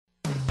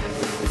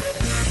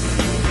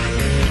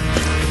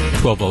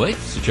12:08.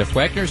 This is Jeff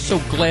Wagner. So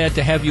glad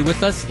to have you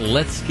with us.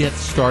 Let's get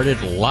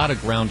started. A lot of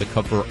ground to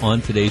cover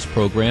on today's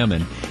program,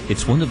 and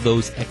it's one of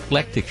those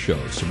eclectic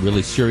shows. Some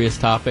really serious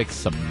topics,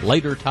 some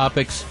lighter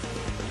topics.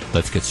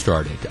 Let's get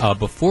started.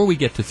 Before we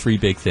get to three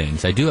big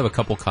things, I do have a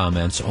couple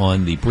comments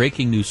on the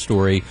breaking news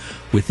story.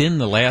 Within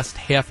the last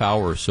half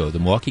hour or so, the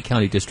Milwaukee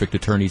County District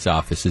Attorney's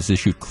Office has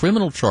issued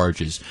criminal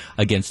charges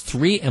against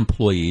 3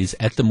 employees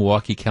at the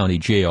Milwaukee County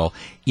Jail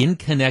in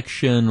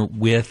connection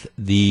with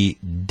the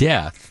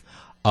death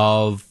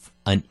of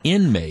an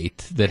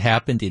inmate that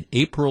happened in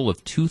April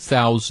of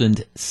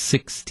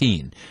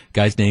 2016.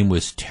 Guy's name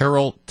was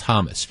Terrell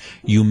Thomas.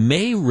 You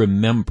may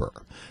remember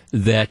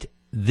that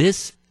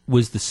this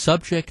was the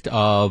subject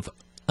of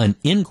an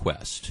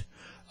inquest,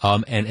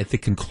 and at the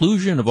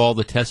conclusion of all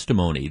the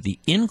testimony, the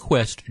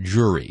inquest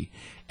jury,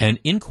 and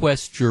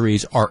inquest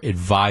juries are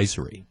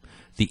advisory,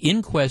 the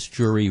inquest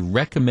jury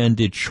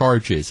recommended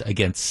charges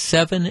against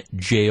 7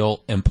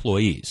 jail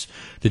employees.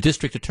 The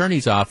district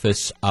attorney's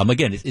office,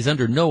 again, is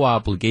under no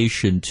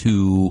obligation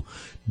to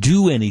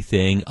do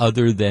anything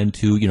other than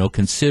to,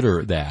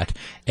 consider that.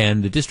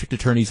 And the district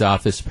attorney's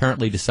office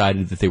apparently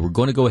decided that they were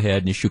going to go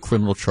ahead and issue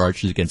criminal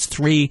charges against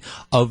 3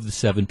 of the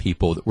 7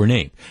 people that were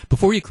named.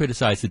 Before you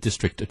criticize the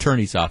district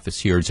attorney's office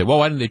here and say, well,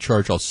 why didn't they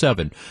charge all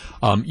 7?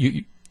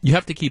 You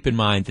have to keep in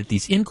mind that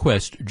these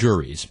inquest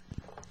juries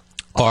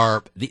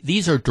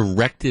these are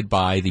directed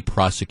by the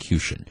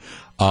prosecution.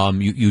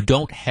 You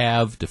don't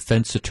have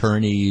defense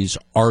attorneys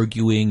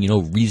arguing,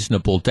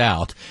 reasonable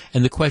doubt.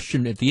 And the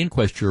question at the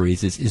inquest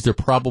juries is there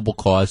probable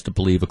cause to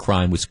believe a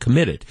crime was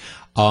committed?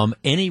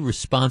 Any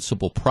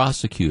responsible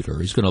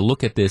prosecutor is going to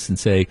look at this and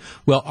say,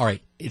 well, all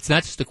right, it's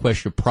not just a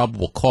question of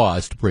probable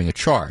cause to bring a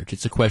charge.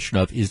 It's a question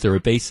of, is there a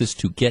basis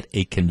to get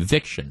a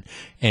conviction?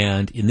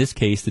 And in this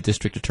case, the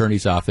district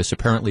attorney's office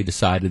apparently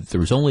decided that there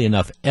was only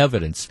enough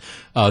evidence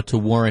to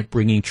warrant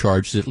bringing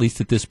charges, at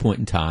least at this point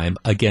in time,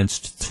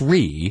 against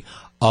 3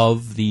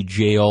 of the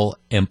jail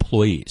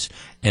employees.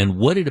 And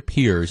what it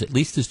appears, at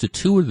least as to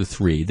 2 of the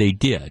 3, they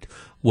did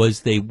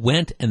was they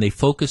went and they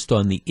focused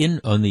on the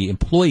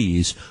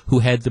employees who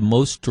had the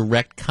most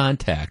direct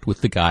contact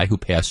with the guy who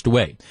passed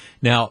away.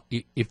 Now,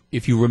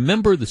 if you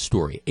remember the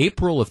story,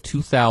 April of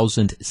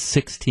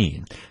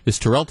 2016, this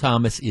Terrell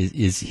Thomas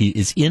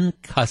is in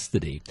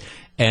custody,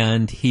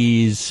 and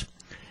he's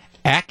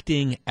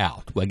acting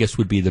out, I guess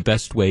would be the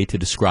best way to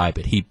describe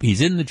it.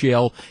 He's in the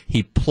jail,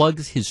 he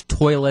plugs his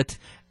toilet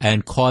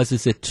and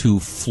causes it to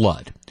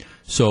flood.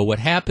 So what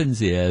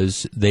happens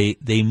is they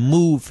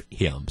move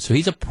him. So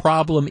he's a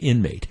problem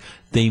inmate.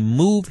 They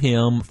move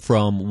him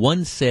from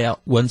one cell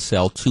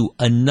to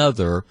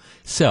another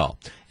cell.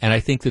 And I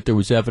think that there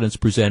was evidence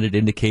presented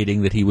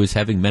indicating that he was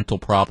having mental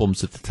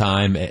problems at the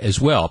time as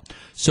well.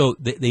 So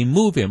they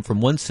move him from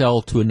one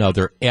cell to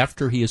another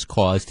after he has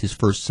caused his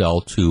first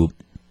cell to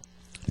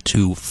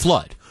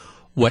flood.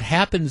 What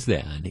happens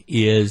then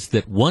is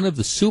that one of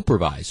the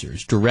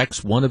supervisors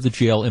directs one of the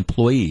jail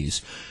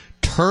employees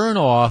turn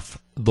off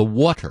the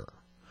water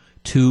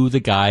to the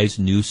guy's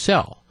new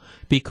cell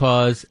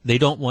because they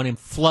don't want him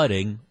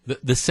flooding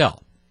the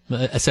cell,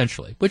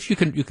 essentially, which you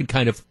can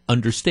kind of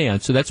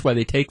understand. So that's why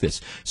they take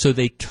this. So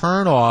they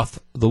turn off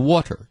the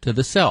water to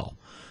the cell.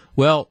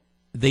 Well,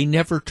 they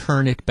never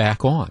turn it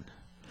back on.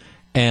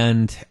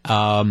 And,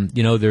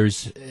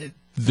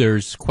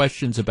 there's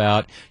questions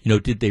about,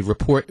 did they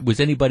report, was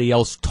anybody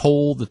else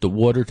told that the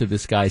water to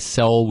this guy's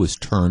cell was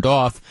turned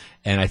off?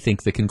 And I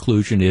think the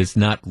conclusion is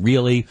not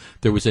really.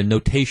 There was a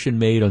notation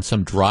made on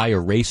some dry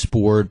erase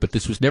board, but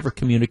this was never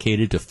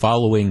communicated to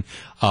following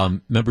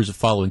members of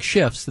following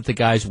shifts that the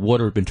guy's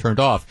water had been turned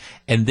off.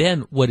 And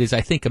then what is, I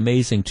think,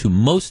 amazing to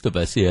most of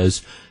us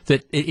is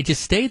that it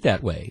just stayed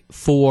that way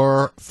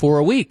for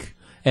a week.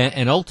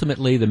 And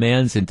ultimately, the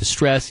man's in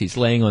distress. He's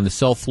laying on the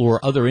cell floor.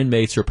 Other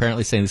inmates are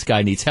apparently saying this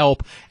guy needs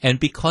help. And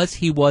because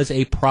he was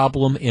a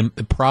problem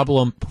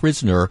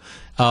prisoner,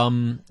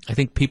 I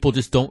think people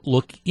just don't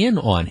look in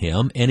on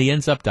him. And he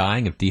ends up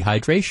dying of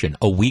dehydration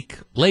a week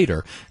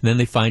later. And then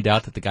they find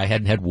out that the guy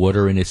hadn't had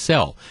water in his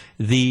cell.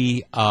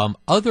 The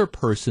other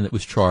person that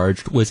was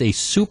charged was a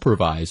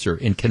supervisor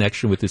in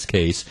connection with this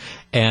case.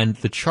 And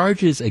the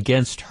charges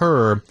against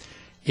her,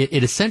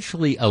 it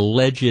essentially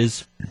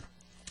alleges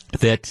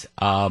that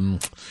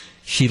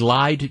she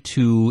lied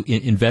to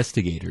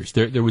investigators.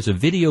 There was a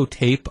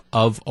videotape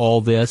of all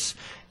this,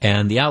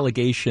 and the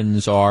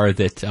allegations are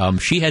that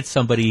she had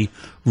somebody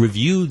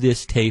review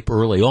this tape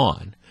early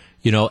on,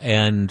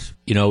 and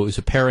it was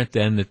apparent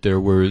then that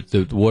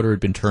the water had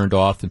been turned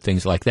off and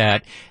things like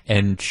that,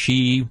 and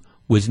she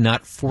was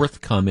not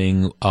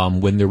forthcoming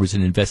when there was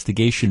an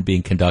investigation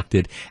being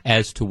conducted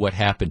as to what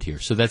happened here.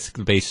 So that's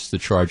the basis of the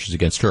charges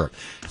against her.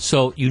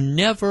 So you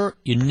never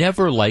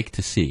like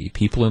to see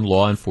people in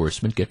law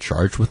enforcement get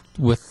charged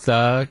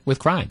with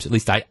crimes. At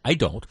least I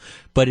don't.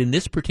 But in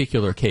this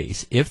particular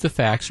case, if the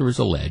facts are as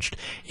alleged,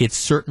 it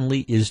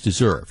certainly is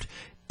deserved.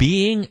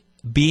 Being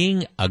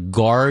a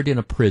guard in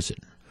a prison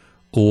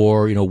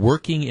or,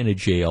 working in a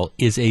jail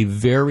is a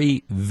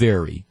very,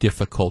 very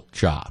difficult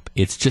job.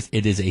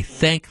 It is a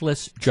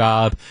thankless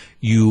job.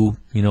 You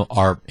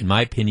are, in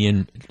my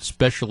opinion,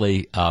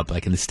 especially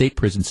like in the state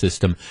prison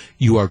system,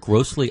 you are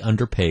grossly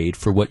underpaid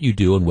for what you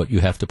do and what you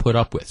have to put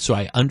up with. So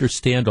I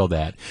understand all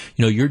that.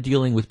 You're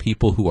dealing with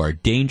people who are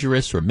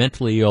dangerous or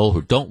mentally ill,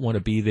 who don't want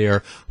to be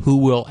there, who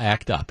will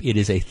act up. It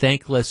is a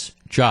thankless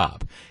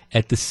job.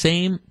 At the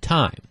same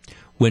time,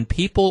 when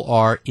people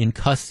are in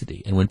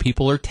custody and when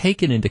people are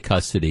taken into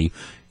custody,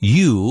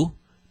 you,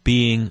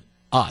 being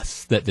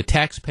us, that the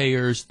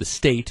taxpayers, the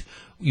state,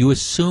 you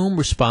assume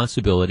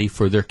responsibility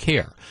for their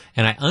care.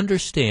 And I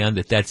understand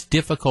that that's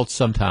difficult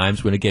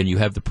sometimes when, again, you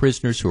have the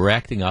prisoners who are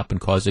acting up and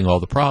causing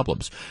all the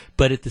problems.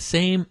 But at the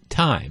same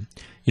time,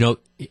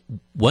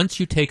 once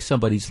you take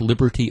somebody's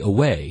liberty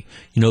away,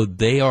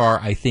 they are,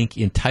 I think,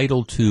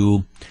 entitled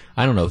to,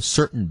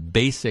 certain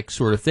basic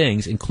sort of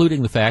things,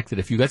 including the fact that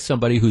if you got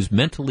somebody who's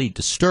mentally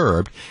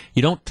disturbed,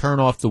 you don't turn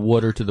off the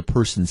water to the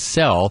person's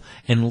cell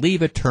and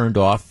leave it turned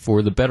off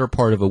for the better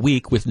part of a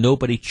week with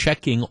nobody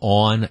checking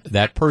on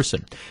that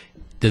person.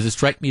 Does it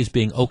strike me as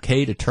being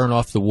okay to turn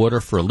off the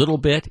water for a little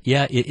bit?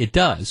 Yeah, it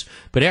does.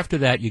 But after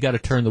that, you got to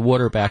turn the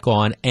water back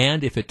on.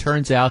 And if it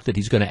turns out that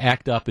he's going to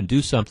act up and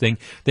do something,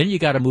 then you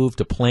got to move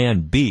to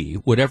plan B,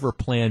 whatever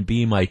plan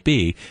B might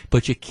be.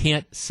 But you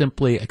can't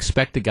simply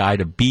expect a guy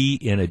to be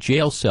in a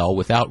jail cell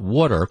without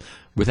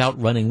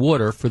running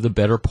water for the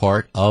better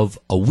part of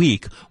a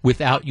week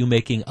without you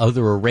making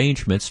other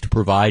arrangements to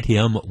provide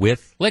him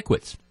with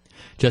liquids.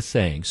 Just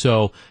saying.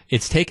 So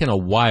it's taken a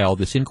while.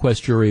 This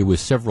inquest jury was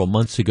several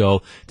months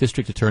ago.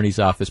 District Attorney's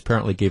Office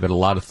apparently gave it a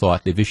lot of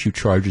thought. They've issued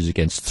charges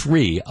against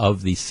 3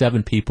 of the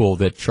 7 people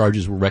that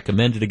charges were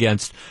recommended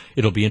against.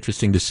 It'll be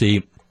interesting to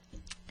see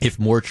if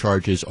more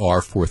charges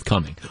are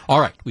forthcoming. All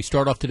right. We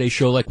start off today's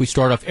show like we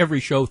start off every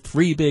show.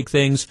 3 big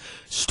things.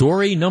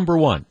 Story number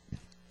 1.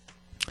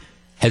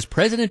 Has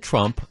President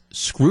Trump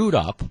screwed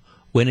up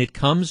when it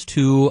comes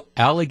to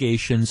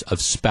allegations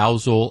of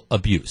spousal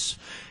abuse?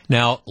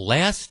 Now,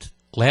 last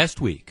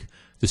week,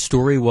 the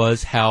story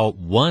was how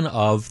one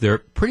of their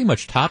pretty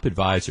much top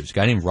advisors, a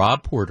guy named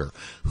Rob Porter,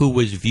 who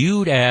was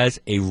viewed as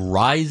a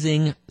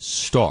rising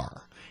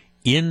star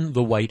in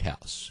the White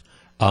House,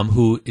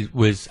 who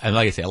was, and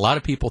like I say, a lot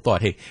of people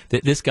thought, hey,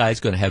 this guy's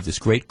going to have this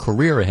great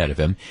career ahead of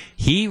him.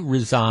 He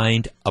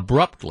resigned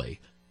abruptly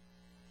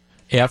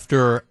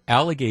after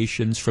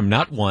allegations from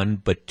not one,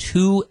 but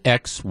 2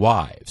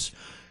 ex-wives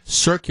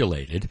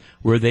circulated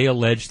where they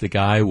alleged the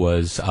guy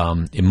was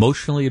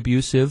emotionally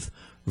abusive,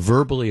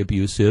 verbally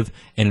abusive,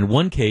 and in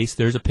one case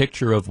there's a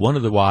picture of one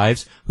of the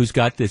wives who's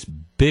got this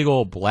big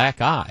old black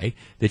eye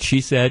that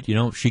she said,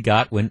 she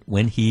got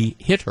when he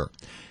hit her.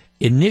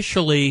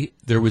 Initially,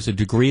 there was a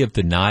degree of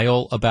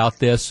denial about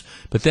this,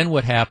 but then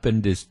what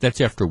happened is that's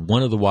after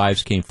one of the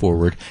wives came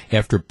forward.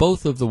 After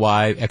both of the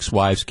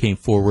ex-wives came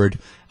forward,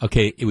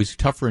 okay, it was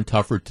tougher and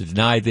tougher to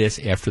deny this.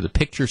 After the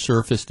picture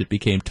surfaced, it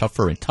became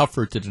tougher and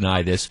tougher to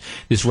deny this.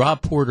 This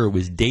Rob Porter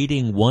was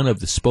dating one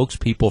of the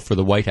spokespeople for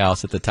the White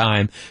House at the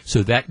time,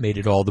 so that made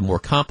it all the more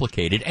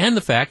complicated. And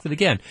the fact that,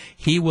 again,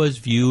 he was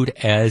viewed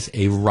as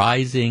a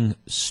rising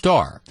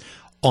star.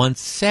 On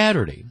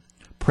Saturday,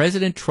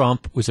 President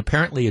Trump was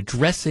apparently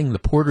addressing the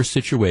Porter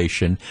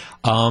situation,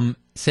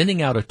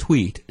 sending out a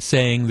tweet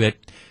saying that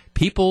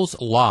people's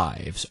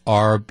lives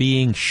are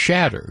being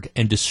shattered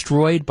and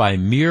destroyed by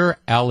mere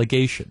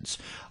allegations.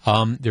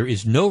 There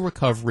is no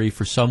recovery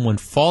for someone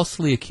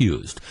falsely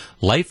accused.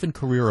 Life and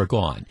career are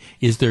gone.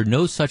 Is there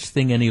no such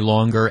thing any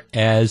longer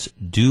as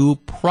due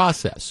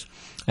process?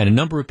 And a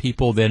number of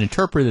people then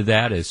interpreted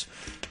that as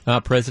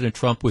President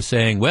Trump was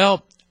saying,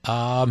 well,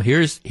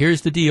 here's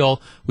the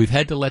deal. We've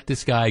had to let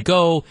this guy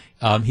go.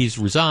 He's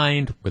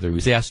resigned, whether he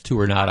was asked to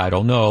or not, I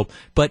don't know.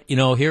 But,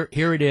 here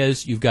it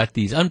is. You've got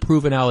these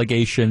unproven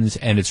allegations,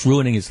 and it's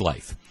ruining his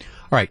life.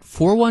 All right,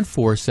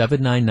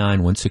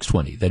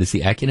 414-799-1620. That is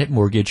the Acunet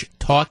Mortgage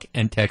talk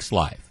and text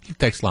line.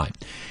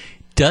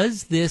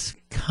 Does this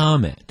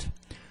comment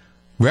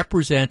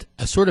represent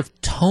a sort of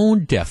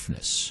tone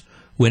deafness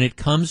when it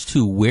comes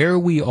to where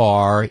we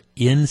are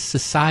in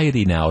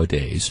society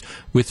nowadays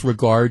with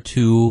regard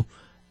to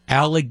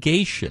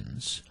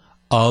allegations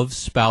of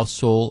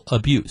spousal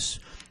abuse?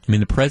 I mean,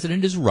 the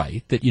president is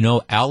right that,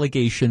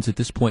 allegations at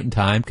this point in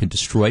time can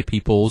destroy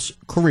people's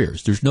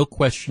careers. There's no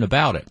question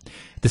about it.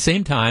 At the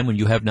same time, when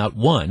you have not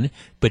one,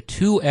 but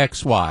 2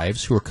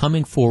 ex-wives who are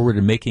coming forward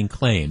and making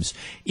claims,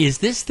 is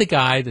this the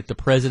guy that the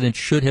president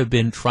should have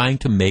been trying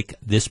to make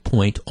this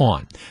point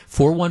on?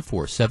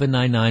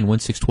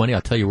 414-799-1620.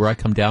 I'll tell you where I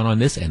come down on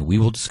this, and we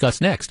will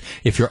discuss next.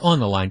 If you're on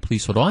the line,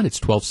 please hold on.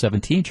 It's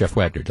 1217. Jeff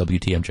Wagner,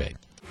 WTMJ.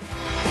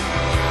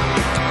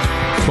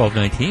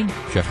 1219,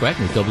 Jeff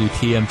Wagner,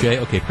 WTMJ.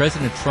 Okay,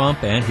 President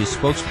Trump and his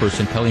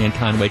spokesperson, Kellyanne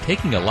Conway,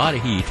 taking a lot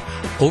of heat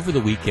over the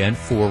weekend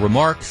for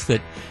remarks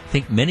that I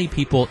think many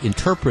people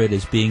interpret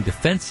as being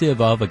defensive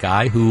of a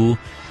guy who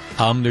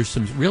there's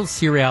some real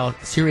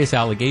serious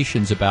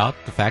allegations about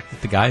the fact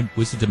that the guy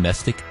was a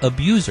domestic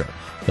abuser.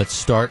 Let's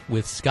start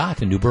with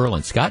Scott in New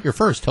Berlin. Scott, you're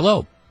first.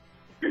 Hello.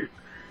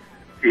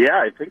 Yeah,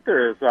 I think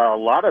there's a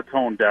lot of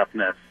tone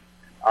deafness.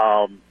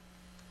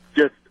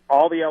 Just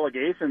all the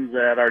allegations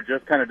that are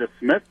just kind of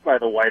dismissed by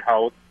the White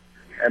House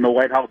and the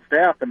White House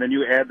staff, and then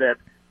you add that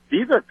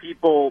these are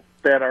people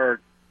that are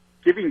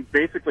giving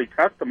basically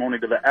testimony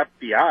to the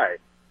FBI.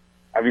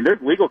 I mean,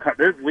 there's legal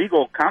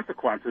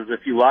consequences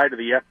if you lie to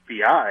the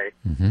FBI,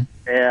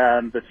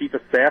 and the chief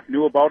of staff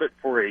knew about it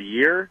for a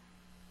year.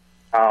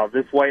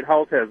 This White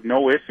House has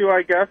no issue,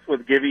 I guess,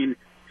 with giving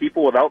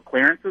people without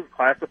clearances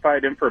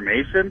classified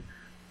information.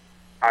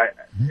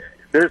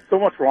 There's so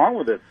much wrong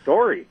with this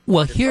story.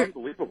 Well, it's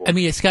unbelievable. I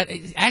mean, Scott,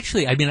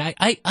 actually, I mean,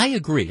 I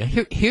agree.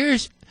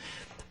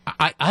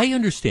 I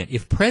understand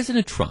if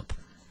President Trump,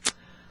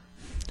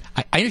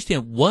 I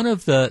understand one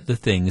of the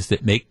things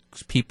that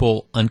makes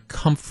people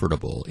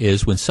uncomfortable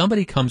is when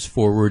somebody comes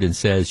forward and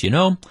says,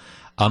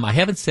 I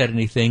haven't said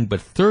anything, but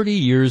 30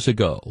 years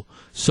ago,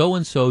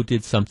 so-and-so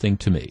did something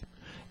to me.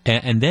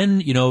 And then,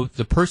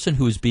 the person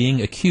who is being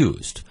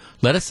accused,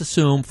 let us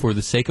assume for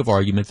the sake of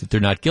argument that they're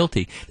not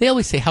guilty. They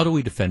always say, how do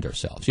we defend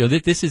ourselves?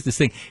 This is this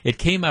thing. It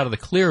came out of the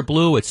clear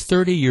blue. It's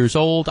 30 years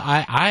old.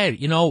 I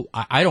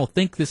don't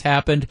think this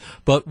happened,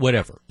 but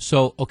whatever.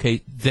 So,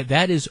 okay,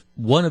 that is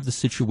one of the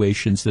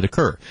situations that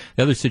occur.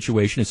 The other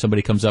situation is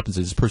somebody comes up and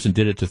says, this person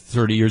did it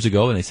 30 years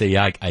ago, and they say,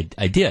 yeah,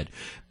 I did.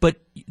 But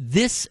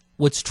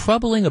what's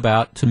troubling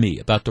about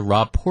the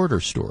Rob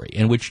Porter story,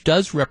 and which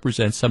does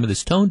represent some of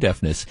this tone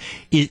deafness,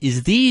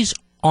 is these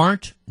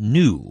aren't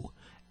new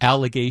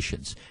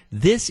allegations.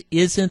 This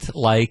isn't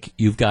like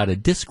you've got a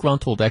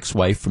disgruntled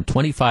ex-wife from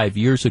 25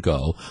 years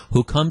ago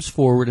who comes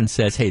forward and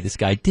says, hey, this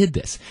guy did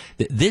this.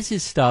 This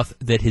is stuff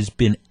that has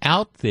been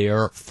out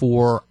there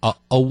for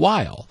a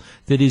while,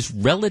 that is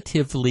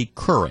relatively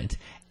current.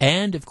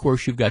 And, of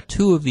course, you've got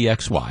two of the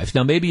ex-wives.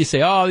 Now, maybe you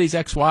say, oh, these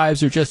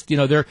ex-wives are just,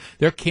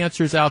 they're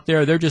cancers out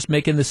there. They're just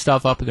making this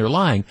stuff up and they're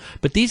lying.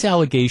 But these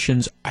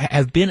allegations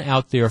have been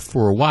out there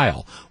for a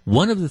while.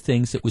 One of the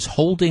things that was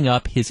holding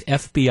up his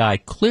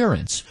FBI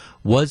clearance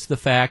was the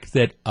fact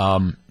that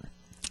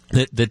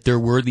that there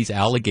were these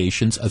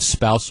allegations of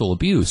spousal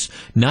abuse,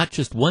 not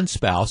just one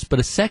spouse, but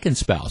a second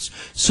spouse.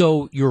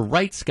 So you're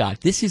right,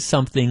 Scott. This is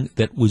something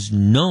that was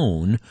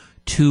known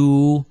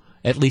to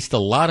at least a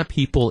lot of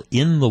people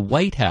in the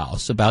White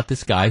House about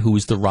this guy who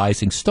was the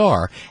rising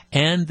star,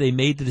 and they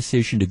made the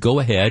decision to go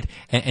ahead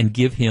and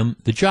give him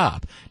the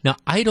job. Now,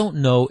 I don't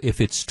know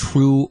if it's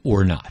true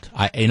or not.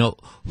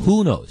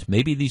 Who knows?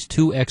 Maybe these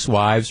two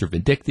ex-wives are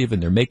vindictive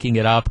and they're making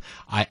it up.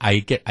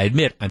 I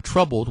admit I'm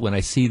troubled when I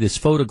see this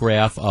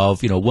photograph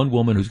of, one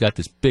woman who's got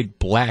this big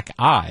black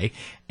eye,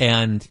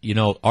 and,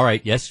 all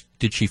right, yes,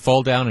 did she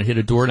fall down and hit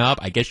a doorknob?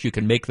 I guess you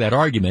can make that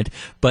argument.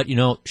 But,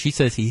 she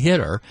says he hit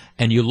her,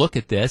 and you look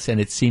at this, and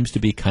it seems to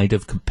be kind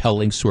of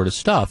compelling sort of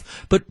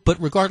stuff. But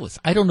regardless,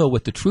 I don't know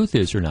what the truth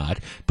is or not,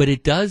 but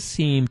it does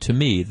seem to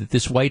me that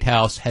this White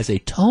House has a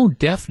tone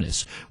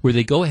deafness where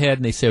they go ahead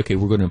and they say, okay,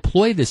 we're going to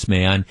employ this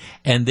man,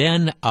 and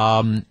then,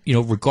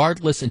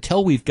 regardless,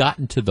 until we've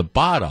gotten to the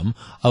bottom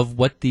of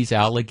what these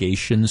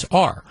allegations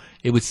are.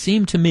 It would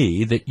seem to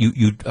me that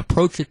you'd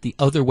approach it the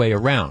other way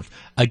around.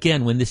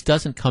 Again, when this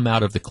doesn't come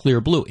out of the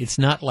clear blue, it's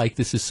not like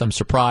this is some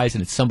surprise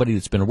and it's somebody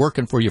that's been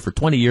working for you for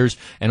 20 years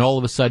and all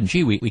of a sudden,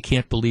 gee, we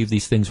can't believe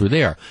these things were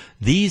there.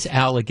 These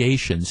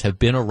allegations have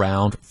been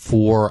around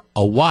for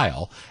a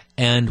while.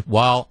 And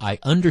while I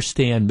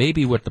understand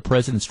maybe what the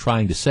president's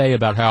trying to say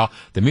about how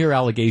the mere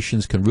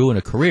allegations can ruin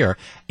a career,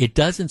 it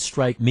doesn't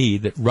strike me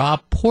that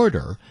Rob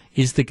Porter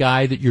is the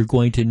guy that you're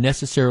going to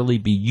necessarily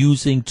be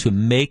using to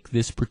make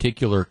this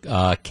particular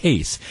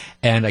case.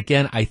 And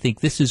again, I think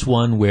this is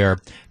one where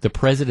the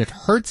president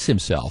hurts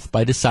himself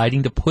by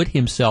deciding to put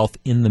himself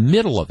in the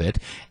middle of it,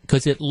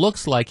 because it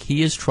looks like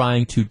he is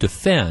trying to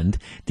defend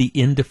the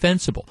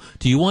indefensible.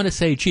 Do you want to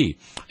say, gee,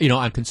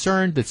 I'm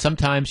concerned that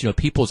sometimes,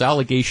 people's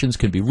allegations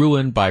can be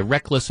ruined by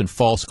reckless and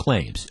false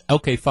claims.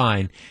 Okay,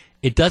 fine.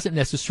 It doesn't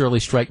necessarily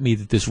strike me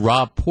that this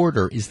Rob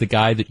Porter is the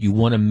guy that you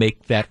want to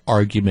make that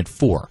argument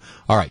for.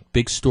 All right,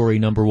 big story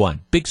number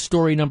one. Big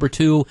story number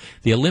two,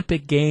 the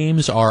Olympic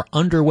Games are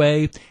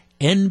underway.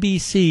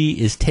 NBC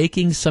is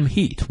taking some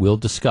heat. We'll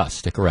discuss.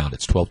 Stick around.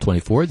 It's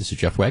 12:24. This is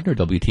Jeff Wagner,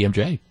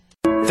 WTMJ.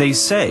 They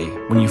say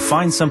when you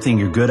find something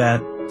you're good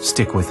at,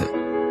 stick with it.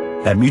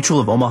 At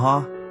Mutual of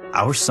Omaha,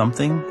 our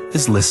something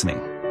is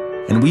listening.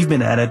 And we've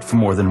been at it for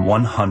more than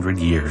 100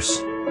 years.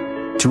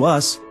 To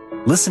us,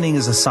 listening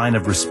is a sign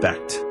of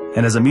respect,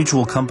 and as a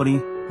mutual company,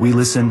 we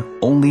listen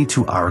only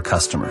to our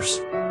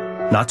customers.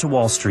 Not to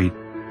Wall Street,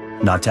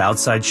 not to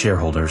outside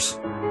shareholders.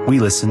 We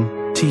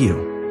listen to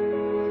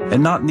you.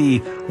 And not in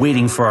the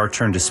waiting for our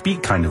turn to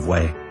speak kind of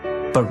way,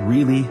 but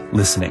really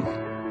listening.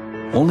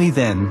 Only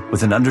then,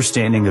 with an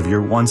understanding of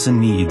your wants and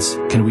needs,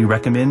 can we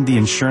recommend the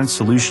insurance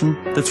solution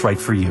that's right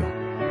for you.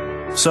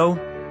 So,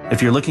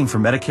 if you're looking for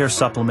Medicare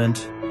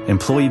supplement,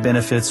 employee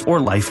benefits, or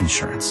life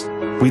insurance,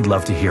 we'd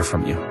love to hear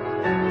from you.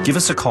 Give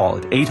us a call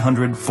at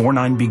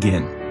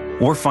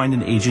 800-49-BEGIN or find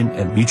an agent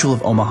at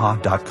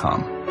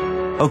mutualofomaha.com.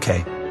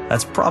 Okay,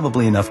 that's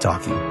probably enough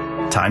talking.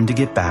 Time to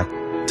get back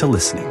to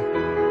listening.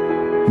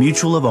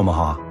 Mutual of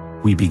Omaha.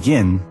 We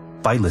begin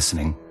by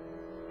listening.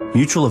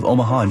 Mutual of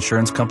Omaha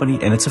Insurance Company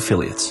and its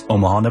affiliates,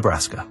 Omaha,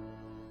 Nebraska.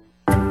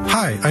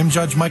 Hi, I'm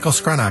Judge Michael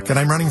Skrenak, and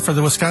I'm running for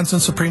the Wisconsin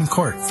Supreme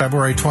Court,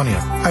 February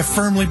 20th. I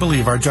firmly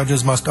believe our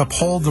judges must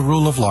uphold the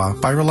rule of law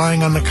by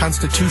relying on the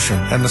Constitution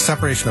and the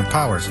separation of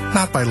powers,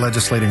 not by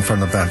legislating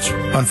from the bench.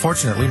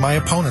 Unfortunately, my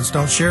opponents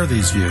don't share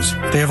these views.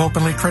 They have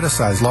openly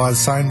criticized laws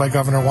signed by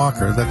Governor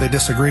Walker that they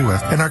disagree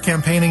with and are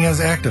campaigning as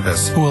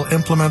activists who will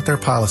implement their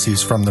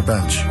policies from the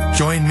bench.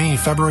 Join me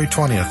February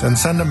 20th and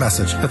send a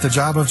message that the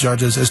job of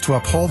judges is to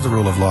uphold the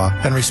rule of law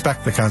and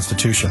respect the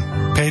Constitution.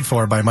 Paid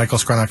for by Michael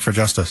Skrenak for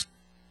Justice.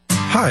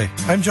 Hi,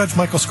 I'm Judge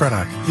Michael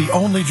Skrenak, the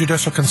only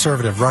judicial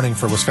conservative running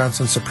for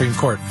Wisconsin Supreme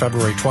Court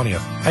February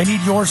 20th. I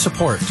need your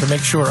support to make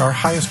sure our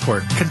highest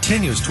court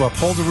continues to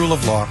uphold the rule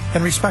of law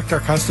and respect our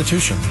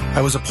Constitution.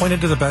 I was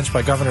appointed to the bench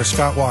by Governor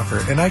Scott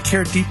Walker, and I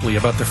care deeply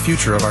about the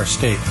future of our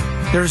state.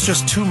 There is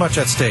just too much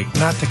at stake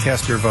not to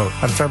cast your vote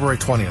on February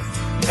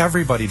 20th.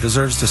 Everybody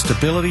deserves the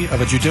stability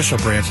of a judicial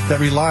branch that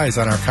relies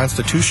on our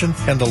Constitution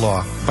and the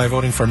law. By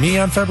voting for me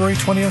on February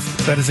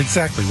 20th, that is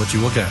exactly what you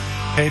will get.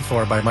 Paid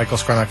for by Michael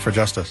Skrenak for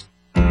Justice.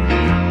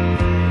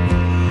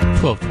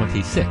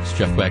 1226,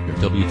 Jeff Wagner,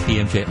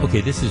 WTMJ. Okay,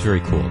 this is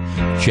very cool.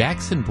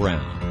 Jackson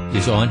Browne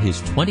is on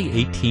his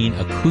 2018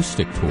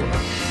 acoustic tour,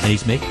 and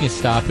he's making a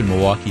stop in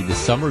Milwaukee this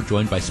summer,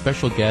 joined by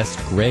special guest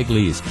Greg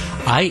Lees.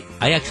 I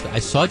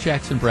saw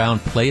Jackson Browne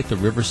play at the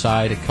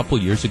Riverside a couple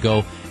years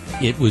ago.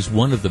 It was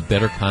one of the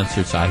better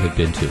concerts I have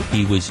been to.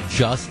 He was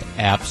just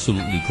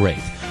absolutely great.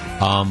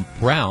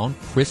 Browne,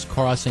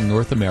 crisscrossing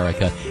North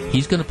America,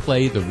 he's going to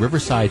play the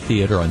Riverside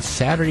Theater on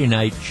Saturday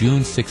night,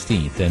 June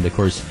 16th. And, of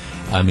course,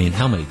 I mean,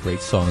 how many great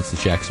songs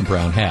does Jackson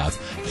Browne have?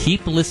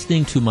 Keep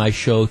listening to my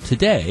show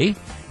today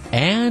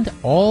and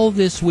all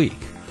this week.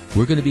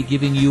 We're going to be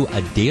giving you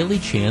a daily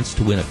chance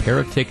to win a pair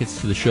of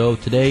tickets to the show.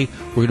 Today,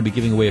 we're going to be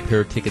giving away a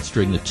pair of tickets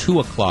during the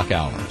 2 o'clock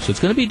hour. So it's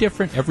going to be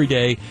different every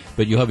day,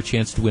 but you'll have a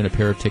chance to win a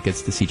pair of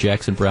tickets to see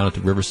Jackson Browne at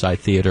the Riverside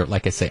Theater.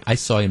 Like I say, I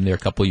saw him there a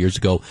couple of years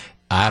ago.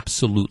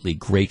 Absolutely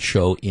great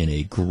show in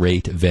a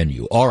great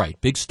venue. All right,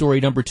 big story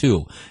number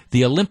 2.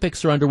 The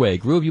Olympics are underway.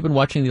 Gru, have you been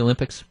watching the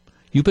Olympics?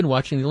 You've been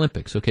watching the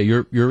Olympics. Okay,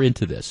 you're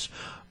into this.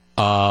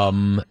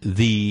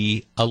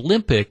 The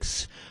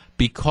Olympics,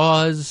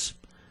 because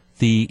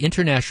the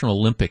International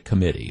Olympic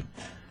Committee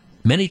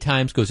many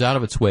times goes out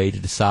of its way to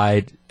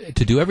decide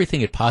to do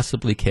everything it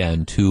possibly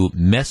can to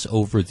mess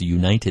over the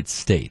United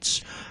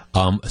States,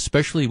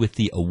 especially with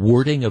the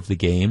awarding of the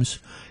games.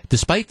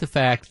 Despite the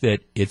fact that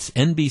it's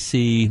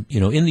NBC,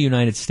 in the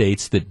United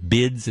States that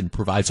bids and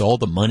provides all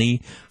the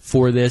money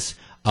for this,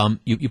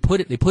 they put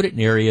it in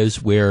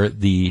areas where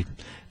the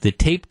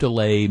tape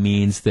delay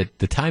means that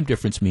the time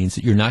difference means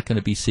that you're not going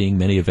to be seeing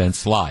many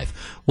events live.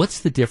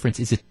 What's the difference?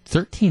 Is it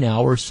 13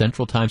 hours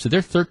Central Time? So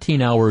they're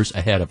 13 hours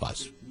ahead of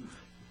us.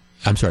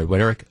 I'm sorry,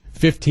 what, Eric?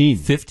 15.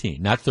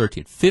 15, not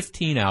 13.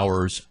 15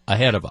 hours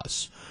ahead of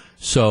us.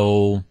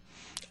 So,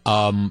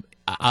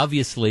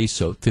 obviously,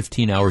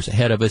 15 hours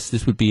ahead of us.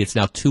 It's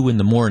now 2 in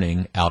the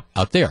morning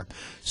out there.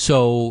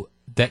 So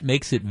that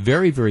makes it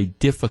very, very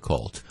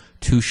difficult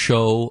to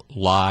show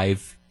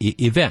live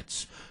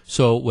events.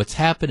 So what's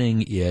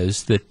happening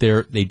is that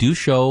they do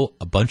show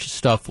a bunch of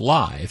stuff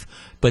live,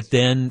 but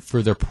then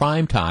for their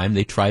prime time,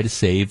 they try to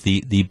save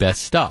the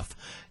best stuff.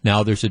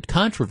 Now, there's a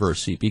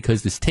controversy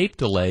because this tape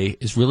delay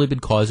has really been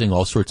causing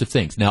all sorts of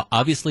things. Now,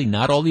 obviously,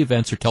 not all the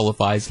events are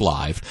televised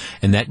live,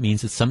 and that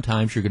means that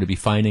sometimes you're going to be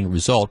finding a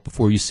result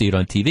before you see it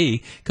on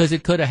TV because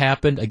it could have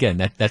happened.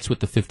 Again, that's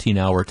what the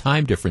 15-hour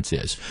time difference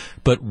is.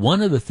 But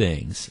one of the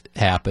things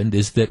happened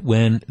is that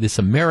when this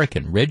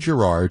American, Red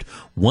Gerard,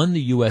 won the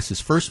U.S.'s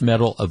first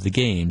medal of the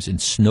Games in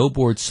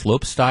snowboard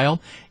slope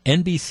style,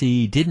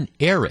 NBC didn't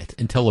air it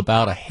until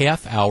about a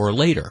half hour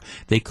later.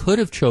 They could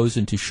have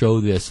chosen to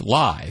show this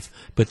live,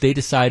 but they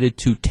decided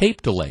to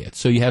tape delay it.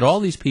 So you had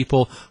all these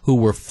people who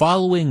were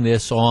following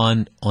this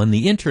on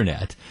the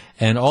Internet,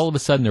 and all of a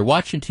sudden they're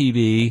watching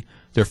TV,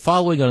 they're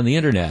following it on the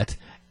Internet,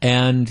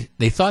 and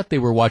they thought they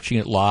were watching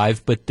it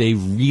live, but they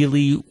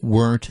really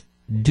weren't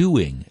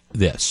doing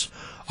this.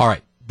 All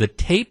right, the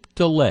tape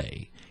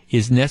delay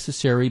is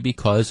necessary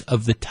because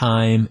of the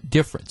time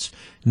difference.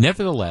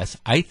 Nevertheless,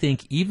 I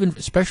think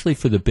especially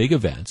for the big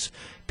events,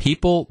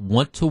 people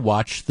want to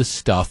watch the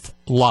stuff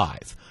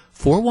live.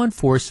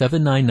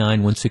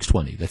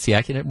 414-799-1620. That's the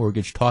Accunet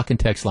Mortgage talk and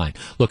text line.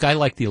 Look, I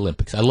like the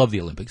Olympics. I love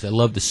the Olympics. I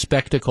love the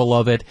spectacle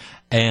of it,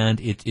 and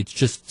it's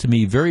just, to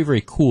me, very,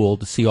 very cool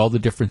to see all the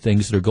different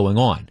things that are going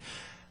on.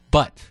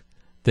 But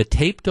the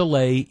tape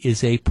delay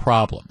is a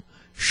problem.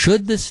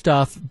 Should the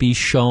stuff be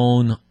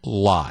shown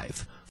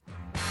live?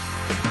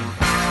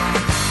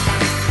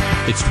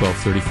 It's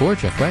 12:34.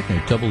 Jeff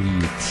Wagner,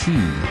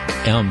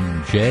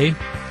 WTMJ.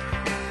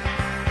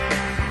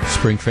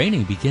 Spring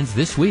training begins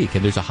this week,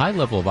 and there's a high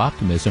level of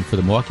optimism for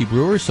the Milwaukee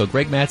Brewers. So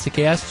Greg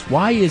Matzik asks,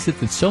 why is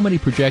it that so many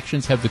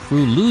projections have the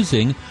Crew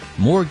losing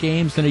more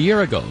games than a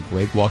year ago?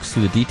 Greg walks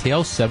through the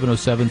details,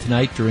 7:07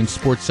 tonight during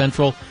Sports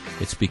Central.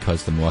 It's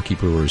because the Milwaukee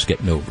Brewers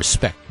get no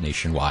respect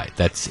nationwide.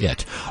 That's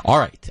it. All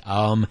right.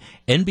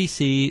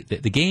 NBC,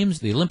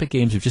 the Olympic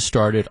Games have just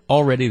started.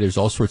 Already there's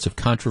all sorts of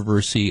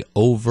controversy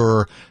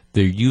over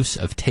the use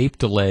of tape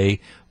delay.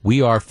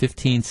 We are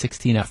 15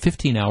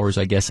 hours,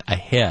 I guess,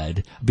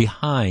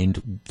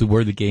 behind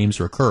where the games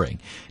are occurring.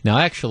 Now,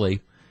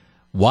 actually,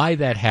 why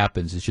that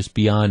happens is just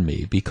beyond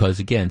me because,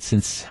 again,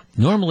 since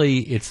normally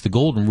it's the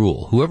golden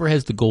rule, whoever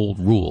has the gold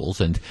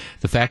rules, and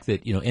the fact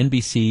that,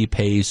 NBC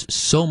pays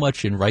so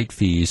much in right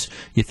fees,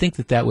 you think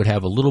that would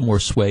have a little more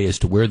sway as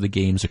to where the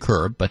games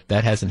occur, but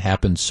that hasn't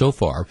happened so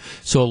far.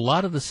 So a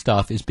lot of the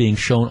stuff is being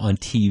shown on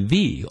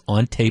TV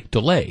on tape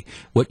delay.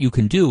 What you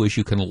can do is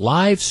you can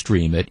live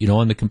stream it,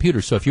 on the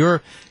computer. So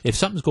if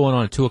something's going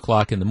on at 2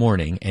 o'clock in the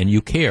morning and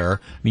you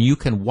care, you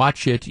can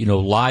watch it,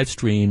 live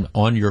stream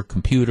on your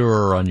computer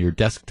or on your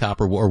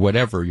desktop or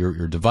whatever,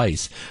 your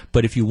device.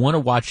 But if you want to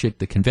watch it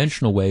the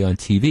conventional way on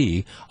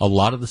TV, a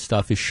lot of the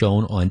stuff is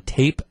shown on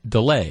tape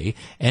delay,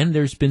 and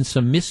there's been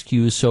some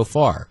miscues so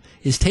far.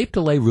 Is tape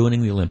delay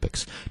ruining the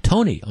Olympics?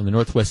 Tony on the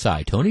Northwest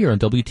Side. Tony, you're on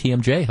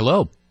WTMJ.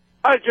 Hello.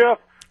 Hi, Jeff.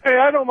 Hey,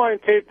 I don't mind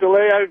tape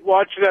delay. I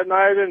watch it at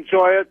night,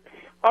 enjoy it.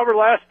 However,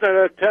 last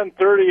night at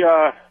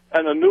 10:30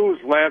 on the news,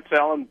 Lance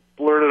Allen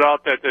blurted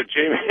out that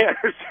Jamie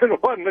Anderson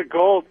won the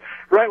gold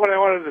right when I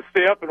wanted to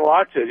stay up and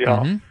watch it,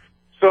 Mm-hmm.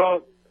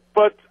 So,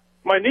 but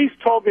my niece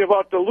told me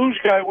about the luge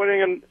guy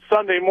winning on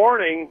Sunday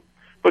morning,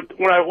 but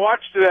when I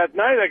watched it at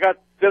night, I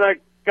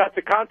got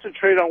to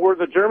concentrate on where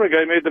the German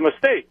guy made the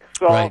mistake.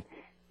 So right.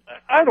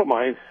 I don't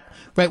mind.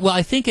 Right. Well,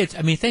 I think it's.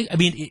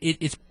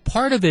 It's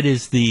part of it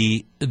is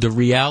the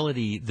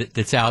reality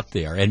that's out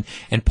there,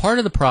 and part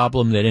of the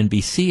problem that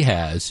NBC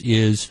has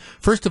is,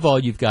 first of all,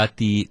 you've got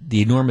the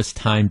enormous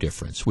time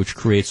difference, which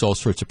creates all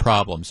sorts of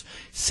problems.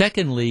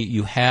 Secondly,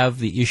 you have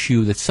the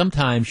issue that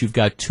sometimes you've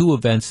got two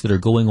events that are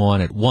going on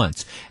at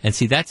once, and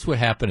see that's what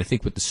happened. I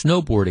think with the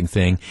snowboarding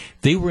thing,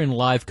 they were in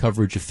live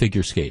coverage of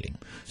figure skating,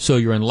 so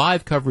you're in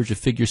live coverage of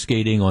figure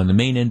skating on the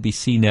main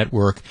NBC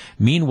network.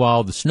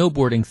 Meanwhile, the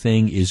snowboarding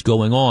thing is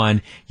going on.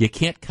 You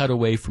can't cut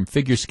away from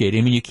figure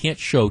skating. You can't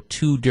show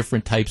two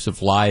different types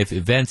of live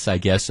events, I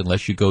guess,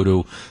 unless you go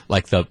to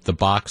like the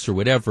box or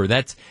whatever.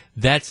 That's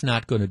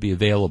not going to be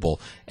available.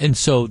 And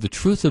so the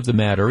truth of the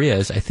matter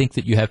is, I think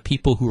that you have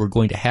people who are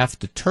going to have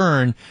to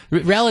turn. The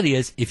reality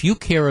is, if you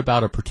care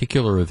about a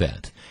particular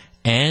event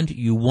and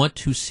you want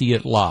to see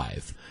it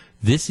live,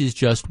 this is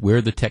just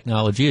where the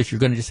technology is. You're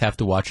going to just have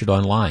to watch it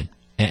online.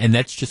 And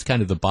that's just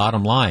kind of the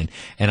bottom line.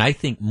 And I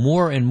think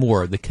more and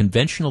more the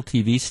conventional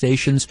TV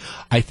stations,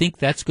 I think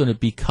that's going to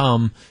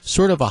become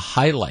sort of a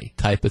highlight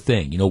type of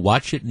thing.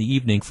 Watch it in the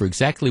evening for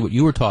exactly what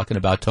you were talking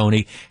about,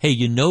 Tony. Hey,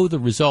 the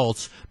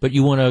results, but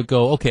you want to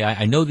go, okay,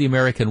 I know the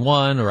American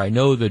one or I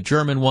know the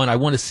German one. I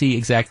want to see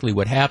exactly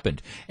what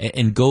happened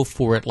and go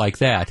for it like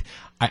that.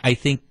 I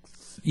think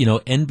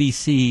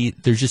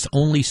NBC, there's just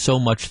only so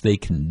much they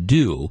can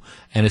do.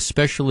 And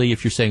especially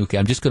if you're saying, okay,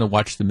 I'm just going to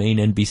watch the main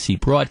NBC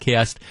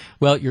broadcast,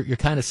 well, you're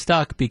kind of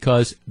stuck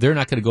because they're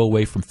not going to go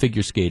away from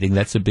figure skating.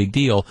 That's a big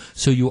deal.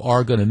 So you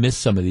are going to miss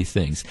some of these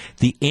things.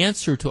 The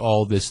answer to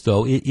all this,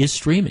 though, is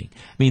streaming.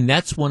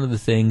 That's one of the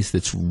things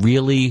that's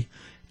really,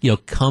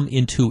 come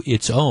into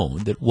its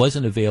own that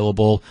wasn't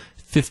available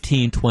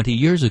 15, 20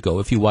 years ago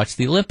if you watch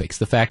the Olympics.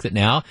 The fact that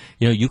now,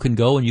 you can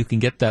go and you can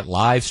get that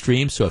live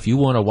stream. So if you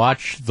want to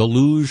watch the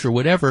luge or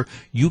whatever,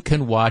 you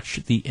can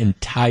watch the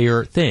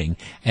entire thing.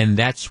 And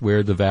that's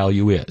where the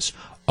value is.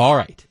 All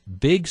right.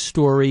 Big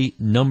story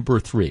number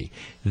 3.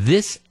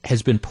 This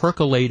has been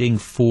percolating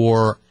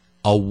for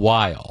a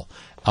while.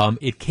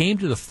 It came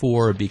to the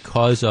fore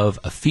because of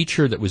a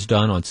feature that was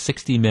done on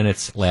 60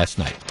 Minutes last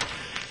night.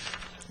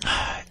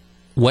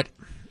 Let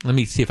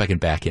me see if I can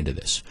back into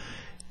this.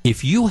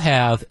 If you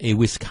have a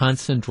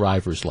Wisconsin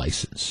driver's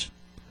license,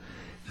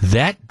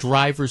 that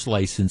driver's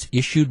license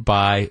issued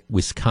by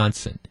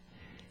Wisconsin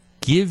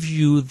gives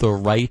you the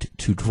right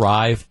to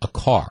drive a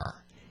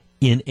car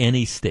in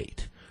any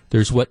state.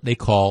 There's what they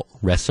call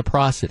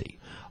reciprocity.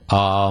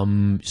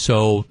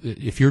 So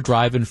if you're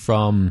driving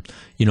from,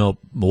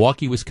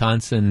 Milwaukee,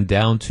 Wisconsin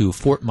down to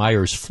Fort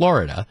Myers,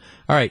 Florida,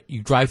 all right,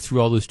 you drive through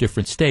all those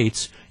different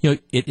states,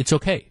 it's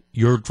okay.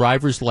 Your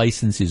driver's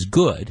license is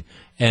good.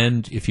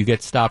 And if you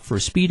get stopped for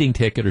a speeding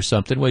ticket or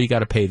something, well, you got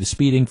to pay the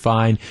speeding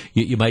fine.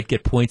 You might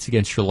get points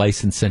against your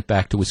license sent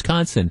back to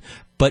Wisconsin.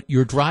 But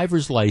your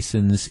driver's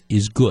license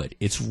is good.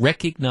 It's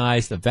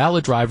recognized, a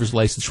valid driver's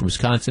license from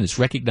Wisconsin is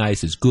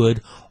recognized as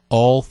good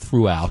all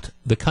throughout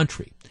the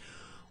country.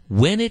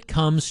 When it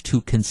comes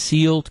to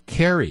concealed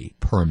carry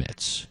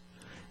permits,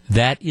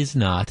 that is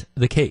not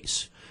the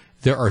case.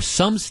 There are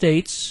some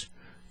states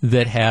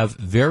that have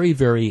very,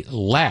 very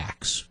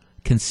lax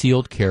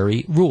concealed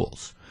carry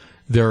rules.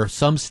 There are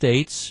some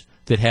states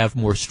that have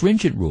more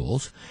stringent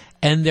rules,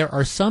 and there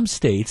are some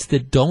states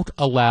that don't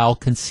allow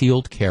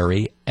concealed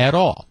carry at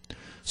all.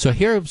 So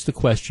here's the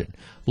question.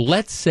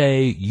 Let's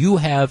say you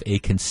have a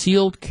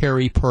concealed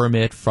carry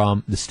permit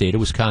from the state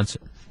of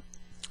Wisconsin,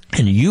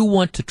 and you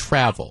want to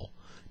travel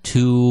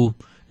to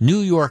New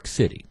York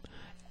City.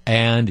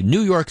 And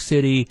New York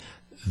City,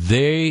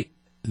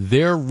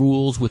 their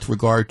rules with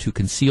regard to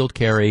concealed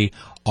carry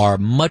are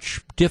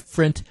much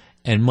different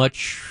and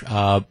much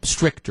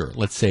stricter,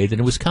 let's say, than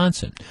in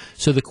Wisconsin.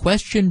 So the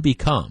question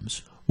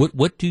becomes,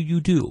 what do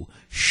you do?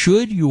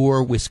 Should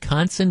your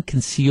Wisconsin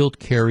concealed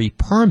carry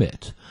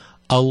permit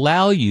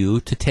allow you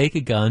to take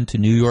a gun to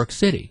New York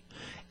City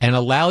and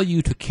allow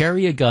you to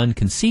carry a gun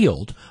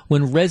concealed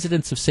when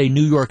residents of, say,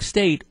 New York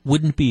State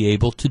wouldn't be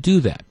able to do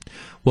that?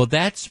 Well,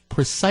 that's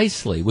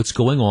precisely what's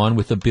going on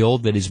with a bill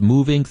that is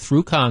moving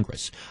through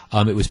Congress.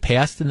 It was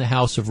passed in the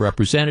House of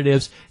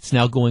Representatives. It's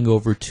now going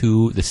over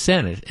to the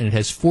Senate, and it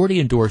has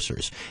 40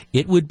 endorsers.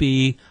 It would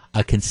be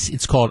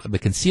it's called the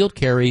Concealed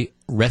Carry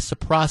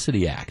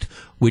Reciprocity Act,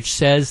 which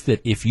says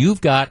that if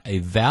you've got a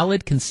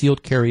valid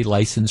concealed carry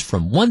license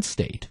from one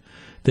state,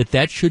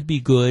 that should be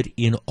good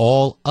in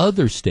all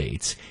other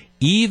states,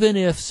 even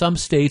if some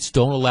states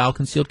don't allow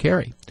concealed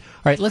carry.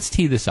 All right, let's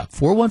tee this up.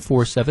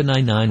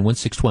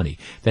 414-799-1620.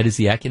 That is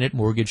the Accunet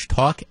Mortgage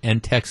talk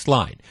and text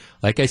line.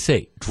 Like I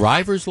say,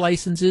 driver's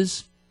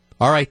licenses,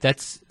 all right,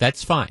 that's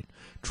fine.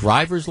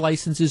 Driver's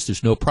licenses,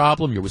 there's no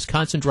problem. Your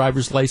Wisconsin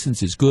driver's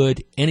license is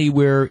good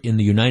anywhere in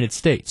the United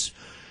States.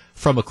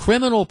 From a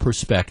criminal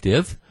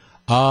perspective,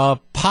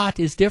 pot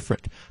is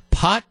different.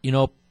 Pot,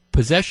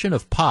 possession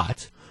of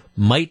pot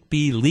might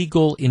be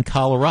legal in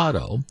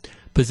Colorado.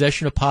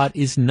 Possession of pot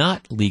is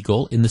not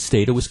legal in the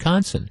state of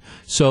Wisconsin.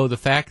 So the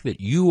fact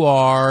that you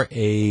are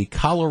a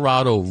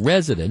Colorado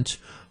resident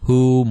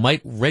who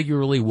might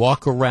regularly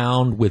walk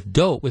around with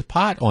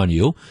pot on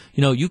you,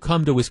 you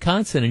come to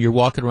Wisconsin and you're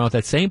walking around with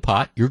that same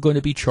pot, you're going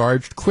to be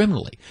charged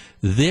criminally.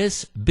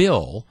 This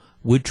bill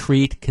would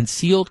treat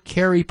concealed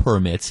carry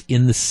permits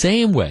in the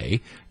same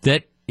way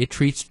that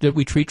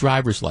we treat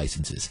driver's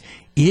licenses.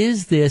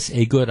 Is this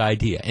a good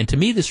idea? And to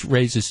me, this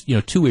raises,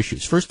 two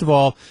issues. First of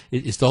all,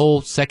 is the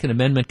whole Second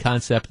Amendment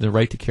concept and the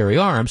right to carry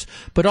arms,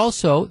 but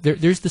also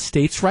there's the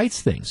states'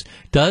 rights things.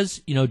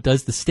 Does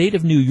the state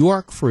of New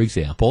York, for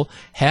example,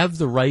 have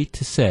the right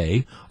to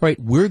say, all right,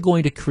 we're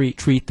going to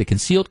treat the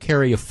concealed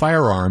carry of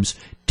firearms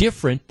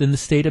different than the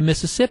state of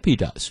Mississippi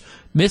does?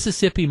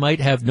 Mississippi might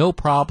have no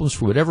problems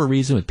for whatever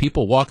reason with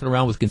people walking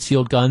around with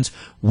concealed guns.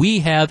 We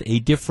have a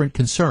different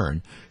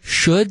concern.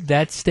 Should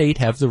that state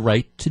have the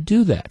right to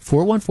do that?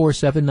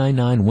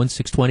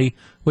 414-799-1620.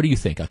 What do you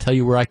think? I'll tell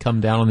you where I come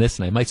down on this,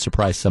 and I might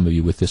surprise some of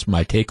you with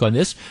my take on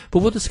this, but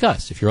we'll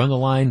discuss. If you're on the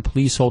line,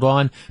 please hold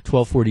on.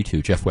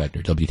 1242, Jeff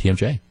Wagner,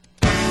 WTMJ.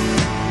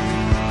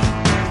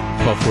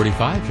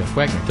 1245, Jeff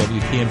Wagner,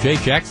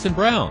 WTMJ. Jackson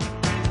Brown.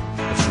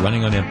 It's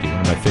Running on Empty, one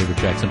of my favorite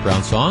Jackson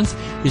Brown songs.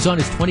 He's on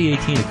his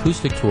 2018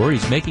 acoustic tour.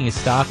 He's making a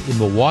stop in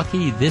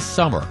Milwaukee this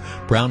summer.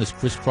 Brown is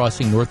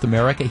crisscrossing North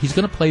America. He's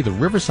going to play the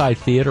Riverside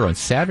Theater on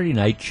Saturday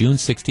night, June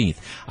 16th.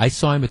 I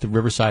saw him at the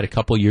Riverside a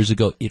couple years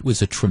ago. It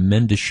was a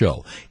tremendous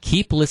show.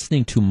 Keep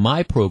listening to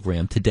my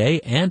program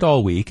today and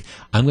all week.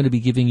 I'm going to be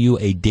giving you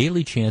a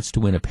daily chance to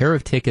win a pair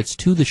of tickets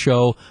to the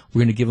show. We're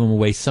going to give them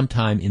away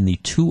sometime in the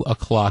 2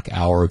 o'clock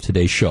hour of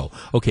today's show.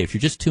 Okay, if you're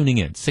just tuning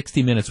in,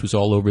 60 Minutes was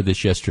all over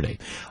this yesterday.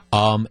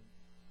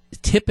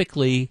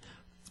 Typically,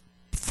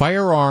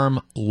 firearm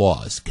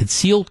laws,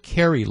 concealed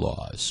carry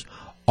laws,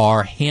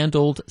 are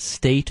handled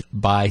state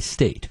by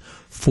state.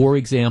 For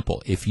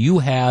example, if you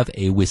have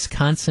a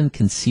Wisconsin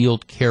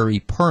concealed carry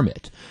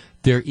permit,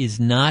 there is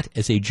not,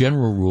 as a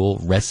general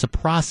rule,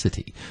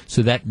 reciprocity.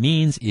 So that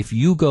means if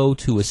you go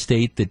to a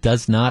state that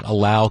does not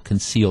allow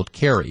concealed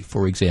carry,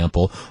 for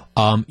example,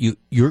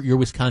 your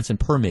Wisconsin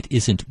permit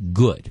isn't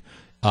good.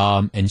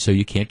 And so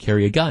you can't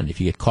carry a gun. If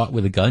you get caught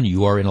with a gun,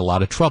 you are in a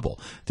lot of trouble.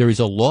 There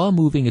is a law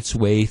moving its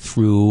way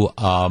through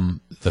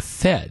the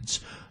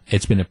feds.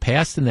 It's been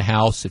passed in the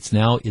House. It's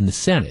now in the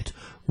Senate,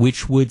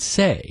 which would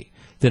say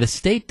that a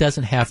state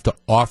doesn't have to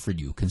offer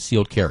you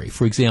concealed carry.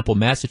 For example,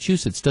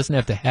 Massachusetts doesn't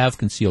have to have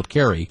concealed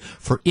carry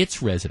for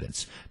its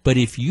residents. But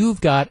if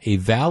you've got a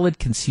valid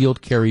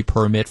concealed carry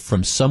permit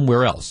from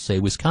somewhere else, say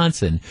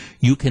Wisconsin,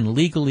 you can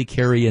legally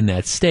carry in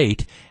that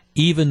state,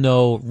 even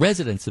though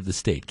residents of the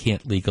state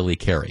can't legally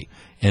carry.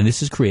 And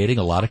this is creating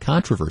a lot of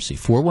controversy.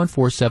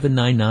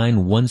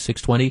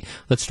 414-799-1620.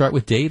 Let's start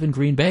with Dave in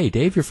Green Bay.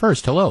 Dave, you're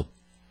first. Hello.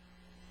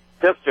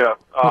 Yes, Jeff.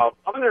 I'm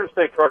an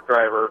interstate truck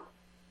driver,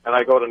 and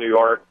I go to New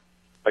York.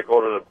 I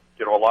go to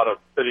a lot of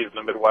cities in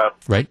the Midwest.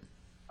 Right.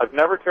 I've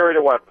never carried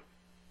a weapon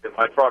in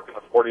my truck in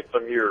the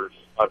 40-some years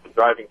I've been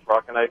driving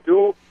truck, and I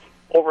do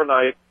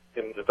overnight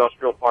in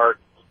industrial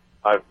parks.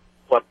 I've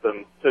slept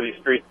in city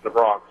streets in the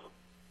Bronx.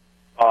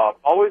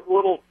 Always a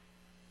little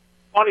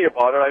funny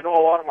about it. I know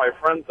a lot of my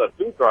friends that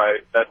do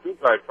drive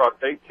truck,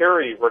 they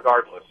carry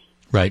regardless.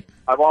 Right.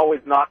 I've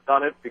always not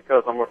done it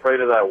because I'm afraid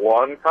of that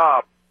one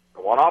cop,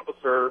 the one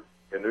officer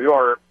in New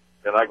York,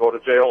 and I go to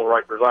jail,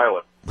 Rikers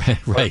Island.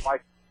 Right.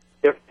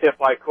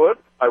 If I could,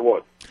 I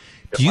would.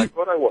 I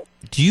would.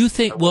 Do you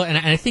think, well, and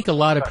I think a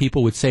lot of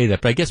people would say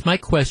that, but I guess my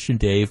question,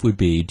 Dave, would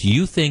be, do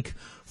you think,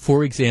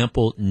 for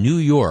example, New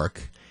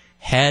York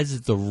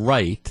has the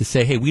right to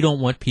say, hey, we don't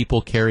want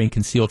people carrying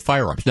concealed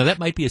firearms? Now, that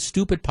might be a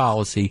stupid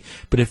policy,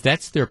 but if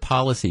that's their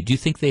policy, do you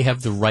think they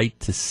have the right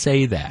to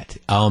say that?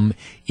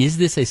 Is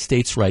this a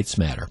states' rights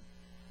matter?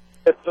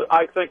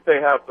 I think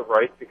they have the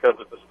right because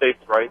the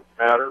state's rights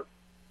matter.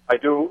 I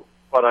do,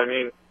 but I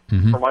mean,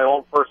 for my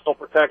own personal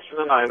protection,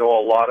 and I know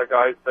a lot of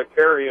guys that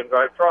carry and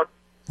drive trucks.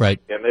 Right.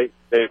 And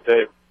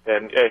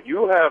and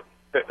you have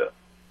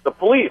the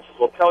police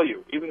will tell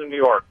you, even in New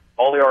York,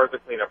 all they are is a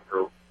cleanup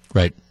crew.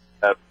 Right.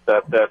 That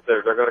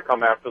they're going to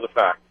come after the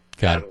fact.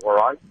 Got and where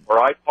I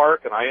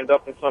park and I end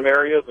up in some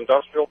areas,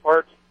 industrial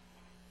parks,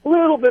 a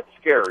little bit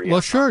scary.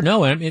 Well, sure,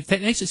 no, I mean, it's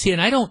nice to see,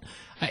 and I don't.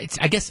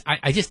 I guess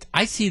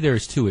I see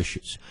there's two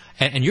issues,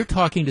 and you're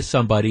talking to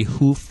somebody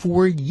who,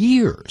 for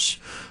years,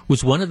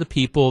 was one of the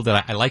people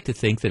that I like to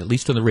think that, at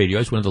least on the radio,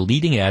 is one of the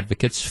leading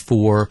advocates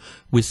for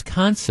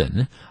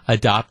Wisconsin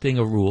adopting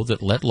a rule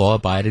that let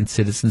law-abiding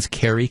citizens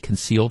carry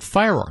concealed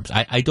firearms.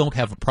 I don't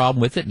have a problem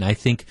with it, and I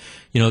think,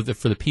 that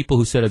for the people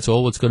who said it's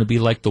going to be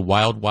like the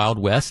wild, wild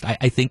west,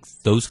 I think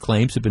those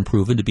claims have been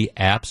proven to be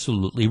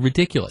absolutely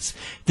ridiculous.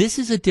 This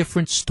is a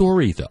different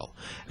story, though.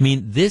 I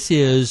mean,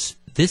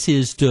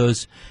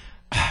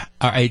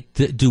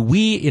 do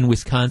we in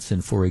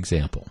Wisconsin, for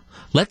example,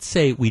 let's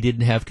say we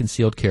didn't have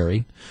concealed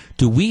carry,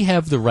 do we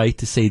have the right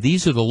to say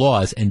these are the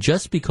laws, and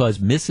just because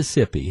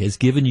Mississippi has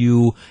given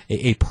you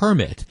a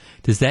permit,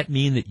 does that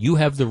mean that you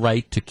have the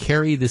right to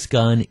carry this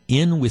gun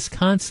in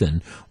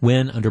Wisconsin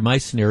when, under my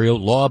scenario,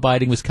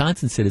 law-abiding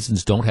Wisconsin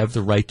citizens don't have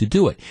the right to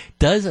do it?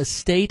 Does a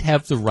state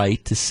have the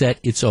right to set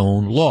its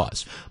own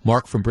laws?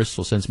 Mark from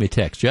Bristol sends me a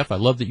text. Jeff, I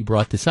love that you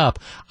brought this up.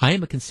 I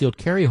am a concealed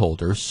carry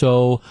holder,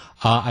 so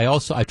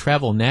I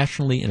travel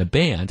nationally in a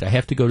band. I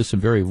have to go to some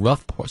very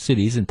rough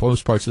cities in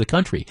most parts of the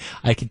country.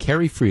 I can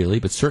carry freely,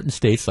 but certain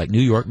states like New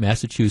York,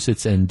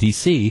 Massachusetts, and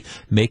D.C.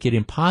 make it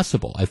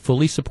impossible. I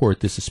fully support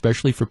this,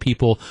 especially for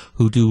people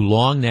who do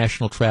long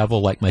national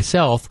travel like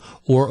myself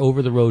or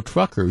over-the-road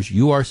truckers.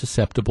 You are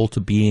susceptible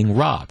to being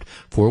robbed.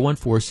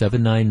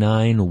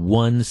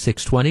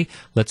 414-799-1620.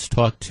 Let's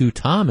talk to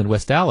Tom in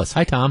West Dallas.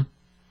 Hi, Tom.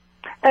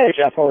 Hey,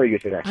 Jeff. How are you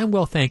today? I'm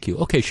well, thank you.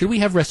 Okay, should we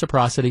have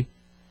reciprocity?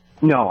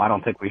 No, I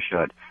don't think we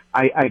should.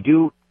 I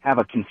do have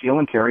a conceal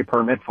and carry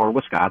permit for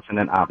Wisconsin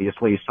and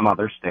obviously some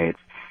other states,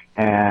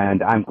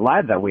 and I'm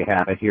glad that we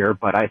have it here,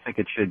 but I think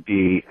it should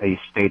be a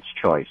state's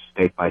choice,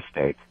 state by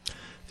state.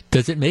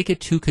 Does it make it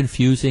too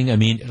confusing? I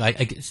mean, I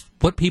guess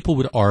what people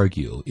would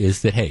argue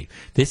is that, hey,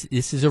 this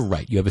is a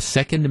right. You have a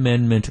Second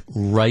Amendment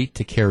right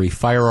to carry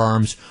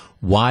firearms.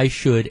 Why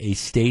should a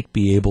state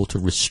be able to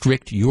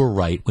restrict your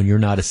right when you're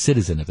not a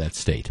citizen of that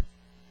state?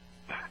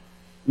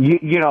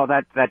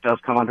 That does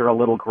come under a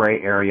little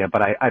gray area,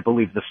 but I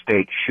believe the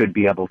state should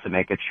be able to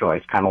make a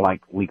choice, kind of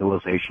like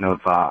legalization of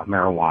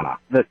marijuana.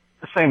 The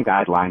same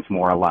guidelines,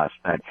 more or less,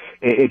 that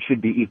it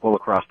should be equal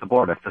across the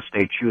board. If the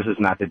state chooses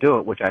not to do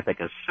it, which I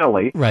think is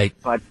silly, right,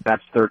 but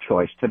that's their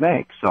choice to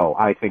make. So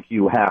I think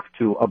you have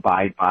to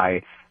abide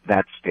by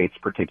that state's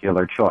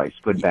particular choice,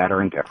 good, bad, or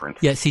indifferent.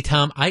 Yeah, see,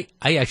 Tom, I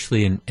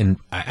actually, and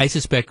I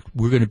suspect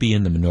we're going to be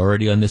in the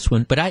minority on this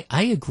one, but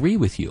I agree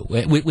with you.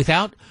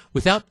 Without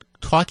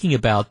talking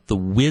about the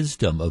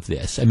wisdom of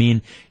this, I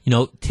mean,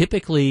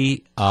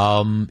 typically,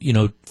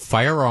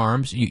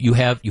 firearms, you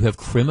have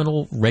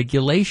criminal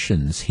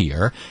regulations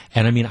here,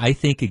 and I mean, I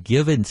think a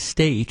given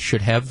state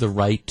should have the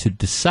right to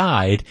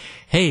decide,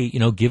 hey,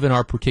 given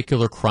our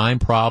particular crime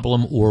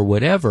problem or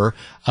whatever,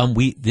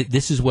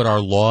 this is what our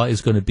law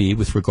is going to be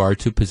with regard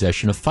to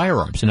possession of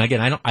firearms. And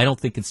again, I don't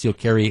think concealed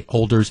carry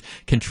holders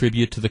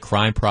contribute to the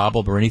crime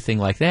problem or anything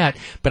like that,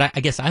 but I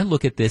guess I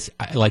look at this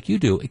like you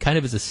do, it kind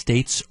of as a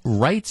state's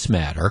rights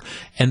matter,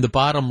 and the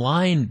bottom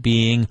line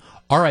being,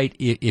 all right,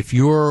 if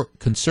you're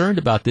concerned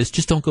about this,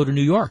 just don't go to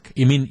New York.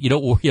 I mean,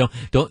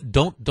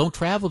 don't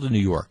travel to New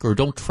York, or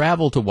don't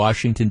travel to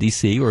Washington,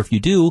 D.C., or if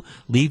you do,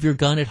 leave your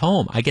gun at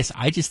home. I guess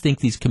I just think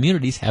these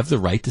communities have the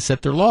right to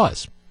set their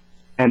laws.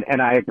 And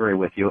I agree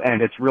with you,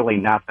 and it's really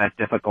not that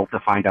difficult to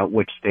find out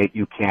which state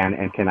you can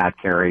and cannot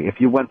carry. If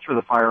you went through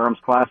the firearms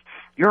class,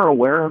 you're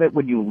aware of it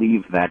when you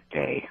leave that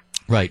day.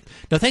 Right.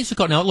 Now, thanks for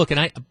calling. Now, look,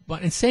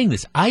 in saying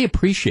this, I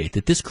appreciate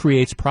that this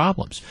creates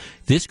problems.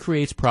 This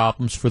creates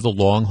problems for the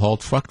long-haul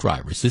truck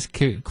drivers. This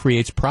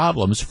creates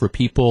problems for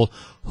people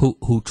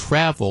who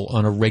travel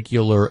on a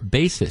regular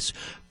basis.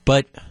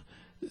 But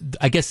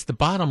I guess the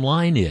bottom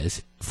line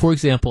is, for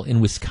example, in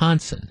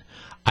Wisconsin,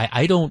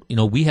 I don't,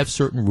 we have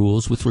certain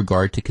rules with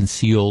regard to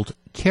concealed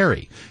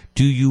carry.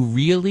 Do you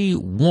really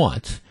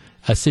want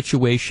a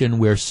situation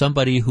where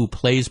somebody who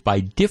plays by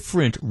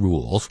different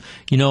rules,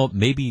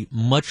 maybe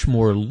much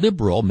more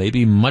liberal,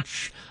 maybe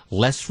much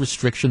less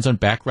restrictions on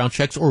background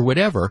checks or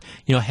whatever,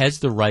 has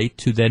the right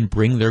to then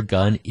bring their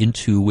gun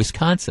into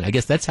Wisconsin? I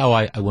guess that's how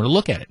I want to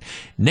look at it.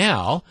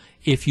 Now,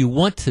 if you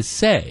want to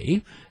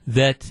say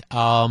that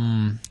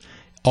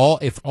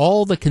if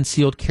all the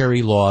concealed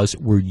carry laws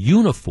were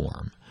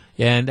uniform,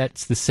 and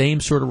that's the same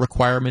sort of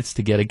requirements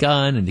to get a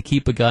gun and to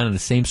keep a gun and the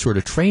same sort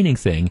of training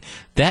thing,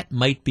 that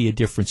might be a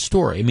different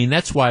story. I mean,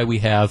 that's why we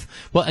have,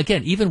 well,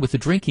 again, even with the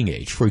drinking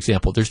age, for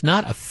example, there's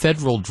not a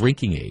federal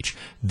drinking age.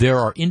 There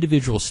are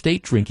individual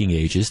state drinking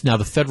ages. Now,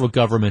 the federal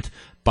government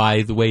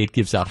by the way it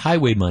gives out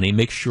highway money,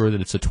 make sure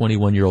that it's a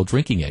 21-year-old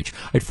drinking age.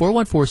 At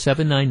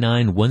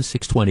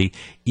 414-799-1620,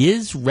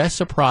 is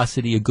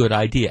reciprocity a good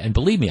idea? And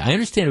believe me, I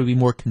understand it would be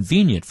more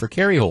convenient for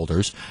carry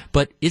holders,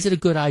 but is it a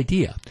good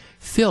idea?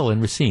 Phil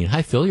in Racine.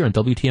 Hi, Phil. You're on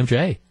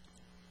WTMJ.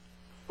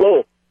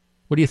 Hello.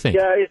 What do you think?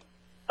 Yeah,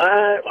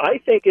 I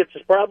think it's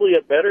probably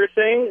a better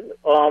thing.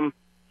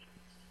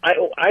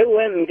 I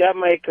went and got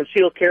my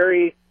concealed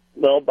carry,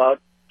 about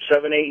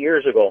 7-8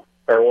 years ago,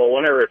 or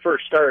whenever it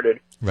first started.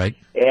 Right.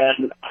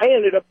 And I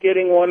ended up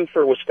getting one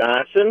for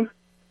Wisconsin.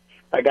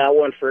 I got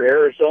one for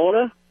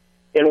Arizona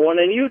and one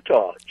in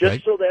Utah,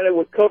 just so that it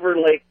would cover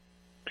like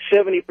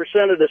 70%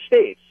 of the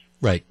states.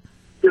 Right.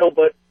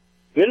 But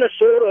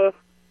Minnesota,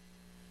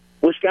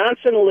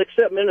 Wisconsin will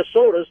accept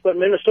Minnesota's, but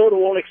Minnesota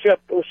won't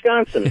accept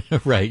Wisconsin's.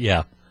 Right,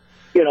 yeah.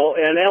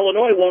 And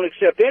Illinois won't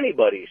accept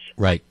anybody's.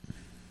 Right.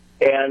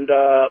 And,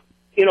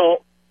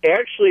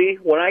 actually,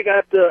 when I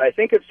got I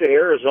think it's the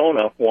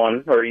Arizona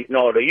one, or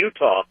no, the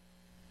Utah,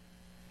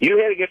 you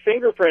had to get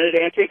fingerprinted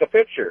and take a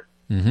picture.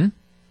 Mm-hmm.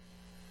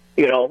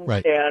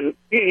 Right. And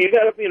you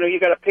got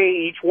to pay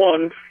each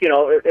one.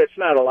 It's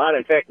not a lot.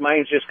 In fact,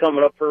 mine's just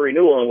coming up for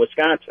renewal in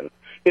Wisconsin.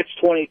 It's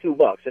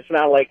 $22. It's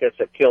not like it's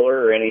a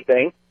killer or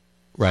anything.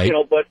 Right.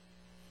 But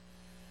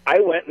I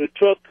went and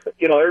took,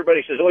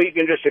 everybody says, you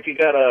can just, if you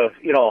got a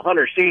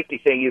hunter safety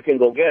thing, you can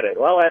go get it.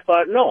 Well, I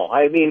thought, no.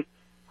 I mean,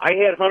 I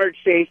had hunter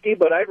safety,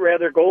 but I'd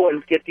rather go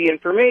and get the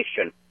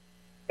information.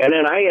 And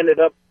then I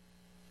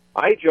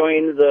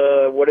joined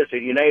the,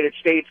 United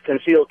States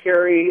Concealed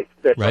Carry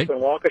that's up in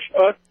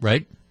Waukesha.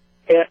 Right.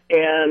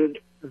 And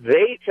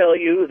they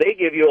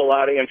give you a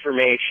lot of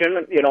information,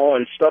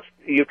 and stuff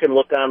you can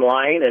look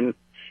online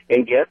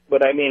and get.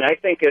 But, I mean, I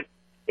think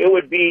it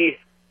would be,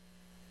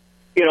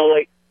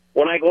 like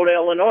when I go to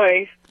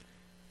Illinois,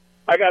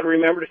 I got to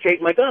remember to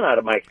take my gun out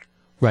of my...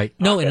 Right.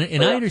 No,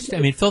 and I understand.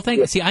 I mean, Phil,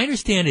 see, I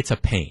understand it's a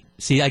pain.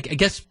 See, I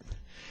guess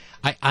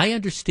I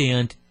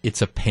understand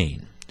it's a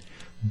pain.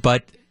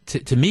 But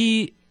to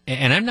me,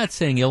 and I'm not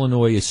saying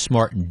Illinois is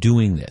smart in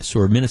doing this,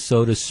 or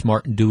Minnesota is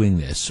smart in doing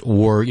this,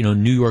 or,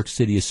 New York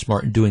City is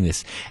smart in doing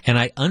this. And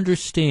I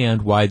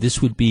understand why this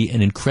would be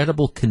an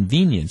incredible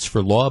convenience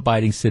for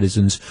law-abiding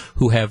citizens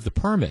who have the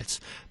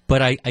permits.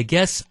 But I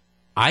guess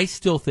I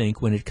still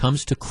think when it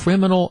comes to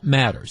criminal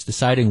matters,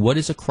 deciding what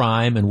is a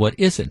crime and what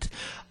isn't,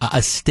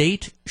 a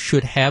state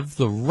should have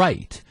the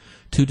right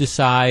to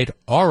decide,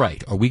 all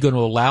right, are we going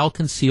to allow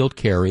concealed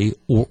carry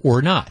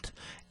or not?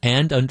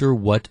 And under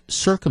what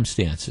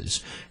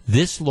circumstances?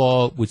 This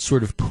law would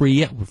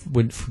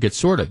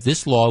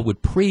this law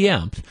would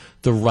preempt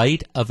the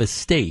right of a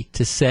state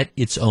to set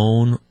its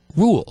own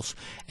rules.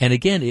 And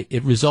again,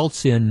 it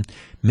results in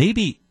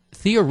maybe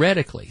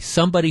theoretically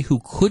somebody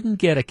who couldn't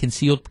get a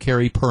concealed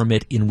carry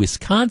permit in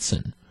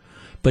Wisconsin,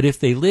 but if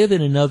they live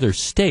in another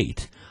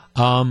state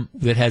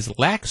that has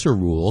laxer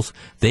rules,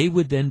 they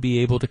would then be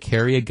able to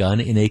carry a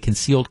gun in a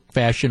concealed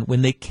fashion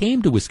when they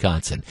came to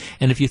Wisconsin.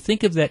 And if you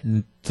think of that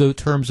in the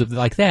terms of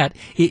like that,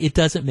 it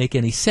doesn't make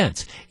any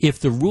sense. If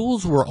the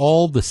rules were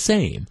all the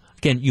same,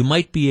 again, you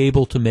might be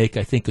able to make,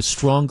 I think, a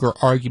stronger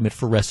argument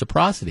for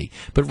reciprocity.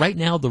 But right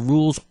now, the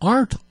rules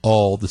aren't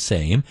all the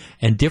same,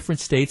 and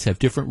different states have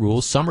different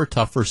rules. Some are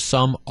tougher,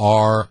 some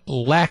are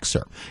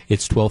laxer.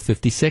 It's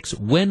 12:56.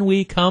 When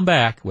we come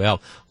back,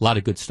 well, a lot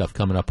of good stuff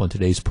coming up on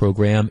today's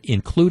program,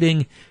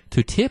 including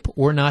to tip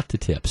or not to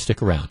tip.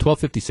 Stick around.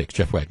 12:56.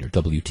 Jeff Wagner,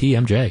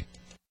 WTMJ.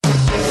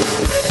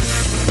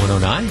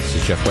 109, this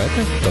is Jeff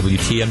Wagner,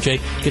 WTMJ.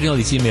 Getting all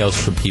these emails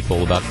from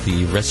people about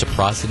the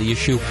reciprocity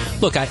issue.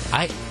 Look,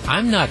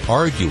 I'm not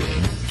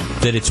arguing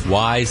that it's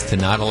wise to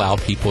not allow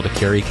people to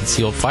carry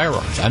concealed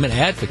firearms. I'm an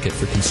advocate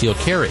for concealed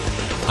carry.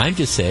 I'm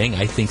just saying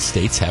I think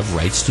states have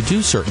rights to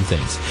do certain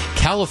things.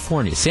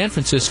 California, San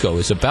Francisco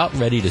is about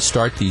ready to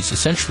start these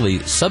essentially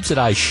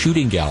subsidized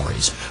shooting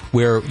galleries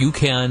where you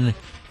can...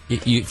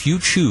 If you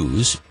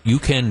choose, you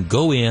can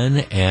go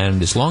in,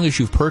 and as long as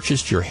you've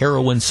purchased your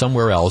heroin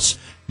somewhere else,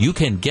 you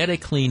can get a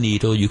clean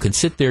needle, you can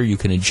sit there, you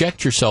can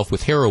inject yourself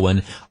with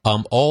heroin,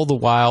 all the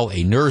while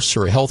a nurse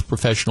or a health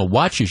professional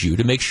watches you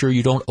to make sure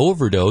you don't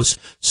overdose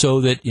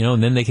so that,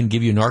 and then they can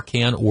give you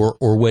Narcan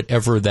or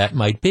whatever that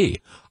might be.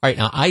 All right,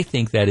 now I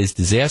think that is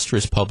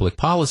disastrous public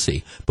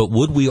policy, but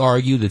would we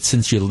argue that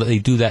since they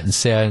do that in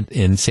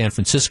San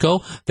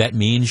Francisco, that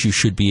means you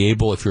should be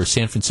able, if you're a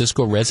San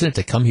Francisco resident,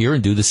 to come here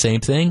and do the same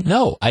thing?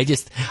 No, I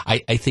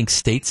think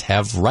states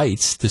have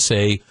rights to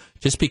say,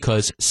 just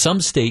because some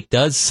state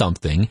does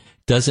something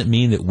doesn't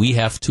mean that we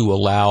have to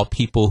allow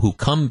people who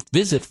come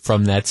visit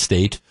from that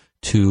state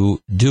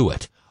to do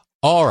it.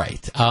 All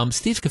right.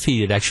 Steve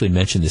Scafidi had actually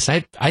mentioned this.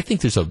 I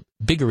think there's a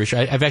bigger issue.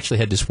 I've actually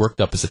had this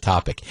worked up as a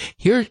topic.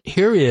 Here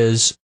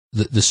is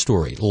the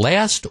story.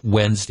 Last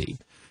Wednesday,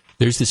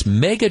 there's this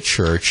mega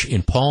church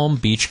in Palm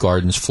Beach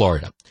Gardens,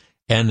 Florida,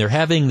 and they're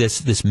having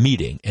this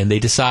meeting, and they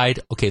decide,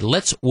 okay,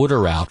 let's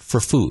order out for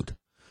food.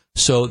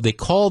 So they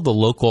call the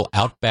local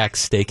Outback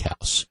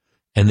Steakhouse,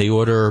 and they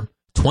order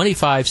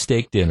 25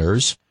 steak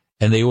dinners,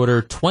 and they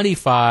order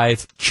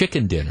 25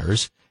 chicken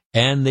dinners,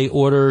 and they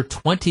order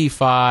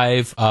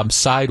 25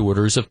 side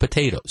orders of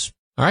potatoes.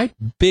 All right,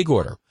 big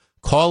order.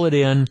 Call it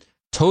in.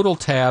 Total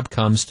tab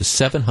comes to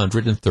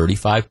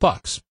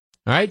 $735.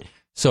 All right,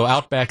 so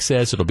Outback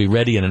says it'll be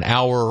ready in an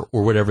hour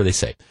or whatever they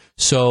say.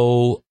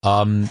 So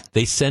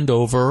they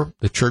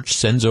the church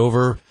sends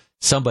over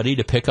somebody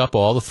to pick up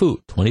all the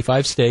food,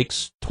 25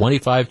 steaks,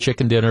 25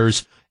 chicken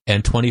dinners,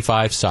 and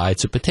 25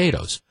 sides of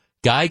potatoes.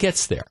 Guy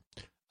gets there,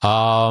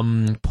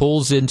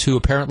 pulls into,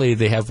 apparently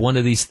they have one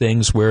of these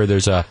things where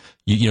there's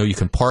you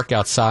can park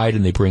outside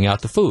and they bring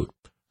out the food.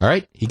 All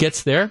right, he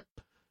gets there,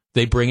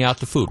 they bring out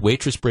the food.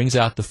 Waitress brings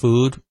out the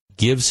food,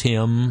 gives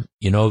him,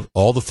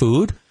 all the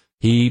food.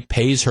 He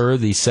pays her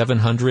the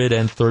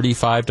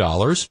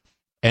 $735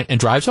 and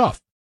drives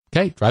off.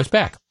 Okay, drives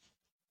back.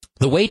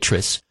 The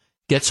waitress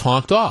gets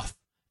honked off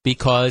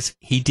because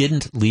he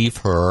didn't leave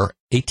her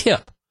a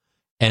tip.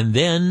 And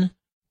then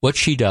what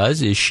she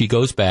does is she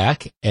goes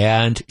back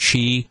and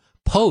she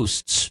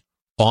posts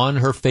on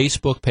her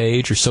Facebook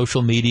page or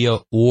social media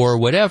or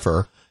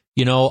whatever,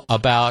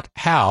 about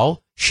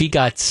how she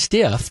got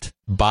stiffed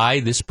by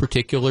this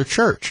particular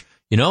church.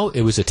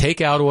 It was a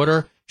takeout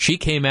order. She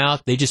came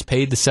out. They just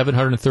paid the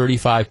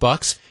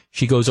 $735.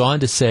 She goes on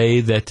to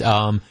say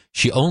that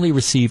she only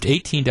received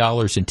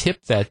 $18 in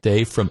tip that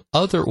day from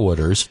other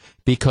orders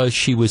because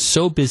she was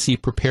so busy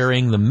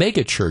preparing the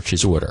mega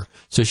church's order.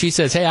 So she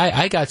says, hey,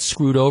 I got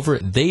screwed over.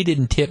 They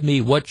didn't tip me.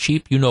 What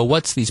cheap,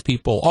 what's these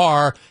people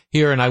are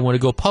here, and I want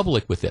to go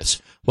public with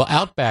this. Well,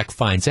 Outback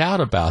finds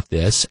out about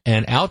this,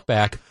 and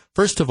Outback,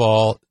 first of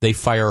all, they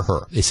fire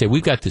her. They say,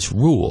 we've got this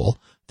rule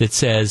that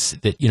says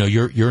that,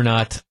 you're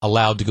not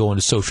allowed to go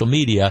into social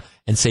media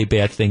and say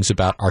bad things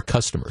about our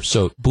customers.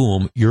 So,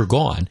 boom, you're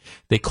gone.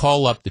 They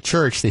call up the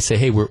church. They say,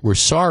 hey, we're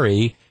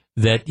sorry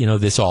that,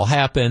 this all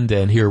happened,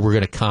 and here we're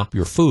going to comp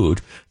your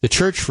food. The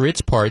church, for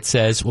its part,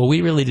 says, well,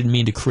 we really didn't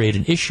mean to create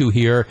an issue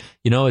here.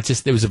 It's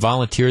just there was a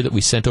volunteer that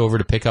we sent over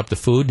to pick up the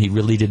food, and he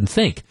really didn't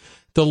think.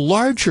 The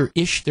larger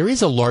issue, there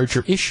is a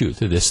larger issue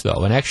to this,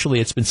 though, and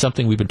actually it's been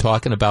something we've been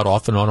talking about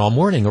off and on all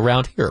morning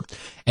around here,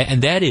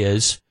 and that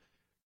is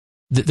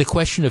the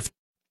question of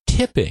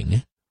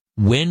tipping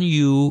when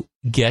you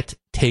get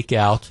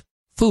takeout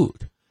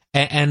food.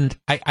 And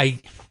I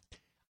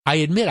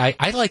admit,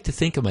 I like to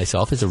think of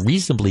myself as a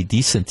reasonably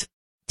decent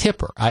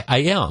tipper. I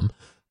am.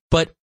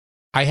 But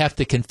I have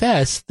to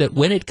confess that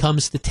when it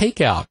comes to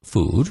takeout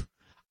food,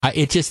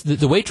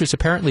 the waitress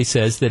apparently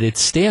says that it's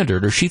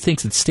standard, or she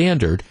thinks it's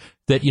standard,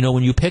 that,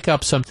 when you pick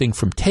up something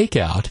from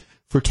takeout,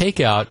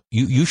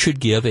 you should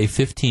give a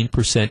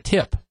 15%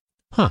 tip.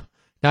 Huh.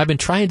 Now, I've been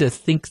trying to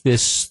think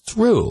this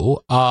through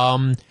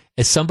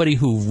as somebody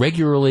who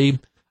regularly,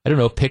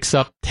 picks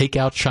up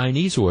takeout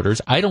Chinese orders.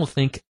 I don't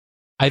think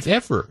I've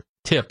ever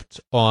tipped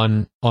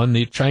on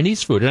the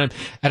Chinese food. And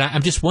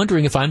I'm just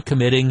wondering if I'm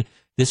committing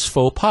this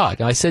faux pas.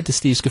 Now, I said to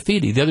Steve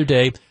Scafidi the other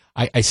day,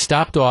 I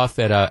stopped off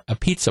at a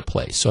pizza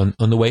place on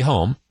the way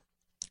home,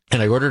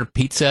 and I ordered a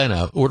pizza and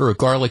an order of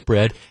garlic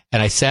bread,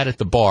 and I sat at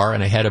the bar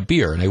and I had a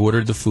beer, and I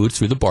ordered the food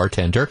through the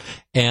bartender,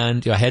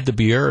 and I had the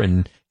beer,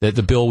 and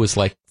the bill was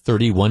like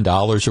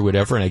 $31 or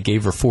whatever, and I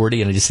gave her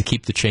 $40, and I just to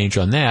keep the change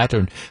on that.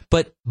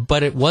 But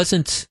it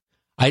wasn't,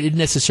 I didn't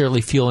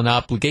necessarily feel an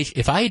obligation.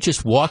 If I had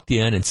just walked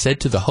in and said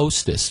to the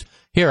hostess,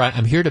 here,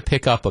 I'm here to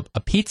pick up a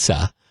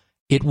pizza,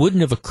 it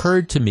wouldn't have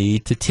occurred to me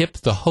to tip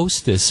the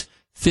hostess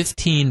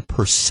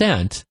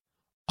 15%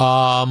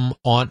 on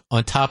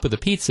top of the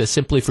pizza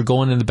simply for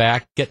going in the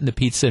back, getting the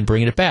pizza, and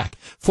bringing it back.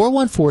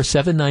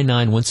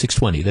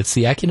 414-799-1620. That's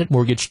the Acunet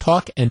Mortgage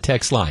talk and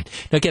text line.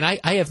 Now, again,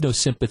 I have no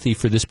sympathy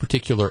for this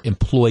particular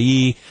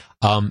employee.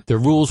 The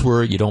rules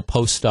were you don't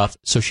post stuff,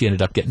 so she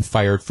ended up getting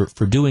fired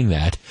for doing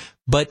that.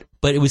 But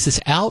it was this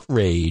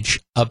outrage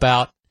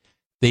about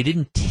they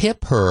didn't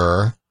tip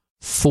her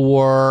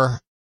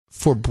for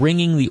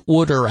bringing the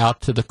order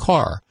out to the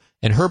car.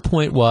 And her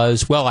point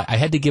was, well, I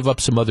had to give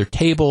up some other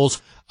tables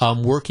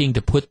working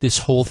to put this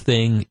whole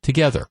thing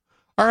together.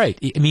 All right.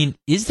 I mean,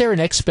 is there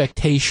an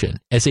expectation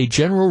as a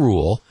general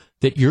rule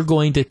that you're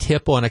going to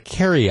tip on a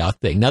carryout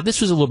thing? Now, this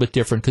was a little bit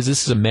different because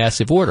this is a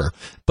massive order.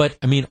 But,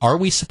 I mean, are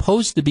we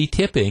supposed to be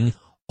tipping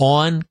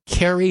on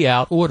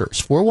carryout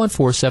orders?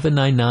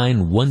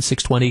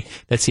 414-799-1620.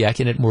 That's the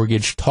Acunet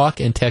Mortgage talk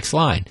and text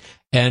line.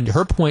 And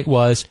her point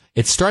was,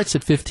 it starts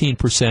at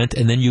 15%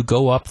 and then you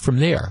go up from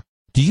there.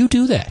 Do you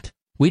do that?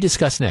 We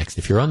discuss next.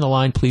 If you're on the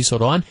line, please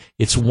hold on.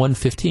 It's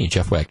 1:15.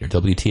 Jeff Wagner,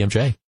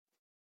 WTMJ.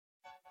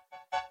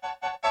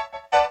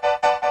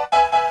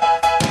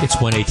 It's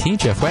 1:18.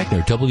 Jeff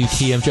Wagner,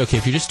 WTMJ. Okay,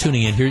 if you're just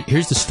tuning in,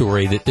 here's the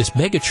story that this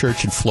mega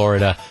church in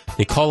Florida,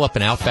 they call up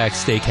an Outback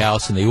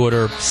Steakhouse and they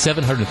order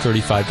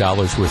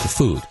 $735 worth of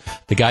food.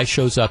 The guy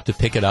shows up to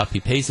pick it up.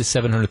 He pays the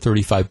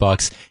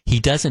 $735.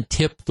 He doesn't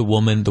tip the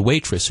woman, the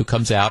waitress, who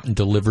comes out and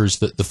delivers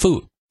the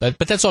food. But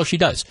that's all she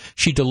does.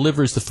 She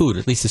delivers the food.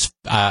 At least this,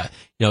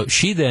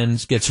 she then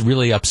gets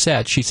really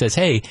upset. She says,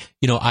 hey,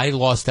 I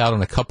lost out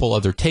on a couple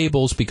other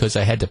tables because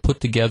I had to put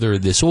together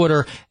this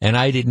order and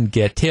I didn't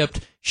get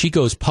tipped. She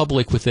goes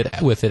public with it.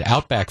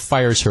 Outback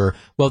fires her.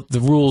 Well, the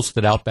rules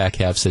that Outback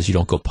have says you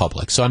don't go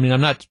public. So, I mean, I'm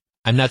not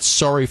I'm not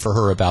sorry for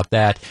her about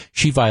that.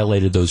 She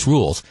violated those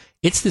rules.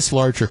 It's this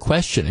larger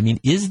question. I mean,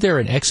 is there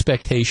an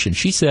expectation?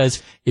 She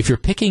says if you're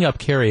picking up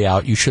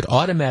carryout, you should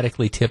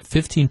automatically tip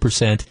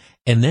 15%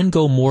 and then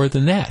go more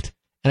than that.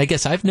 And I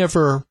guess I've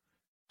never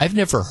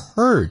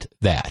heard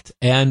that.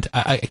 And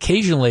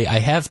occasionally I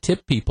have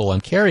tipped people on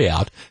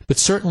carryout, but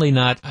certainly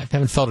not, I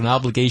haven't felt an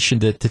obligation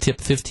to tip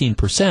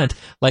 15%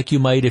 like you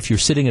might if you're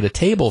sitting at a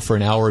table for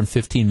an hour and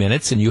 15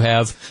 minutes and you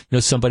have,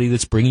 somebody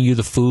that's bringing you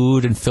the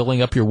food and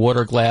filling up your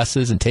water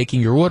glasses and taking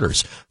your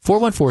orders.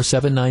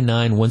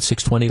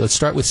 414-799-1620. Let's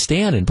start with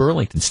Stan in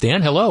Burlington.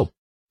 Stan, hello.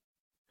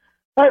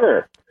 Hi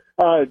there.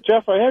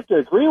 Jeff, I have to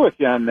agree with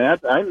you on that.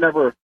 I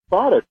never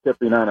thought of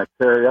tipping on a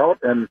carryout,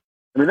 and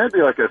I mean, that'd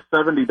be like a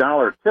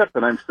 $70 tip,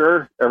 and I'm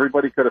sure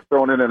everybody could have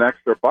thrown in an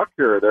extra buck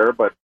here or there.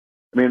 But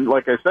I mean,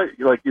 like you said,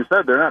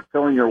 they're not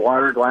filling your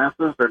water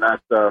glasses. They're not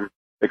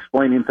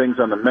explaining things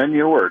on the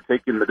menu or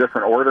taking the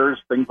different orders,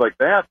 things like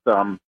that.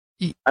 I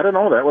don't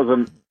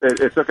know.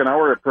 It took an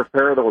hour to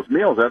prepare those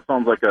meals. That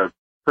sounds like a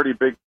pretty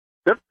big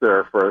tip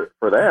there for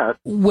that.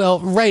 Well,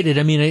 right.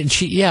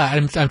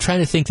 I'm trying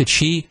to think that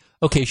she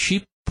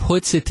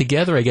puts it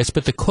together, I guess.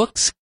 But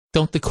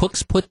don't the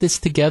cooks put this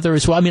together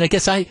as well? I mean, I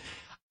guess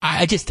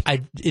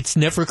it's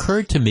never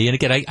occurred to me. And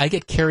again, I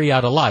get carry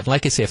out a lot.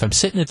 Like I say, if I'm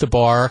sitting at the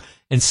bar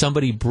and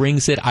somebody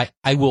brings it,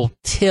 I will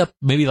tip,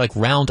 maybe like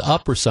round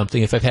up or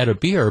something if I've had a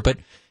beer. But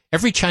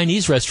every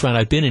Chinese restaurant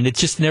I've been in, it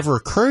just never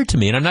occurred to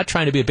me. And I'm not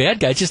trying to be a bad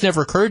guy. It just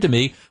never occurred to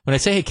me when I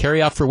say, hey,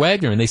 carry out for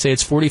Wagner, and they say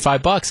it's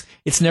 $45.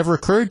 It's never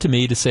occurred to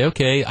me to say,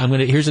 okay,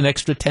 here's an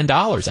extra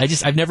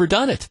 $10. I've never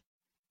done it.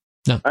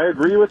 No. I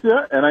agree with you.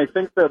 And I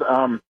think that,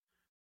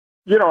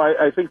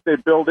 I think they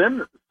build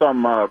in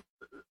some,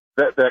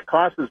 that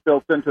cost is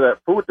built into that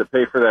food to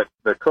pay for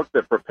the cook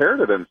that prepared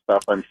it and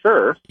stuff, I'm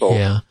sure. So.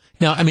 Yeah.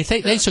 Now, I mean,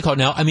 thanks for calling.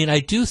 Now, I mean,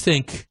 I do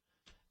think,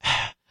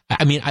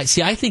 I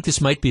think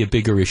this might be a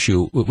bigger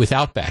issue with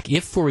Outback.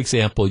 If, for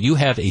example, you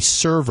have a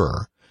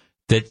server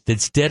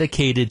that's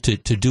dedicated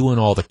to doing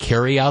all the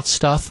carry-out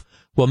stuff,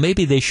 well,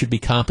 maybe they should be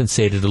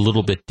compensated a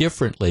little bit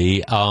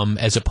differently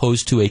as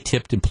opposed to a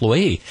tipped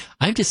employee.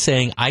 I'm just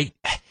saying,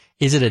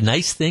 is it a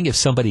nice thing if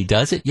somebody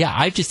does it? Yeah,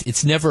 I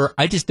just never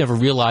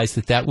realized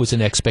that was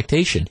an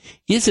expectation.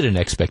 Is it an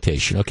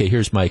expectation? Okay,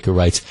 here's Mike who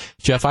writes,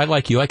 Jeff, I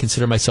like you. I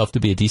consider myself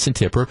to be a decent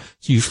tipper.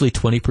 It's usually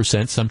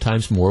 20%,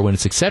 sometimes more when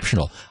it's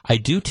exceptional. I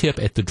do tip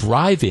at the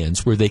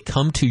drive-ins where they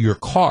come to your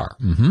car.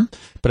 Mm-hmm.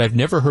 But I've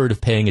never heard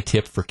of paying a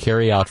tip for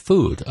carry-out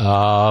food.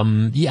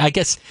 I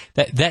guess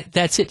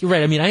that's it. You're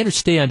right. I mean, I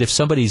understand if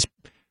somebody's,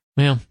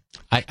 well,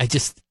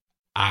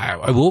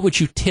 what would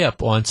you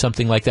tip on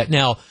something like that?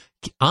 Now,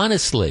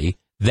 honestly,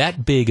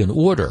 that big an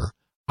order,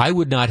 I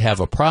would not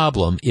have a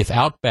problem if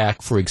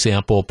Outback, for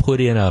example,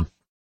 put in a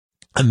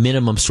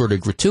minimum sort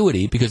of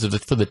gratuity because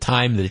for the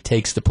time that it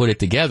takes to put it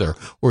together,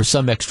 or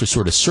some extra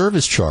sort of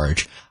service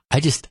charge.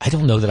 I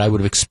don't know that I would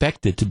have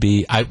expected to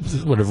be, I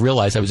would have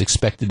realized I was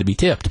expected to be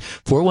tipped.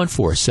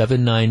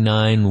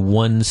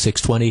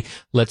 414-799-1620.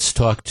 Let's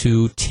talk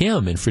to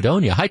Tim in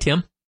Fredonia. Hi,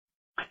 Tim.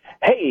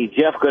 Hey,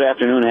 Jeff, good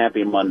afternoon.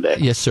 Happy Monday.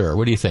 Yes, sir.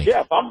 What do you think?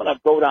 Jeff, I'm going to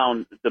go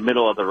down the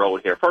middle of the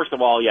road here. First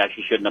of all, yeah,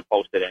 she shouldn't have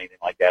posted anything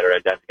like that, or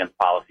that's against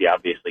policy.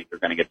 Obviously, you're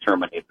going to get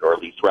terminated or at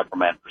least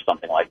reprimanded for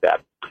something like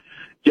that.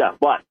 Jeff,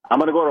 but I'm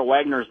going to go to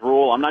Wagner's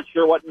rule. I'm not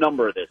sure what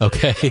number this is.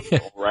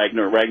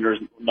 Wagner's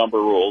number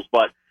rules.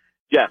 But,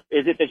 Jeff,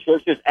 is it the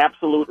church's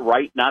absolute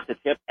right not to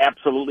tip?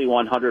 Absolutely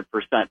 100%.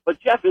 But,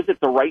 Jeff, is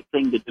it the right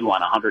thing to do on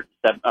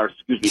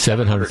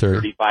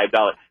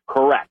 $735?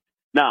 Correct.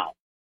 Now,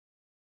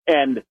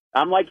 and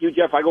I'm like you,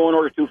 Jeff. I go and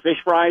order 2 fish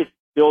fries.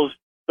 Bill's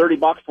 $30,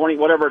 20,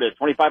 whatever it is,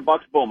 $25.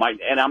 Boom,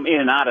 and I'm in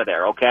and out of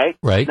there. Okay,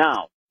 right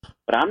now,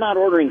 but I'm not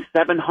ordering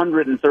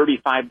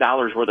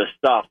 $735 worth of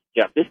stuff,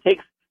 Jeff. This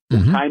takes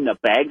time to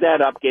bag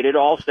that up, get it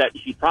all set.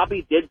 She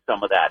probably did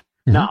some of that.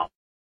 Mm-hmm. Now,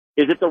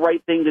 is it the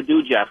right thing to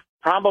do, Jeff?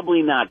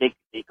 Probably not. They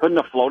couldn't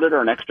have floated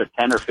her an extra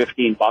 $10 or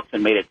 $15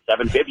 and made it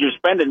 $750. You're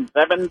spending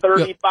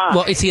 $735.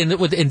 Well, see, and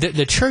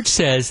the church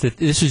says that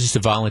this was just a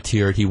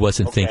volunteer. He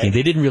wasn't thinking.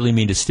 They didn't really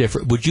mean to stiff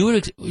her. Would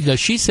you?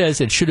 She says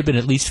it should have been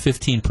at least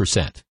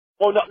 15%.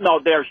 Well, no,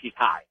 there she's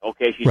high.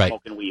 Okay, she's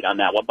smoking weed on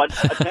that one. But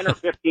 $10 or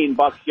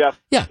 $15, Jeff,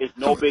 is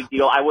no big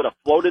deal. I would have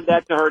floated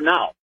that to her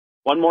now.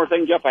 One more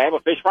thing, Jeff. I have a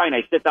fish fry and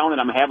I sit down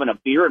and I'm having a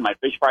beer and my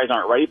fish fries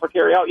aren't ready for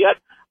carry out yet.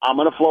 I'm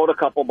going to float a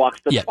couple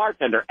bucks to the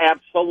bartender.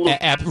 Absolutely.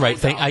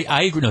 Right.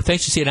 I agree. No,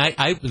 thanks for saying.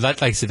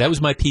 Like I said, that was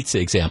my pizza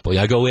example.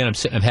 I go in,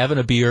 I'm having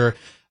a beer.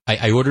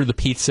 I order the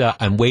pizza.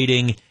 I'm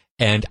waiting.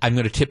 And I'm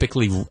going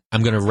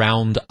to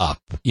round up,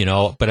 but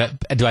am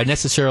I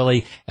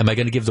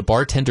going to give the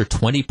bartender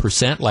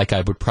 20% like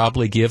I would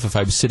probably give if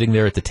I was sitting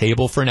there at the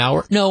table for an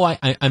hour? No,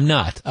 I'm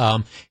not.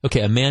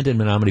 Okay, Amanda in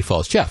Menominee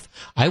Falls. Jeff,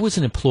 I was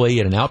an employee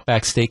at an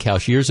Outback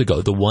Steakhouse years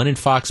ago, the one in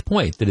Fox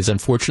Point that is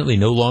unfortunately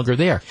no longer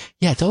there.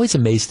 Yeah, it's always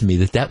amazed to me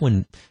that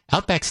when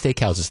Outback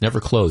Steakhouses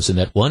never closed and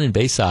that one in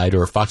Bayside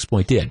or Fox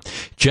Point did.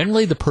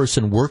 Generally, the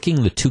person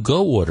working the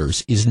to-go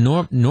orders is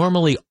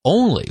normally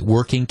only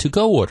working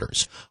to-go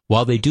orders.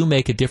 while they do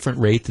make a different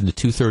rate than the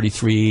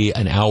 $2.33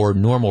 an hour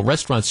normal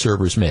restaurant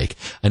servers make,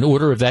 an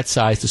order of that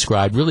size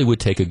described really would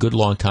take a good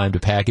long time to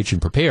package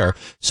and prepare,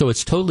 so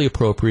it's totally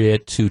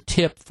appropriate to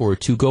tip for a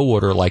to-go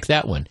order like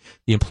that one.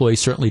 The employee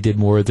certainly did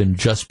more than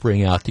just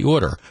bring out the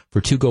order.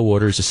 For to-go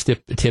orders, a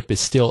tip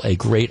is still a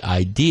great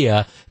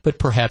idea, but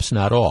perhaps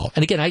not all.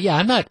 And again,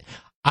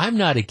 I'm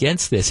not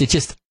against this.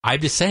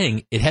 I'm just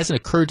saying it hasn't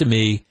occurred to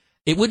me.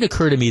 It wouldn't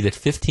occur to me that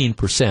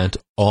 15%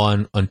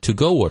 on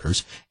to-go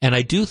orders, and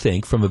I do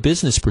think from a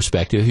business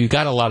perspective, you've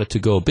got a lot of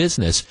to-go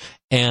business,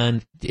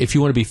 and if you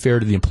want to be fair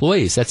to the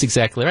employees, that's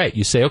exactly right.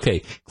 You say,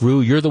 okay,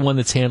 Gru, you're the one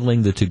that's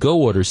handling the to-go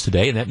orders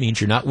today, and that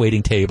means you're not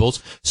waiting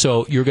tables,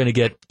 so you're going to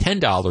get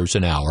 $10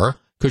 an hour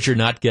because you're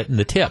not getting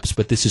the tips,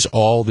 but this is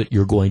all that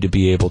you're going to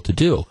be able to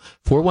do.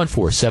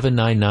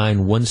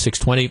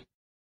 414-799-1620.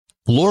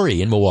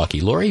 Lori in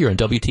Milwaukee. Lori, you're on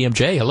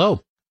WTMJ.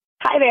 Hello.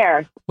 Hi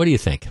there. What do you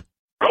think?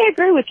 I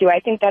agree with you. I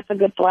think that's a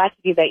good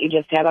philosophy that you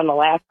just had on the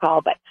last call.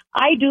 But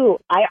I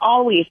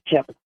always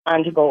tip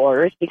on to-go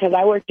orders because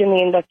I worked in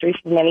the industry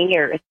for many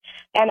years.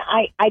 And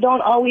I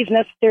don't always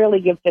necessarily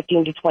give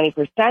 15 to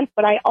 20%,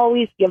 but I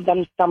always give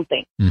them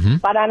something. Mm-hmm.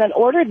 But on an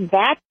order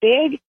that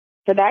big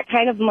for that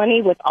kind of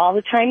money with all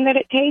the time that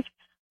it takes,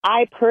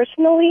 I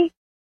personally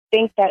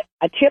think that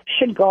a tip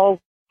should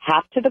go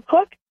half to the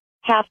cook,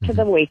 half to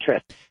the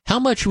waitress. How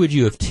much would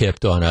you have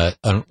tipped on a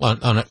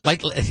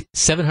like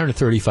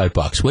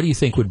 $735? What do you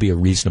think would be a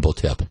reasonable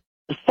tip?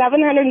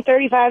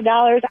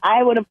 $735.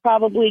 I would have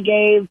probably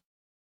gave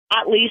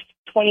at least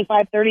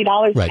 $25,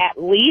 $30 right. At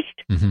least,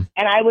 and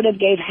I would have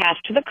gave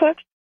half to the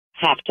cooks,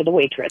 half to the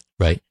waitress.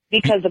 Right.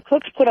 Because the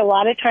cooks put a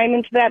lot of time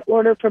into that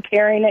order,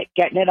 preparing it,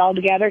 getting it all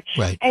together.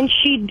 Right. And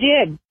she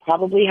did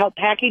probably help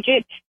package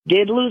it,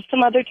 did lose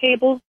some other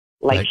tables,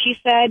 like right. she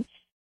said,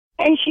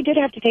 and she did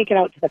have to take it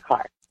out to the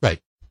car.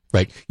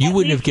 Right. You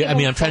wouldn't have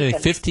given, I'm trying to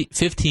think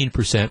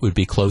 15% would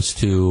be close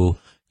to,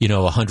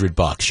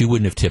 $100. You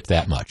wouldn't have tipped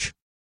that much.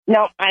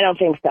 No, I don't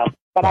think so.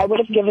 But right. I would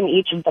have given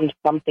each of them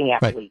something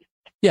at right. least.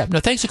 Yeah,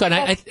 no, thanks for calling.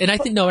 I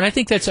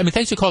think that's,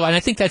 thanks for calling. And I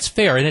think that's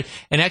fair. And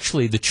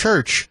actually the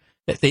church,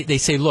 they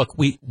say, look,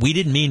 we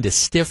didn't mean to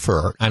stiff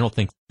her. I don't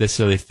think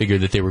necessarily they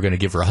figured that they were going to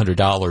give her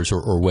 $100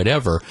 or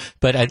whatever.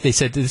 But they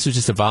said this was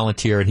just a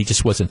volunteer and he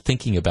just wasn't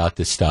thinking about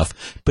this stuff.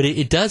 But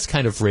it does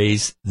kind of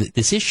raise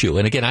this issue.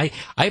 And again, I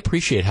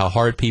appreciate how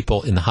hard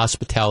people in the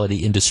hospitality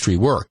industry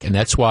work. And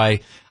that's why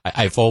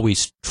I've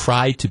always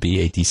tried to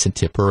be a decent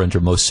tipper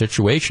under most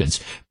situations.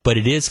 But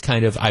it is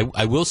kind of,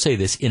 I will say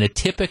this, in a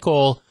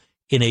typical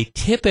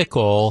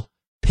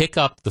pick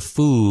up the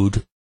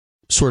food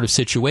sort of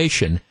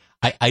situation,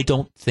 I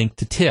don't think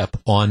to tip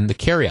on the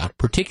carryout,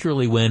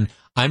 particularly when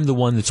I'm the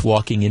one that's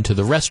walking into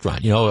the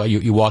restaurant.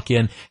 You walk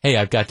in, hey,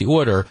 I've got the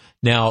order.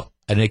 Now,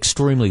 an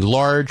extremely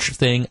large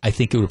thing, I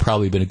think it would have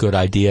probably been a good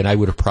idea, and I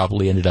would have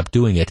probably ended up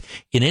doing it.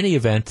 In any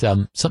event,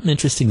 something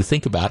interesting to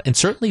think about, and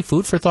certainly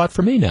food for thought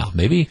for me now.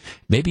 Maybe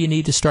you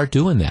need to start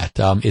doing that.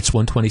 It's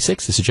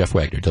 1:26. This is Jeff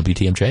Wagner,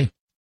 WTMJ.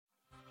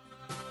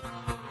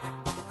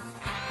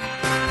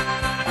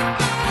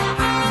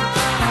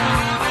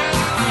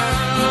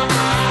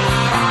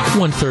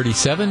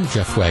 1:37,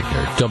 Jeff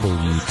Wagner,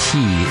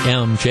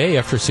 WTMJ.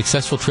 After a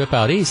successful trip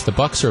out east, the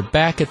Bucks are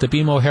back at the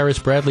BMO Harris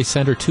Bradley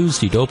Center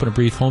Tuesday to open a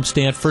brief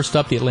homestand. First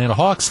up, the Atlanta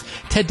Hawks.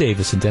 Ted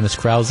Davis and Dennis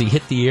Krause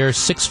hit the air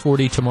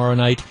 6:40 tomorrow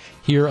night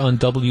here on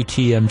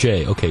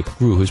WTMJ. Okay,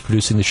 Gru, who's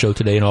producing the show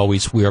today and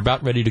always, we are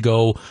about ready to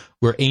go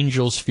where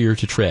angels fear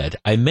to tread.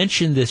 I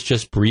mentioned this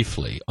just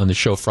briefly on the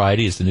show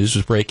Friday as the news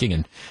was breaking,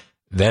 and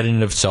that in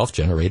and of itself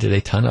generated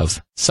a ton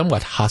of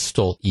somewhat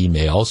hostile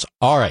emails.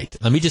 All right,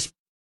 let me just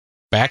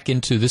back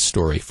into this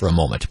story for a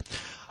moment.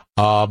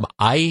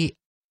 I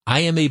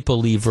am a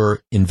believer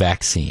in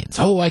vaccines.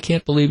 Oh, I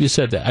can't believe you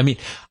said that. I mean,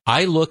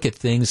 I look at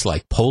things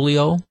like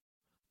polio,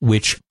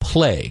 which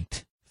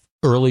plagued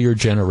earlier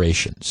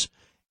generations,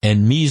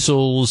 and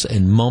measles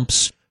and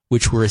mumps,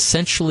 which were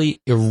essentially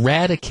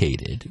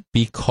eradicated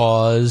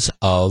because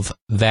of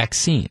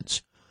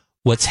vaccines.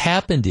 What's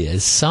happened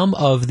is some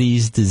of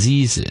these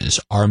diseases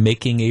are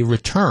making a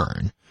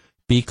return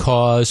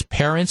because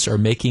parents are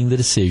making the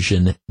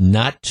decision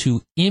not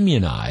to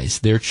immunize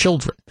their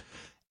children.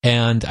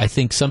 And I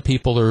think some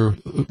people are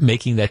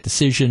making that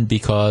decision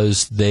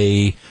because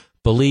they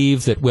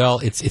believe that, well,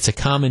 it's a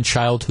common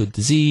childhood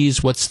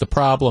disease. What's the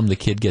problem? The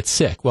kid gets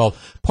sick. Well,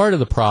 part of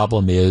the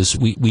problem is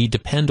we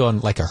depend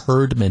on like a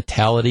herd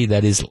mentality,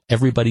 that is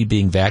everybody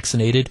being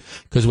vaccinated,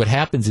 because what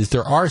happens is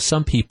there are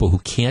some people who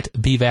can't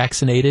be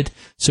vaccinated.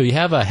 So you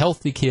have a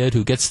healthy kid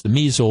who gets the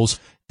measles,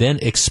 then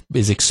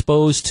is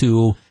exposed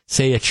to,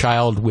 say, a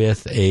child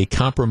with a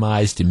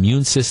compromised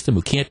immune system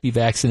who can't be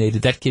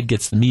vaccinated. That kid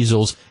gets the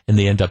measles and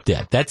they end up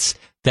dead. That's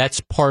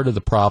part of the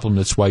problem.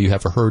 That's why you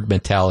have a herd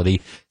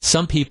mentality.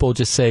 Some people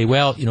just say,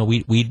 well,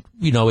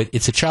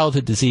 it's a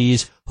childhood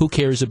disease. Who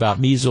cares about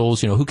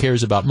measles? Who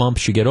cares about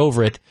mumps? You get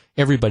over it.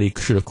 Everybody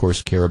should, of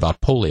course, care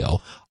about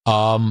polio.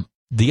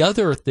 The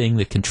other thing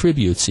that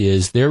contributes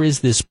is there is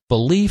this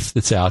belief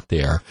that's out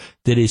there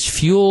that is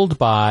fueled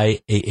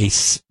by a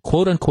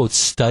quote-unquote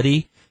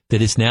study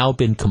that has now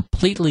been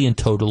completely and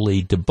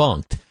totally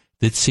debunked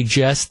that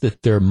suggests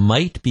that there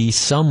might be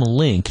some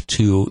link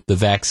to the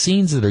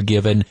vaccines that are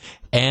given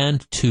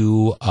and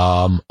to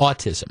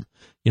autism.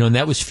 And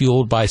that was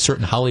fueled by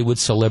certain Hollywood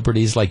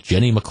celebrities like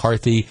Jenny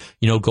McCarthy,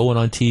 going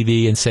on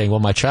TV and saying, well,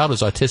 my child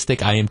is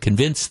autistic. I am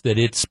convinced that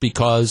it's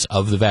because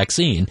of the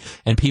vaccine.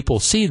 And people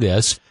see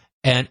this,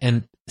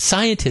 and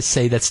scientists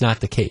say that's not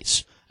the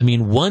case. I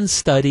mean, one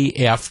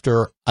study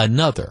after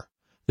another,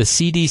 the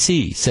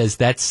CDC says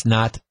that's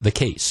not the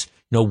case.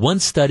 One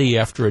study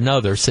after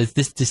another says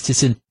this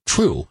isn't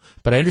true.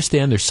 But I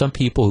understand there's some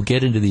people who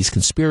get into these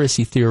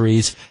conspiracy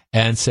theories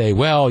and say,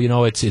 well,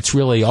 it's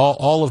really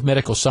all of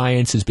medical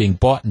science is being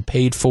bought and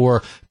paid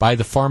for by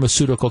the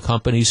pharmaceutical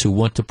companies who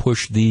want to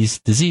push these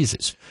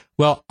diseases.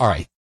 Well, all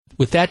right.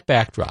 With that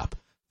backdrop,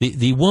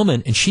 the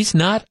woman, and she's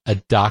not a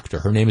doctor.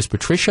 Her name is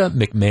Patricia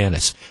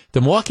McManus.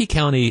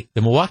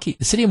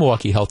 The City of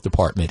Milwaukee Health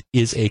Department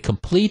is a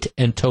complete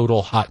and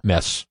total hot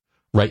mess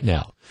right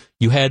now.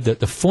 You had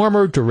the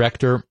former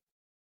director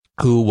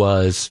who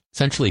was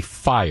essentially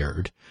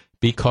fired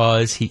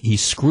because he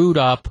screwed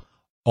up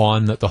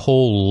on the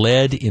whole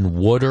lead in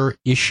water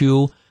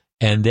issue.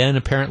 And then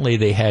apparently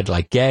they had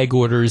like gag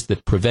orders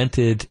that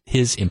prevented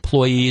his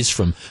employees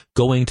from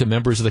going to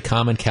members of the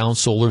Common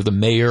Council or the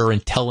mayor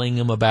and telling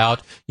him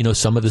about,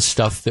 some of the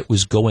stuff that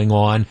was going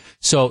on.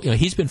 So,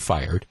 he's been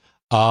fired.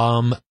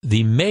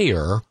 The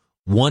mayor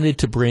wanted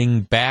to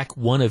bring back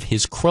one of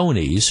his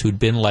cronies who'd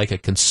been like a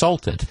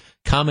consultant.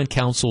 Common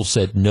Council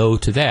said no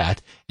to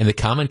that, and the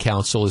Common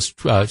Council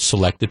has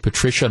selected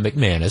Patricia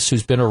McManus,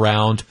 who's been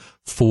around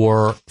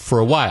for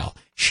a while.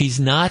 She's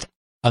not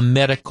a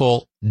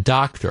medical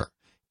doctor.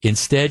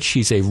 Instead,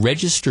 she's a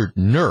registered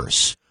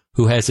nurse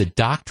who has a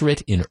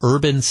doctorate in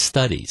urban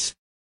studies.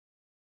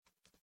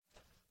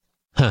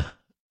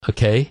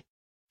 Okay.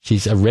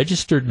 She's a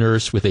registered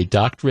nurse with a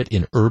doctorate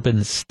in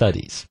urban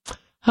studies.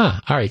 All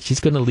right. She's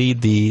going to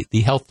lead the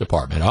health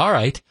department. All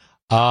right.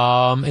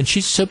 But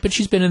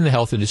she's been in the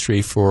health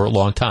industry for a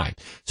long time.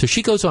 So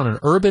she goes on an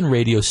urban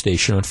radio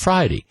station on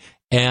Friday,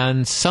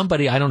 and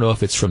somebody, I don't know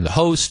if it's from the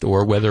host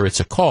or whether it's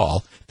a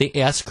call, they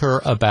ask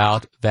her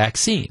about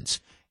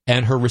vaccines.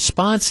 And her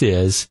response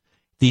is,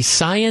 the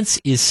science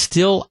is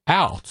still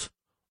out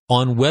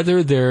on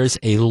whether there's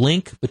a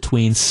link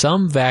between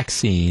some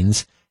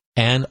vaccines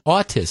and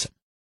autism.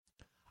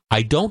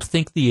 I don't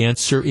think the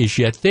answer is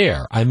yet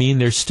there. I mean,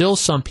 there's still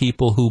some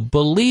people who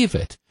believe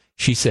it,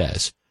 she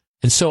says.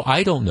 And so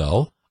I don't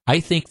know. I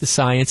think the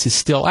science is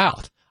still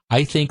out.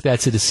 I think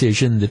that's a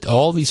decision that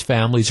all these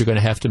families are going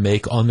to have to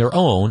make on their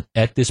own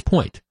at this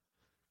point,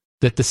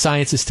 that the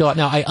science is still out.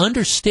 Now, I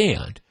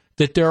understand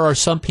that there are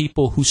some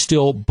people who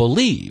still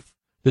believe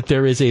that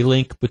there is a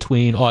link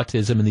between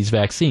autism and these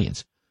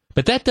vaccines.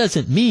 But that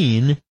doesn't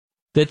mean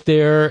that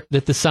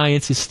the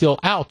science is still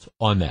out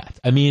on that.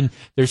 I mean,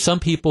 there's some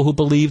people who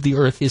believe the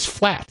earth is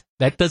flat.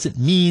 That doesn't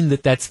mean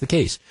that that's the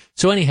case.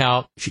 So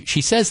anyhow,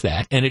 she says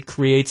that, and it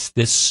creates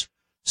this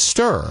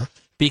stir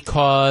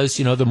because,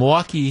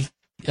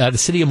 the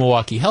City of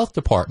Milwaukee Health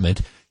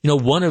Department,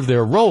 one of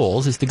their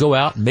roles is to go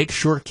out and make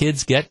sure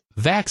kids get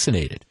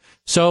vaccinated.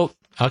 So,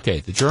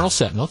 okay, the Journal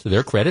Sentinel, to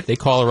their credit, they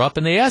call her up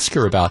and they ask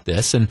her about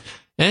this, and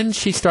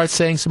she starts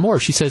saying some more.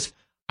 She says,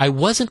 I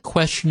wasn't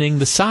questioning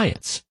the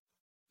science.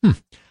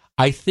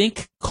 I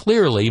think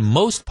clearly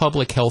most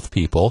public health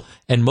people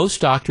and most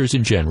doctors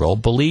in general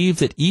believe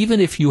that even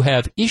if you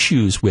have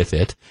issues with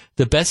it,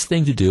 the best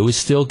thing to do is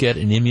still get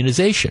an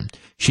immunization.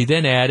 She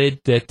then added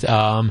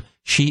that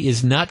she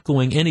is not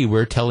going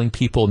anywhere telling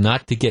people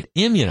not to get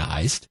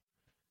immunized.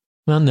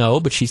 Well, no,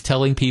 but she's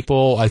telling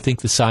people I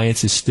think the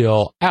science is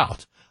still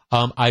out.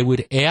 I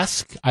would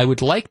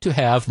like to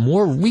have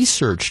more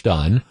research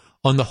done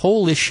on the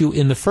whole issue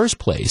in the first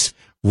place,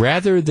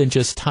 rather than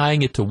just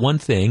tying it to one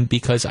thing,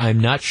 because I'm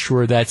not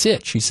sure that's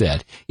it, she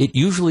said. It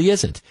usually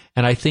isn't.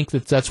 And I think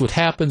that that's what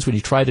happens when you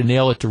try to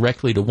nail it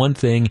directly to one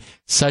thing,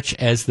 such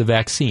as the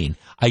vaccine.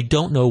 I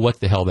don't know what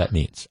the hell that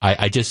means.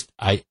 I just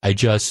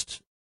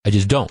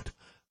don't.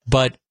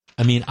 But,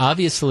 I mean,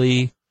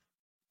 obviously,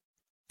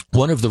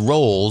 one of the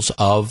roles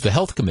of the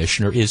health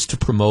commissioner is to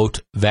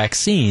promote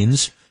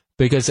vaccines,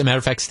 because, as a matter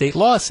of fact, state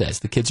law says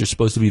the kids are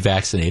supposed to be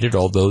vaccinated,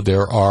 although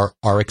there are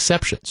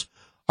exceptions.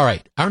 All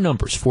right, our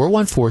numbers,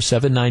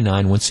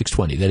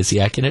 414-799-1620. That is the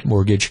Acunet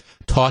Mortgage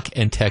talk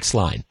and text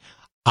line.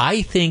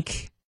 I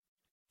think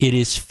it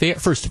is fair.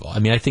 First of all, I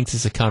mean, I think this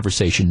is a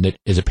conversation that,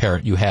 as a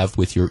parent, you have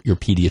with your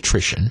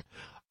pediatrician.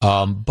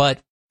 And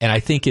I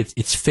think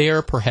it's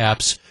fair,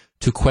 perhaps,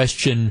 to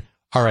question,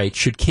 all right,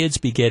 should kids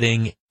be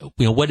getting,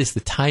 what is the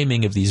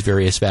timing of these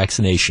various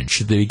vaccinations?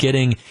 Should they be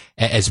getting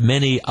as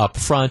many up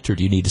front, or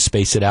do you need to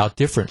space it out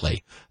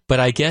differently? But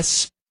I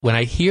guess when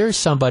I hear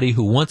somebody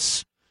who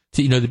wants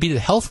to be the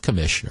health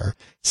commissioner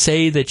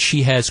say that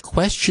she has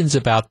questions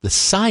about the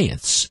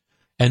science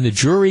and the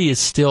jury is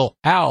still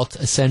out,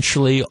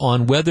 essentially,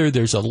 on whether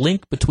there's a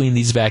link between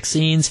these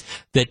vaccines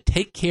that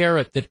take care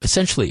of, that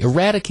essentially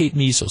eradicate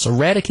measles,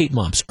 eradicate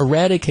mumps,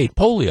 eradicate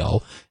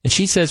polio. And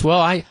she says, well,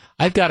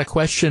 I've got a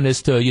question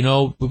as to,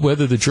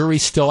 whether the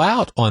jury's still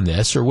out on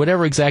this, or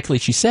whatever exactly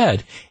she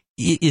said.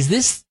 Is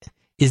this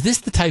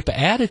the type of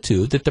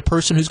attitude that the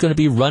person who's going to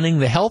be running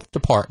the health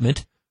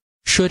department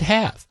should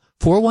have?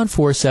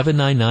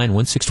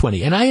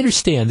 414-799-1620. And I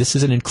understand this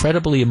is an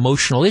incredibly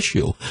emotional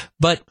issue,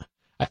 but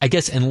I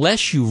guess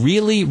unless you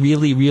really,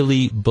 really,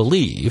 really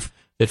believe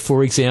that,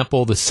 for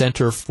example, the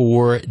Center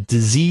for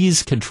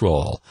Disease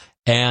Control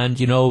and,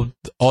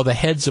 all the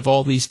heads of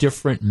all these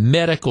different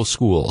medical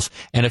schools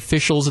and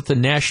officials at the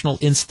National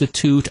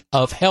Institute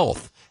of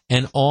Health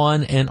and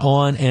on and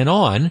on and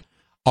on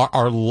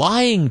are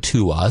lying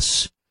to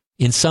us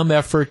in some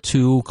effort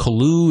to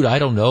collude, I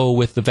don't know,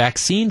 with the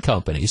vaccine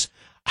companies.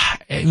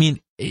 I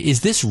mean,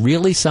 is this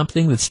really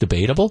something that's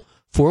debatable?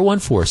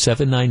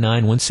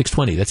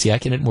 414-799-1620. That's the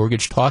Acunet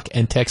Mortgage talk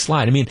and text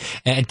line. I mean,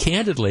 and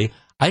candidly,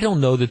 I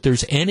don't know that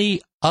there's any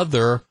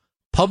other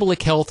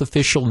public health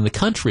official in the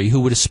country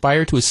who would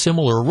aspire to a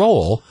similar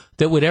role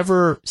that would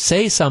ever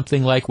say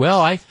something like,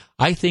 well, I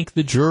think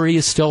the jury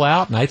is still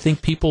out and I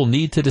think people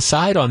need to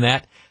decide on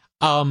that.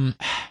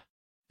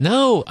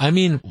 No, I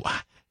mean,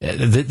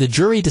 the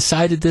jury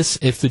decided this.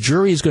 If the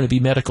jury is going to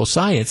be medical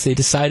science, they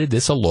decided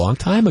this a long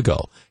time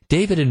ago.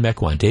 David in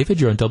Mequon.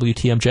 David, you're on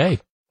WTMJ.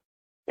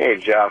 Hey,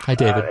 Jeff. Hi,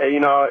 David.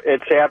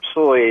 It's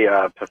absolutely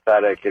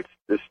pathetic. It's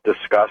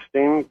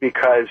disgusting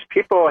because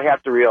people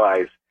have to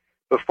realize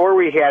before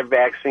we had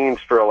vaccines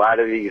for a lot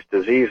of these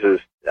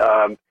diseases,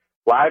 a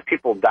lot of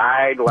people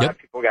died. A lot of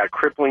people got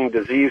crippling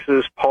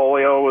diseases.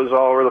 Polio was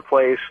all over the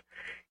place.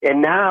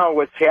 And now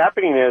what's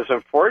happening is,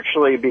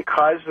 unfortunately,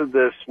 because of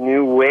this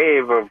new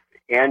wave of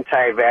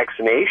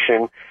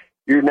anti-vaccination,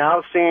 you're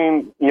now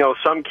seeing,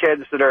 some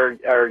kids that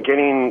are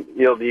getting,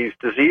 these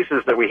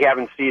diseases that we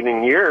haven't seen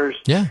in years.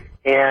 Yeah.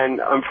 And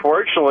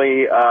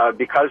unfortunately,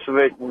 because of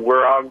it,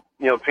 we're all,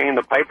 paying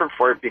the piper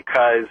for it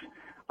because,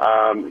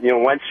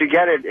 once you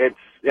get it,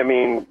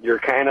 you're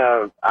kind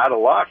of out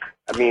of luck.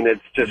 I mean,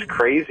 it's just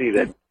crazy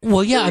that.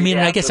 Well, yeah,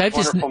 I guess I've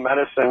just. Wonderful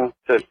medicine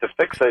to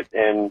fix it,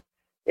 and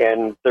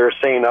they're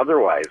saying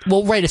otherwise.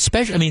 Well, right,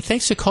 especially,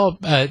 thanks to call,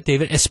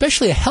 David,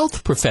 especially a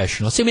health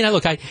professional. See,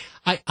 look, I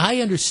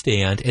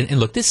understand, and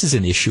look, this is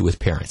an issue with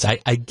parents.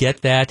 I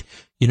get that.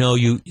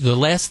 The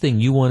last thing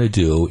you want to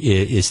do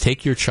is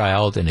take your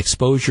child and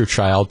expose your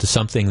child to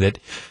something that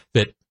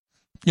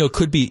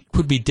could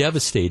be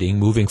devastating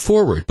moving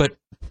forward. But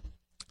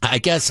I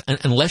guess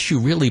unless you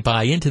really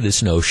buy into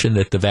this notion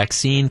that the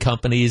vaccine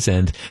companies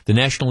and the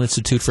National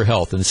Institute for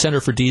Health and the Center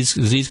for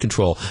Disease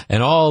Control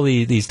and all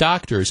these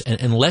doctors,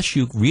 and unless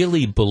you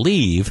really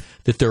believe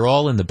that they're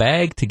all in the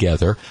bag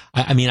together,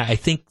 I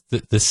think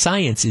that the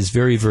science is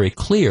very, very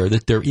clear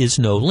that there is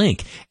no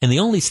link. And the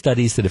only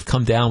studies that have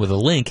come down with a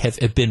link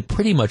have been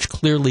pretty much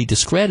clearly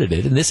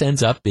discredited, and this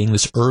ends up being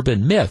this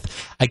urban myth.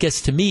 I guess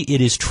to me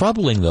it is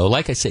troubling, though,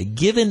 like I say,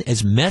 given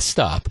as messed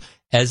up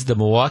as the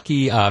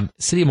Milwaukee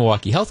City of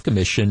Milwaukee Health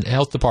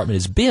Department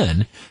has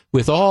been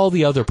with all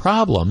the other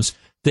problems,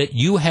 that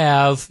you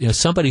have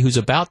somebody who's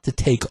about to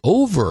take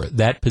over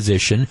that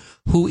position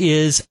who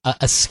is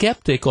a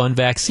skeptic on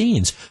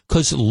vaccines.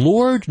 Because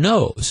Lord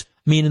knows,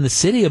 in the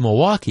city of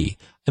Milwaukee,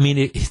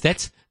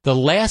 that's the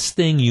last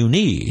thing you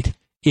need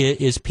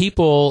is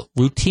people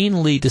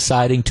routinely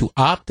deciding to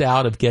opt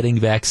out of getting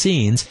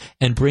vaccines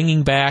and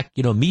bringing back,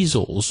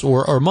 measles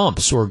or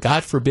mumps or,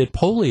 God forbid,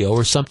 polio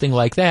or something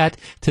like that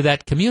to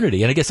that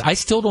community. And I guess I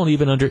still don't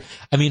even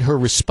her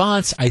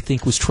response, I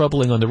think, was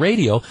troubling on the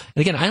radio. And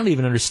again, I don't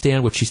even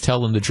understand what she's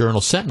telling the Journal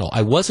Sentinel.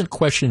 I wasn't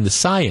questioning the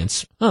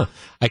science.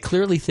 I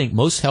clearly think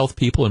most health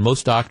people and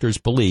most doctors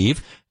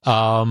believe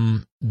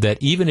that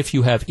even if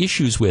you have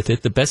issues with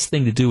it, the best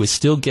thing to do is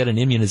still get an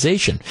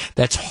immunization.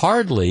 That's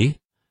hardly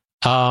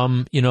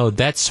a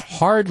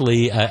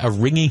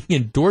ringing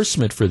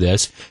endorsement for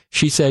this.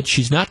 She said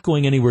she's not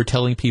going anywhere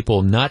telling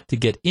people not to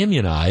get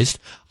immunized.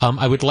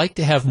 I would like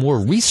to have more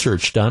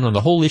research done on the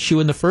whole issue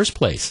in the first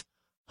place.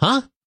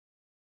 Huh?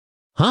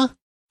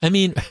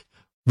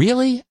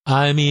 Really?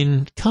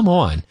 Come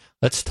on.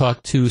 Let's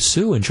talk to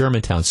Sue in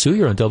Germantown. Sue,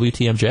 you're on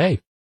WTMJ.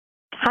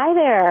 Hi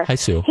there. Hi,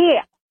 Sue. Hey,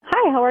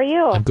 hi, how are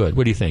you? I'm good.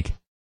 What do you think?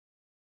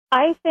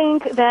 I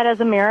think that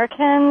as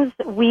Americans,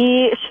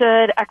 we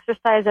should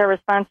exercise our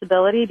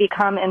responsibility,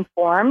 become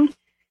informed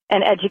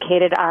and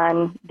educated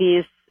on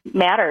these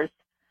matters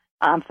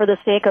for the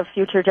sake of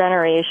future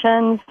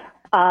generations.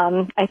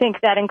 I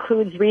think that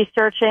includes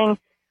researching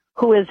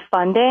who is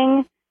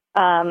funding,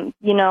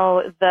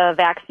 the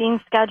vaccine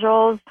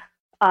schedules.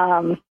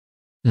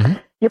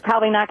 You're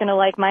probably not going to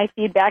like my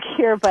feedback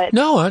here, but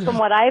from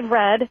what I've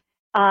read,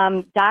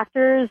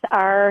 doctors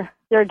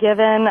they're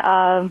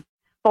given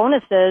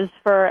bonuses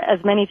for as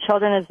many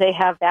children as they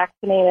have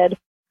vaccinated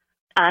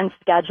on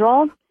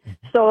schedule.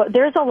 So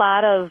there's a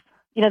lot of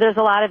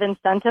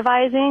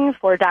incentivizing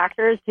for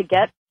doctors to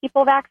get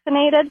people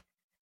vaccinated.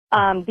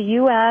 The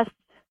U.S.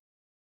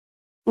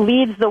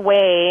 leads the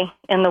way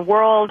in the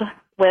world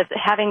with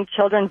having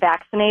children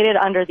vaccinated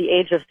under the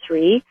age of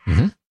 3.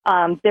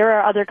 Mm-hmm. There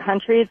are other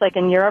countries, like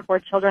in Europe, where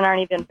children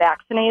aren't even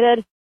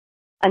vaccinated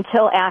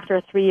until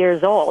after 3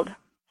 years old.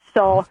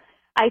 So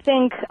I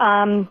think,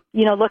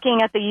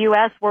 looking at the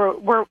U.S.,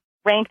 we're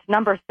ranked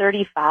number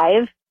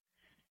 35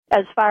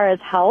 as far as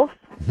health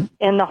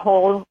in the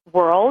whole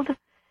world.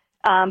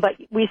 But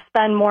we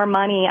spend more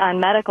money on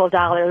medical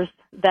dollars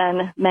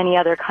than many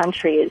other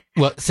countries.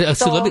 Well, so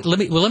let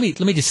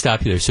me just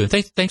stop you there. So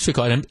thanks for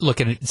calling. Look,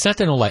 and it's not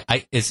that I don't like.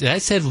 As I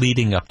said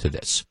leading up to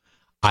this,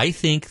 I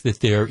think that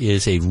there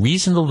is a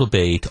reasonable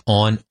debate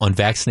on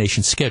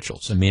vaccination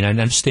schedules. I mean, I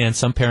understand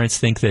some parents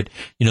think that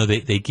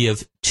they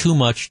give too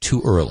much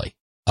too early,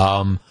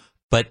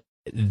 but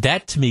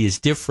that to me is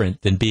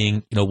different than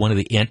being one of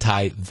the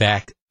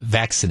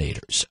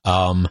anti-vaccinators.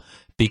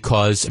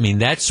 Because, I mean,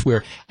 that's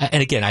where,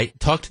 and again, I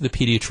talked to the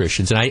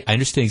pediatricians, and I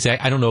understand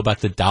exactly, I don't know about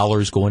the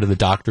dollars going to the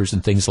doctors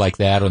and things like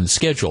that on the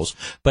schedules,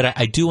 but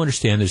I do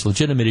understand there's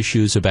legitimate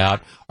issues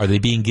about, are they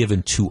being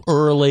given too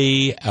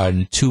early,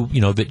 and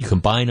that you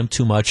combine them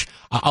too much.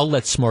 I'll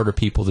let smarter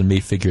people than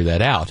me figure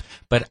that out.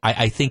 But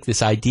I think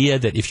this idea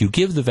that if you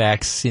give the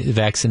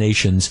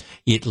vaccinations,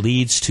 it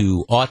leads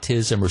to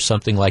autism or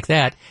something like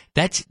that,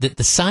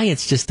 the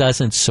science just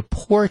doesn't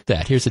support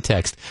that. Here's a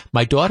text.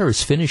 My daughter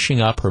is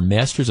finishing up her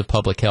Master's of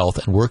Public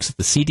Health and works at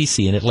the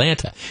CDC in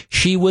Atlanta.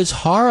 She was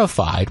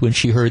horrified when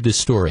she heard this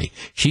story.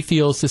 She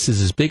feels this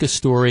is as big a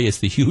story as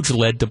the huge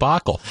lead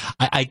debacle.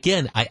 Is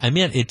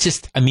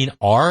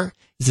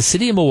the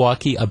city of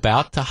Milwaukee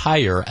about to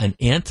hire an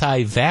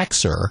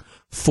anti-vaxxer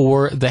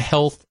for the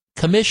health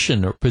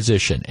commissioner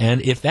position?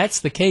 And if that's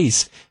the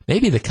case,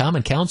 maybe the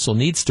Common Council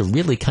needs to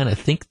really kind of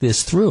think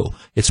this through.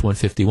 It's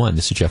 1:51.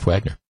 This is Jeff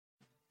Wagner.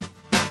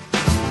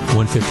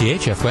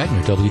 1:58, Jeff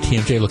Wagner,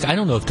 WTMJ. Look, I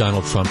don't know if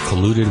Donald Trump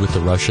colluded with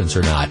the Russians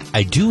or not.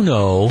 I do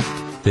know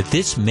that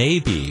this may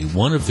be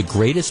one of the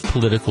greatest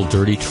political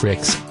dirty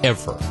tricks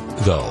ever,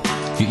 though.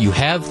 You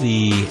have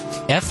the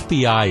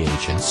FBI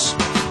agents,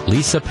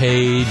 Lisa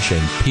Page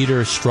and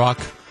Peter Strzok,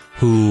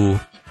 who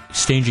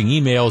exchanging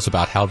emails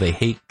about how they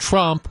hate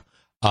Trump,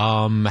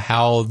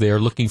 how they're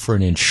looking for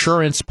an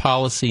insurance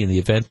policy in the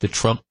event that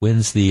Trump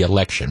wins the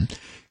election.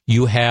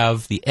 You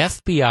have the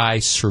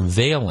FBI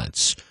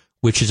surveillance,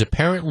 which is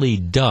apparently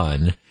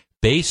done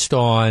based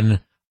on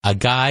a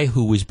guy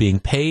who was being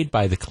paid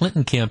by the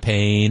Clinton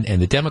campaign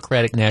and the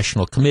Democratic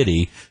National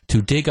Committee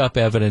to dig up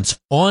evidence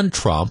on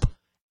Trump,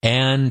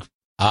 and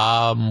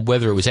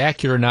whether it was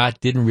accurate or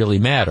not didn't really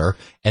matter.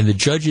 And the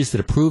judges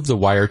that approved the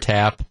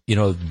wiretap,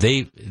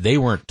 they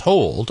weren't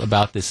told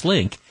about this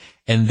link.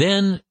 And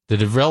then the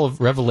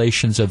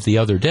revelations of the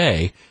other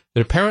day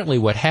that apparently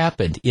what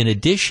happened, in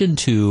addition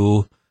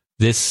to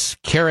this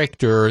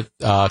character,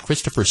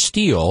 Christopher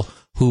Steele,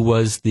 who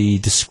was the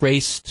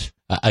disgraced,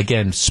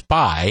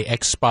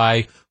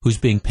 ex-spy who's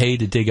being paid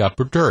to dig up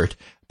dirt.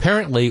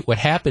 Apparently what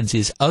happens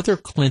is other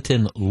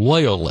Clinton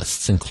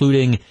loyalists,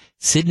 including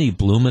Sidney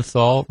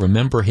Blumenthal,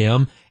 remember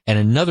him, and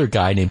another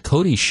guy named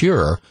Cody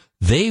Shearer,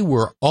 they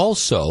were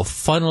also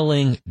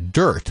funneling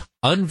dirt,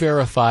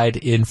 unverified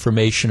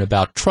information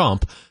about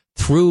Trump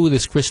through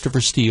this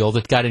Christopher Steele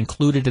that got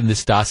included in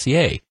this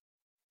dossier.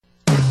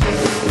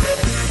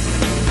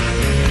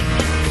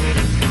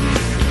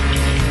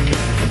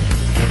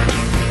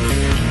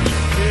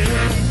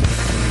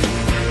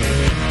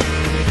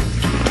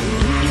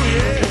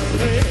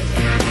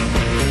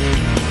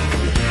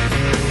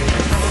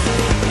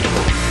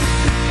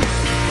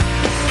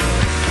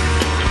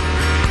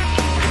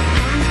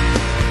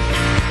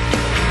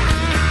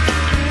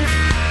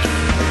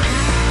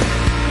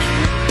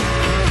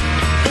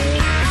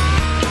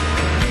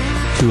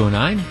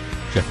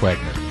 Jeff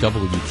Wagner,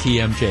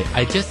 WTMJ.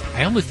 I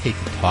almost hate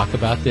to talk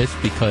about this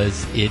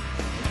because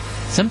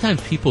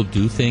sometimes people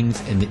do things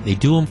and they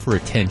do them for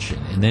attention,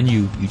 and then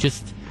you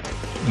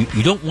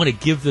don't want to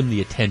give them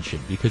the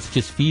attention because it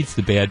just feeds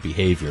the bad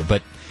behavior.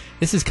 But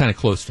this is kind of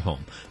close to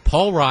home.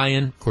 Paul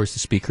Ryan, of course, the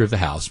Speaker of the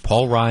House.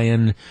 Paul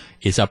Ryan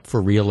is up for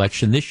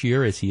re-election this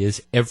year, as he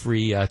is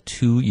every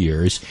 2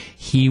 years.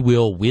 He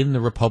will win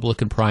the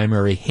Republican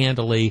primary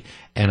handily,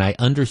 and I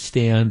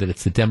understand that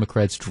it's the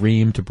Democrats'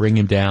 dream to bring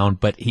him down,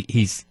 but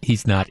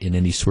he's not in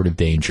any sort of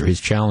danger.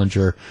 His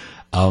challenger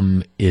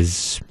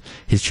is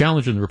his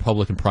challenger in the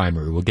Republican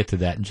primary. We'll get to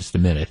that in just a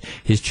minute.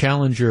 His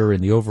challenger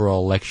in the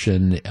overall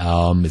election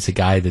is a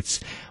guy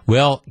that's,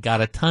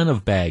 got a ton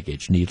of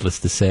baggage, needless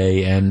to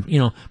say, and,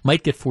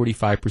 might get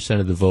 45%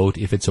 of the vote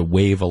if it's a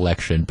wave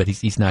election, but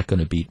he's not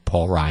going to beat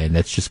Paul Ryan.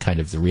 That's just kind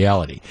of the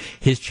reality.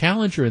 His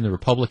challenger in the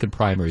Republican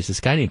primary is this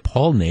guy named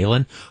Paul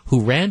Nehlen,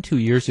 who ran 2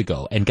 years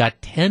ago and got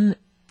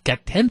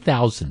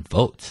 10,000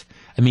 votes.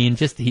 I mean,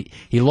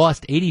 he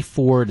lost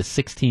 84 to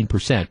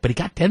 16%, but he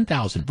got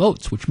 10,000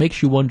 votes, which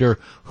makes you wonder,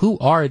 who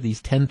are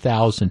these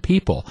 10,000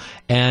 people?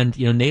 And,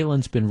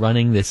 Nehlen's been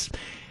running this.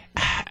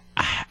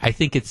 I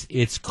think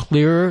it's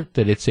clear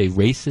that it's a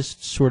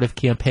racist sort of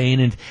campaign,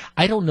 and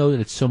I don't know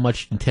that it's so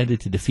much intended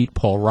to defeat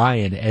Paul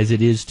Ryan as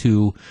it is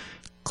to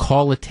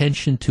call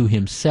attention to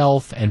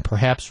himself and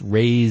perhaps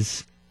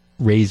raise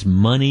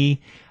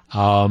money.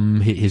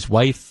 His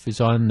wife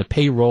is on the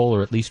payroll,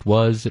 or at least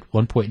was at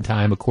one point in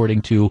time,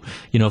 according to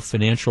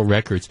financial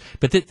records.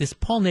 But this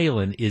Paul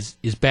Nehlen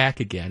is back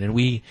again, and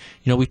we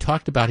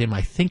talked about him,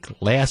 I think,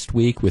 last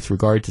week with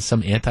regard to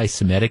some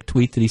anti-Semitic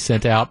tweet that he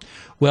sent out.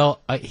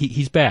 Well,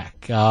 he's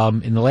back.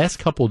 In the last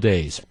couple of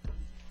days,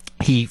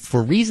 he,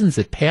 for reasons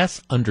that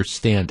pass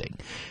understanding,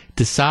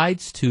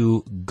 decides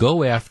to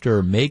go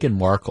after Meghan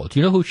Markle. Do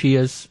you know who she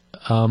is,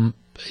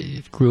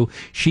 crew?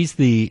 She's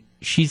the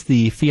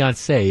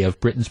fiancée of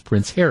Britain's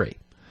Prince Harry.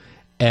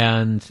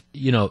 And,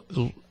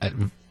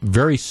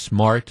 very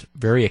smart,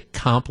 very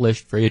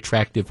accomplished, very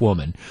attractive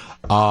woman.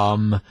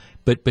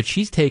 But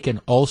she's taken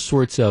all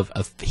sorts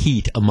of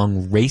heat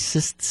among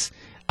racists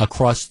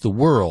across the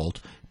world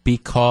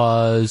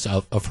because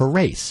of her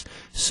race.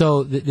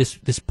 So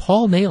this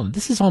Paul Nehlen,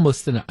 this is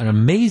almost an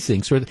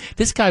amazing sort of.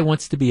 This guy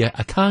wants to be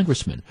a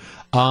congressman.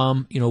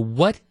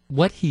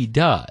 What he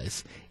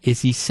does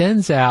is he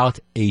sends out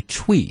a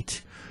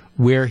tweet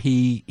where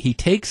he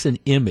takes an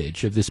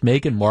image of this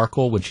Meghan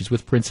Markle when she's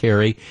with Prince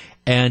Harry,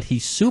 and he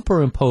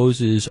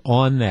superimposes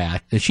on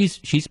that, and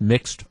she's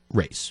mixed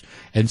race.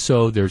 And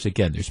so there's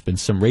been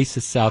some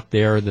racists out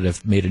there that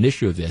have made an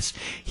issue of this.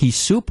 He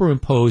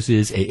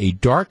superimposes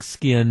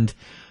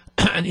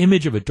an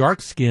image of a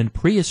dark-skinned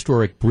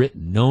prehistoric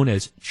Briton known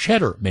as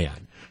Cheddar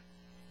Man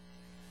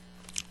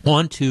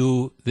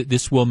onto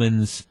this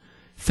woman's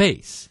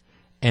face.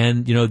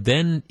 And,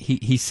 then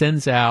he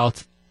sends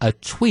out a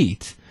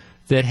tweet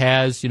that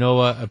has,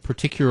 a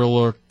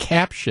particular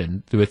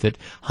caption with it,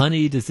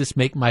 "Honey, does this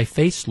make my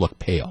face look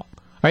pale?"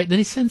 All right, then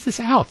he sends this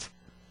out.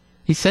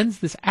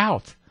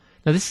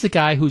 Now, this is a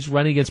guy who's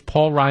running against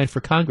Paul Ryan for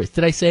Congress.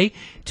 Did I say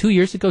 2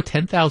 years ago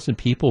 10,000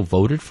 people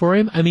voted for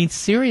him? I mean,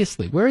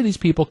 seriously, where are these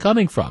people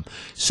coming from?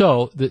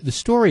 So the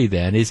story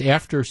then is,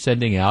 after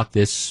sending out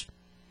this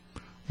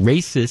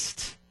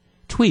racist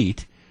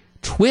tweet,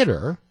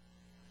 Twitter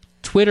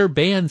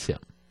bans him,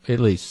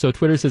 at least. So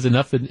Twitter says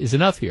enough is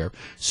enough here.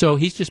 So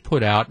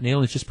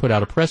Nehlen's just put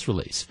out a press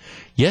release.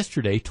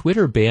 Yesterday,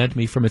 Twitter banned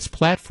me from its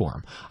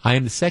platform. I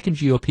am the second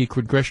GOP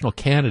congressional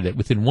candidate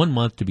within 1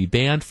 month to be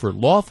banned for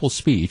lawful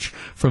speech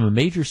from a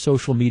major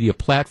social media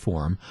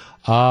platform.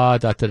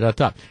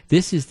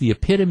 This is the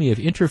epitome of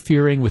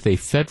interfering with a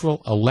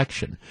federal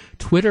election.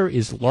 Twitter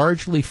is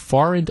largely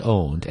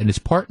foreign-owned and is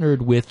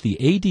partnered with the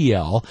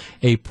ADL,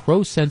 a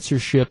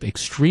pro-censorship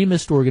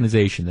extremist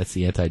organization, that's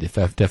the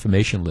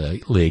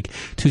Anti-Defamation League,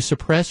 to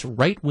suppress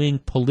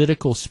right-wing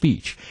political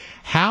speech.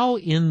 How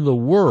in the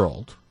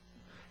world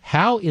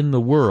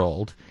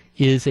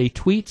is a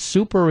tweet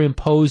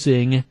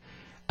superimposing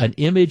an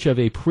image of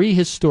a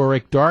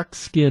prehistoric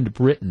dark-skinned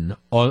Briton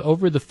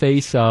over the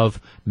face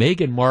of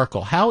Meghan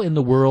Markle? How in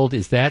the world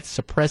is that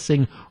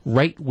suppressing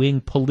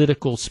right-wing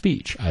political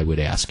speech, I would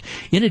ask?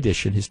 In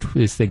addition,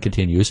 his thing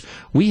continues,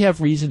 "We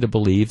have reason to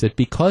believe that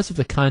because of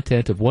the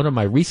content of one of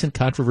my recent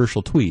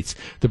controversial tweets,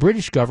 the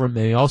British government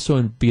may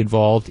also be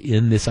involved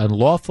in this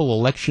unlawful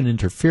election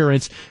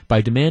interference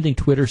by demanding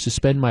Twitter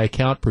suspend my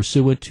account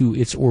pursuant to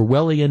its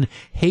Orwellian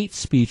hate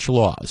speech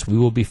laws. We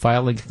will be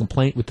filing a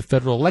complaint with the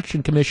Federal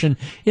Election Commission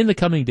in the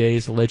coming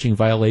days alleging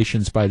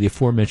violations by the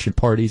aforementioned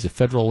parties of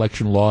federal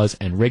election laws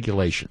and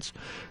regulations,"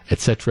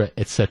 etc.,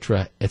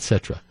 etc.,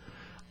 etc.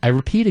 I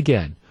repeat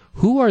again,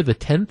 who are the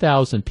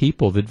 10,000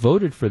 people that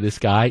voted for this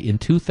guy in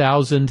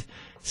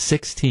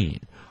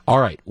 2016? All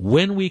right,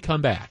 when we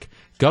come back,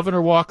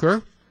 Governor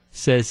Walker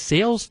says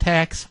sales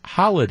tax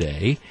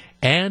holiday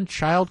and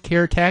child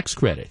care tax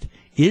credit.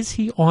 Is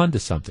he on to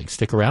something?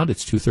 Stick around.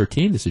 It's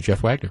 2:13. This is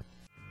Jeff Wagner.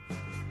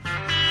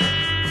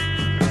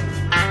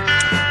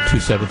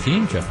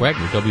 2:17, Jeff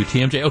Wagner,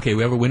 WTMJ. Okay,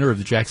 we have a winner of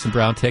the Jackson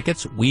Browne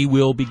tickets. We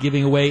will be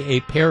giving away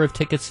a pair of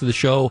tickets to the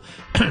show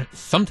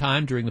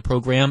sometime during the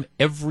program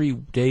every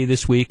day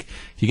this week.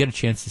 If you get a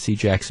chance to see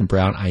Jackson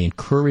Browne, I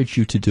encourage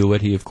you to do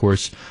it. He, of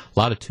course, a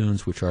lot of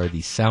tunes which are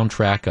the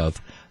soundtrack of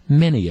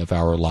many of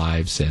our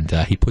lives, and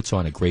he puts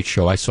on a great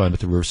show. I saw him at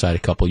the Riverside a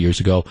couple years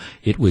ago.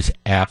 It was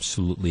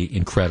absolutely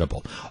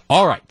incredible.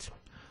 All right.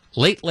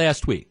 Late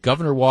last week,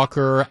 Governor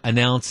Walker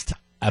announced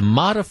a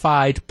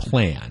modified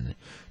plan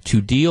to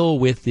deal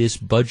with this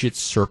budget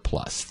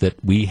surplus that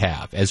we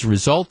have. As a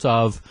result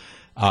of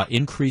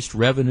increased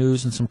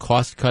revenues and some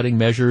cost-cutting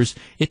measures,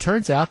 it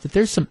turns out that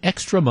there's some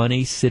extra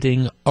money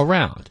sitting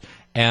around.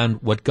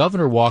 And what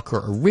Governor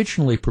Walker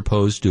originally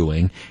proposed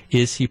doing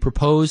is he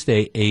proposed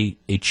a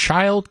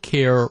child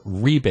care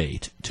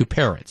rebate to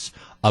parents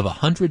of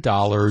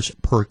 $100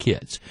 per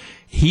kid.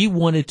 He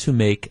wanted to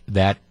make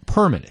that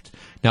permanent.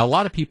 Now, a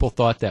lot of people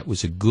thought that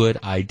was a good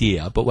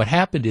idea, but what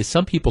happened is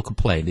some people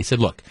complained. They said,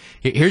 look,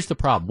 here's the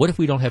problem. What if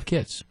we don't have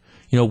kids?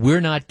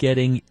 we're not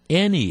getting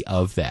any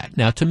of that.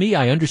 Now, to me,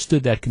 I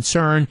understood that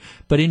concern,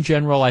 but in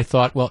general, I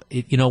thought, well,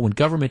 when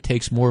government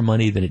takes more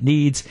money than it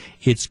needs,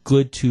 it's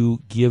good to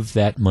give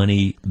that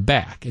money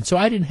back. And so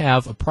I didn't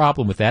have a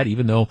problem with that,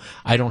 even though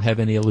I don't have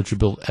any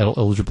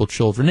eligible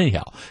children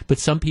anyhow. But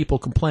some people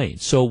complain.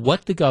 So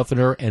what the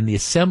governor and the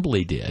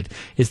assembly did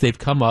is they've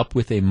come up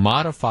with a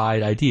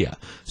modified idea.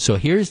 So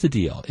here's the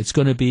deal. It's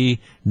going to be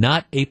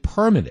not a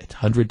permanent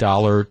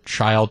 $100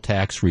 child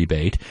tax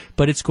rebate,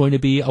 but it's going to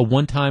be a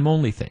one-time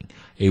only thing.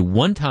 A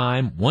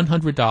one-time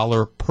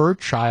 $100 per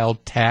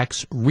child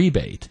tax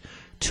rebate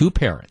to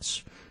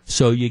parents.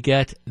 So you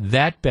get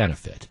that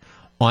benefit.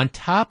 On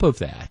top of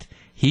that,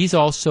 he's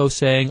also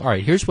saying, all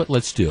right, here's what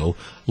let's do.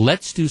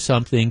 Let's do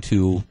something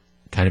to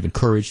kind of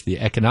encourage the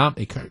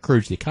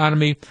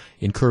economy,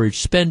 encourage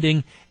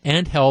spending,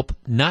 and help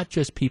not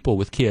just people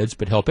with kids,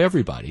 but help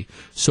everybody.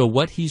 So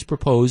what he's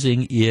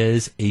proposing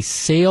is a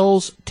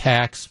sales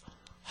tax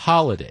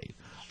holiday.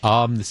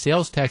 The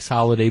sales tax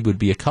holiday would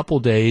be a couple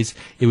days.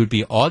 It would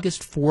be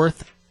August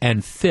 4th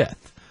and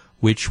 5th,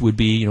 which would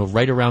be,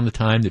 right around the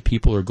time that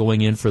people are going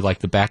in for like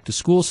the back to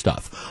school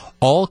stuff.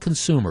 All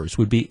consumers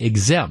would be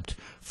exempt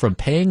from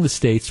paying the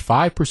state's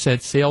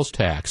 5% sales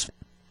tax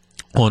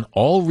on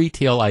all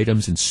retail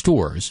items in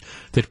stores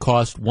that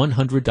cost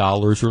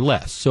 $100 or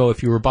less. So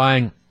if you were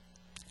buying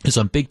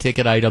some big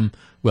ticket item,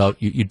 well,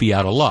 you'd be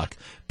out of luck.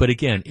 But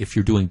again, if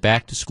you're doing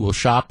back to school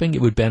shopping,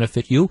 it would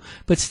benefit you.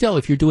 But still,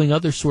 if you're doing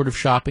other sort of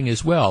shopping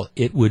as well,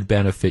 it would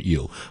benefit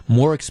you.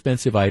 More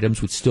expensive items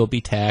would still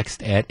be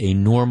taxed at a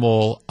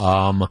normal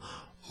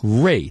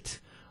rate.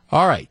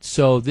 All right,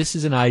 so this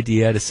is an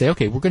idea to say,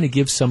 okay, we're going to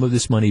give some of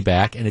this money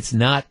back, and it's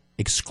not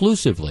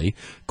exclusively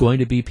going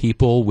to be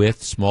people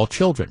with small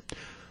children.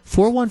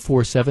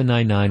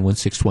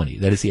 414-799-1620.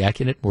 That is the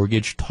Acunet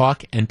Mortgage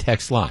talk and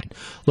text line.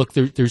 Look,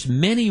 there's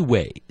many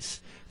ways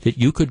that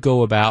you could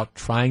go about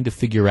trying to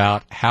figure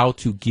out how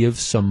to give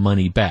some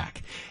money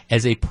back.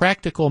 As a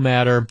practical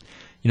matter,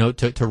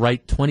 to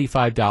write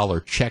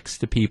 $25 checks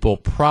to people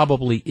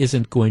probably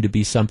isn't going to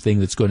be something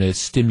that's going to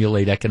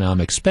stimulate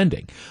economic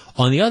spending.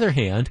 On the other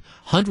hand,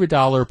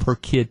 $100 per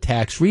kid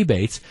tax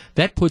rebates,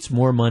 that puts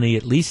more money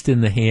at least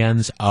in the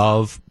hands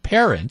of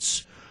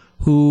parents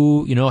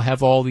who,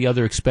 have all the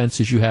other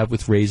expenses you have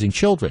with raising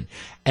children.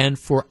 And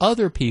for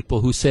other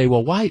people who say,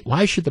 well,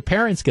 why should the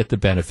parents get the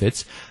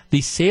benefits?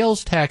 The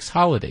sales tax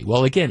holiday,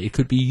 well, again, it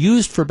could be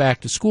used for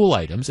back to school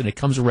items, and it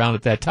comes around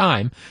at that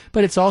time,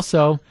 but it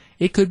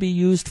could be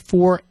used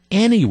for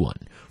anyone.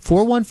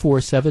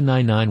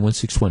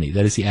 414-799-1620.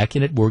 That is the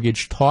Acunet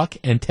Mortgage talk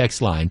and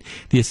text line.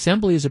 The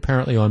Assembly is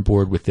apparently on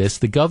board with this.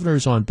 The Governor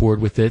is on board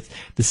with it.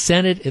 The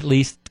Senate, at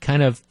least,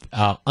 kind of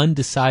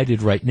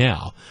undecided right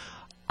now.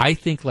 I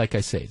think, like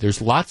I say,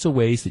 there's lots of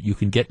ways that you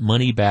can get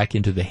money back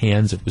into the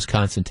hands of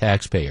Wisconsin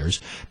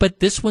taxpayers, but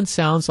this one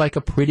sounds like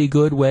a pretty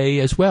good way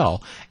as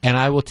well. And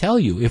I will tell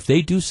you, if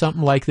they do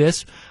something like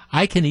this,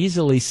 I can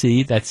easily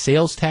see that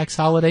sales tax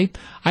holiday.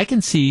 I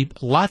can see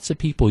lots of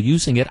people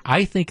using it.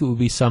 I think it would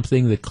be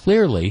something that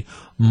clearly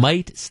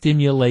might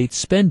stimulate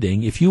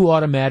spending if you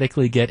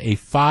automatically get a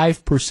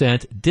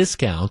 5%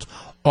 discount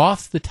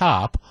off the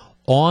top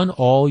on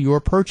all your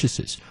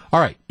purchases. All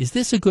right, is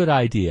this a good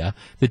idea?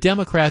 The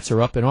Democrats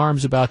are up in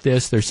arms about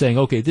this. They're saying,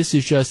 okay, this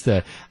is just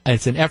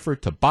it's an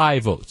effort to buy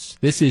votes.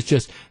 This is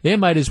just, they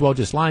might as well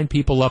just line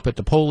people up at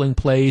the polling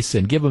place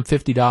and give them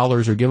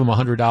 $50 or give them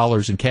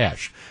 $100 in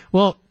cash.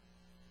 Well,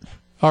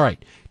 all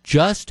right,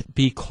 just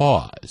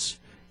because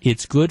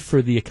it's good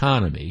for the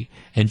economy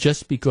and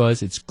just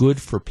because it's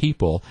good for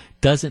people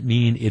doesn't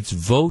mean it's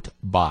vote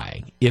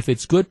buying. If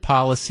it's good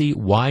policy,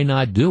 why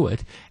not do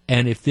it?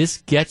 And if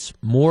this gets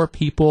more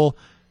people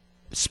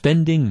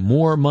spending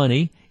more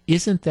money,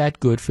 isn't that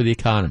good for the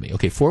economy?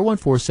 Okay,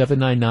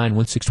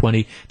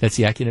 414-799-1620. That's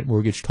the Acunet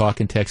Mortgage talk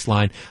and text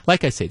line.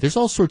 Like I say, there's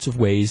all sorts of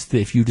ways that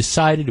if you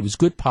decided it was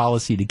good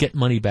policy to get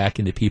money back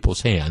into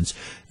people's hands,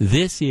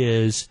 this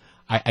is,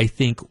 I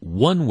think,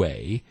 one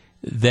way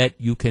that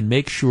you can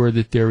make sure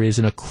that there is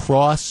an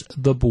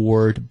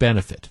across-the-board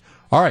benefit.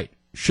 All right,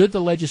 should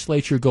the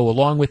legislature go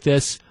along with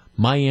this?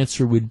 My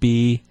answer would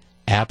be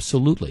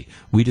absolutely.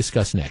 We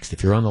discuss next.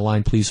 If you're on the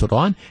line, please hold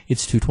on.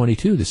 It's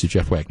 2:22. This is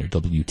Jeff Wagner,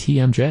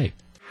 WTMJ.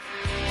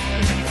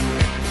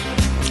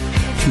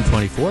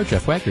 2:24,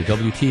 Jeff Wagner,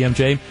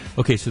 WTMJ.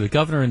 Okay, so the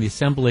governor and the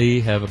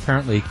assembly have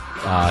apparently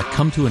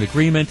come to an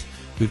agreement.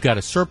 We've got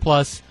a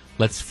surplus.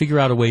 Let's figure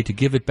out a way to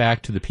give it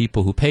back to the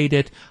people who paid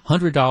it.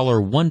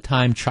 $100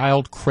 one-time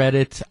child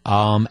credit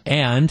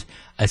and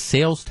a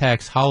sales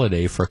tax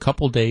holiday for a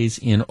couple days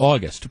in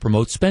August to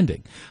promote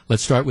spending.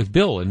 Let's start with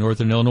Bill in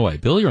Northern Illinois.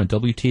 Bill, you're on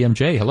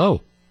WTMJ.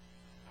 Hello.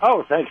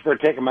 Oh, thanks for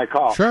taking my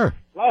call. Sure.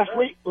 Last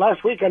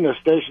week on the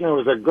station, there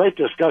was a great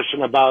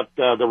discussion about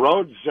the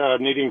roads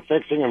needing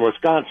fixing in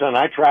Wisconsin.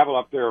 I travel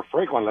up there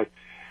frequently.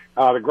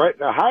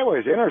 The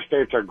highways,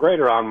 interstates are great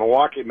around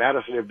Milwaukee,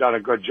 Madison. Have done a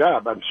good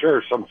job. I'm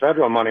sure some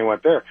federal money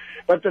went there.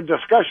 But the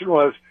discussion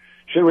was,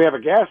 should we have a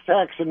gas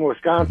tax in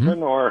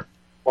Wisconsin or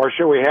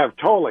should we have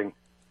tolling?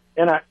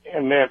 And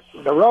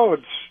the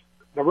roads,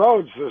 the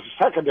roads, the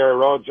secondary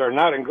roads, are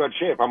not in good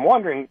shape. I'm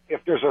wondering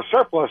if there's a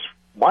surplus,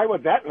 why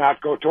would that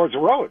not go towards the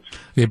roads?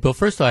 Okay, Bill,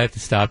 first of all, I have to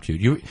stop you.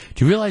 Do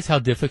you realize how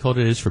difficult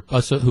it is for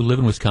us who live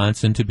in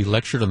Wisconsin to be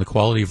lectured on the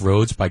quality of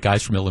roads by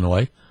guys from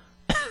Illinois?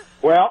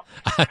 Well,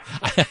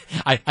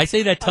 I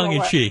say that tongue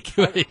in cheek.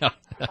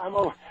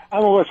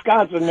 I'm a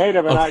Wisconsin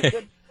native, and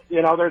Okay.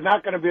 there's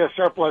not going to be a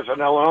surplus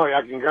in Illinois.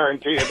 I can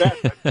guarantee you that.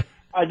 But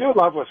I do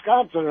love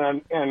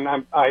Wisconsin, and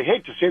I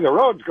hate to see the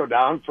roads go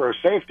down for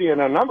safety and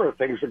a number of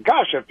things. But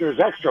gosh, if there's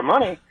extra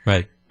money,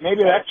 Right.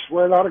 maybe that's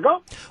where it ought to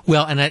go.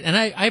 Well, and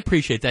I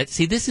appreciate that.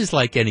 See, this is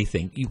like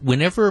anything.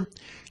 Whenever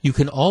you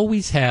can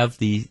always have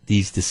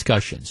these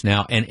discussions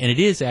now, and it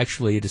is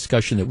actually a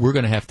discussion that we're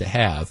going to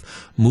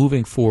have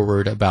moving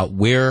forward about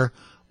where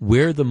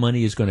the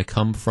money is going to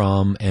come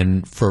from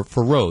and for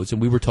roads.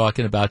 And we were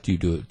talking about, do you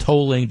do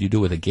tolling? Do you do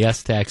it with a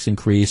gas tax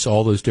increase?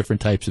 All those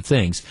different types of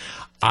things.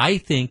 I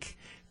think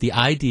the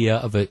idea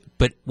of it,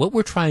 but what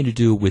we're trying to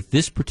do with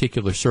this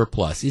particular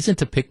surplus isn't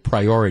to pick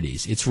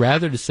priorities. It's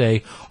rather to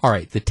say, all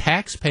right, the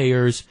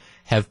taxpayers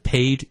have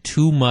paid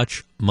too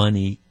much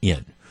money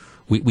in.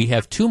 We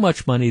have too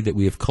much money that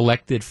we have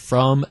collected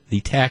from the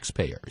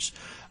taxpayers.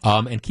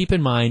 And keep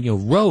in mind,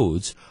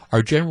 roads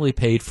are generally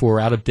paid for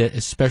out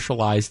of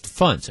specialized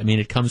funds. I mean,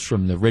 it comes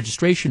from the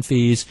registration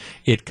fees.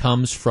 It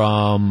comes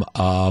from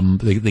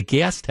the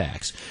gas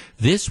tax.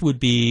 This would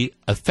be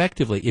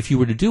effectively, if you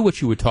were to do what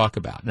you would talk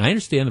about, and I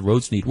understand the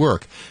roads need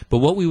work, but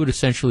what we would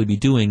essentially be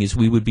doing is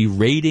we would be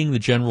raiding the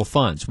general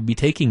funds. We'd be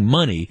taking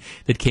money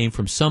that came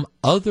from some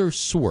other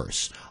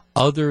source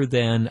other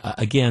than,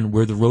 again,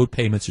 where the road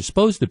payments are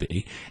supposed to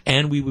be,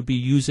 and we would be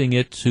using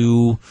it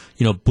to,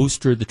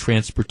 booster the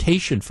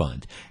transportation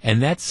fund.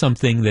 And that's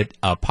something that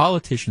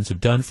politicians have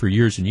done for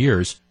years and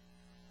years,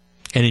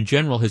 and in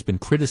general has been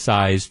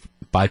criticized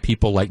by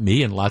people like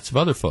me and lots of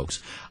other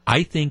folks.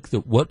 I think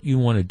that what you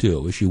want to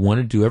do is you want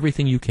to do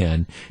everything you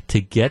can to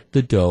get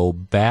the dough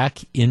back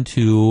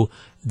into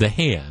the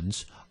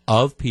hands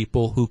of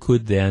people who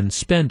could then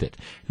spend it.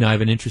 Now, I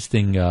have an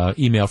interesting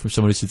email from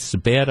someone who says it's a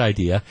bad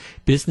idea.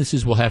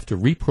 Businesses will have to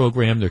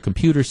reprogram their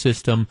computer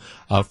system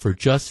for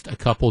just a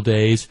couple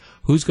days.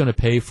 Who's going to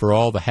pay for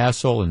all the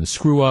hassle and the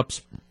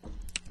screw-ups,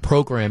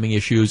 programming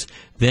issues,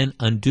 then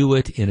undo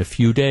it in a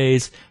few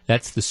days?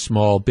 That's the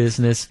small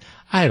business.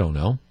 I don't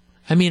know.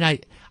 I mean,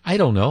 I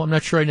don't know. I'm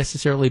not sure I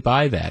necessarily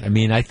buy that. I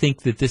mean, I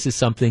think that this is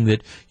something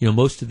that,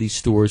 most of these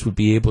stores would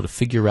be able to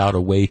figure out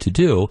a way to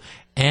do,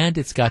 and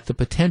it's got the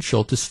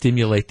potential to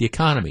stimulate the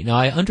economy. Now,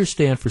 I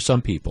understand for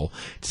some people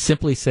to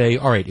simply say,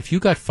 all right, if you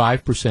got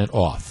 5%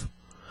 off,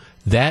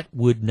 that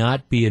would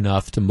not be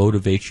enough to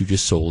motivate you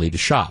just solely to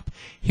shop.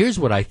 Here's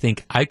what I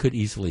think I could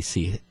easily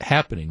see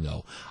happening,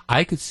 though.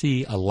 I could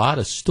see a lot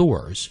of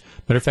stores,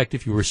 matter of fact,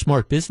 if you were a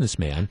smart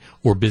businessman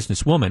or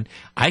businesswoman,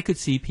 I could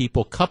see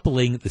people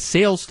coupling the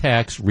sales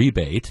tax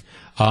rebate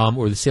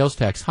or the sales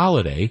tax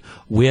holiday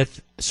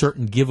with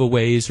certain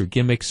giveaways or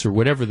gimmicks or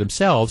whatever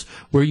themselves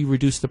where you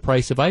reduce the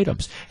price of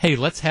items. Hey,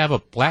 let's have a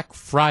Black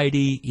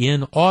Friday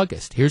in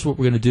August. Here's what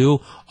we're going to do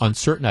on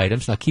certain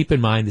items. Now, keep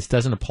in mind, this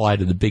doesn't apply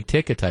to the big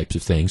ticket types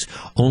of things,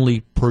 only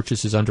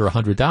purchases under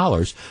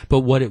 $100. But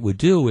what it would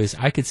do is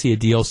I could see a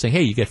deal saying,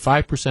 hey, you get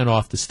 5%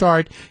 off the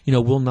start.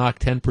 We'll knock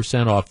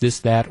 10% off this,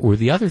 that, or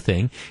the other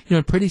thing.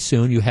 And pretty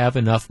soon you have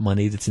enough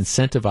money that's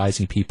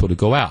incentivizing people to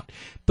go out.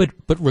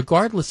 But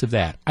regardless of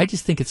that, I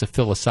just think it's a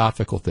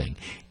philosophical thing.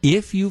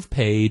 If you've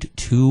paid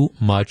too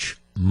much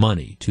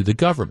money to the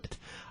government,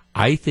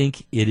 I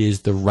think it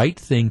is the right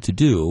thing to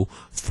do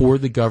for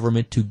the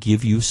government to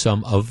give you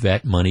some of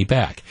that money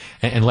back.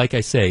 And like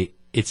I say,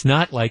 it's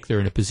not like they're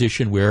in a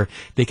position where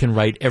they can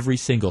write every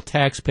single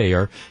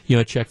taxpayer,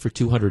 a check for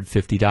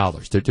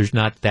 $250. There's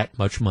not that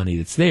much money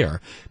that's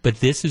there. But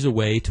this is a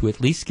way to at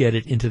least get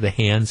it into the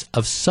hands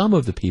of some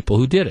of the people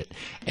who did it.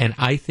 And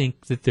I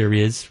think that there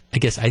is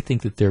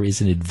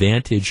an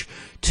advantage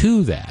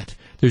to that.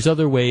 There's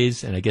other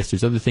ways, and I guess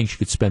there's other things you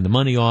could spend the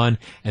money on,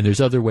 and there's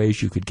other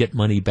ways you could get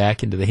money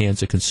back into the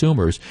hands of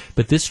consumers.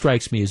 But this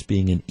strikes me as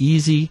being an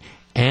easy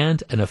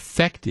and an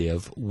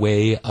effective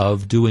way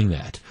of doing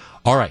that.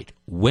 All right,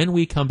 when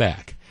we come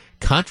back,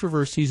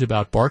 controversies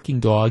about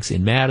barking dogs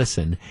in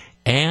Madison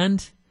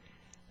and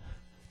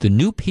the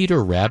new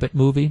Peter Rabbit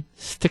movie.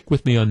 Stick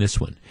with me on this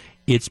one.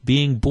 It's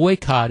being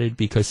boycotted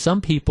because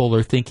some people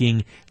are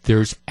thinking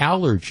there's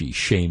allergy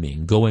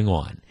shaming going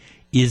on.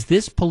 Is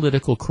this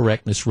political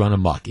correctness run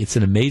amok? It's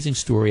an amazing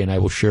story, and I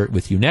will share it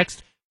with you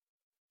next.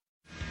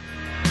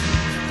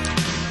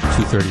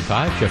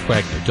 2:35, Jeff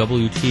Wagner,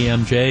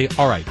 WTMJ.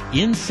 All right,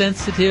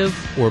 insensitive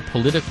or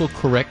political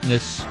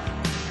correctness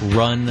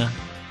run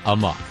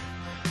amok.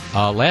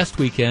 Last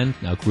weekend,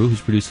 now Gru, who's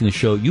producing the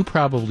show, you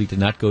probably did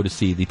not go to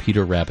see the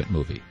Peter Rabbit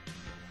movie.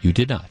 You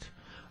did not.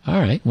 All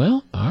right,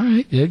 well, all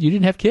right. You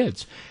didn't have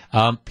kids.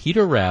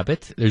 Peter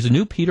Rabbit, there's a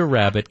new Peter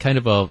Rabbit, kind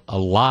of a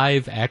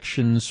live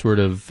action sort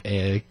of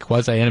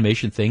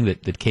quasi-animation thing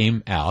that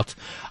came out.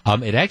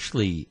 It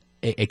actually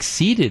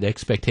exceeded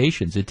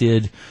expectations. It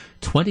did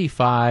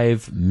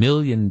 $25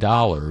 million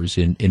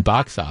in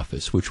box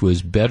office, which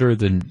was better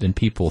than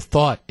people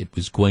thought it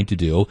was going to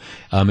do.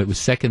 It was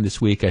second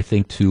this week, I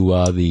think,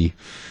 to the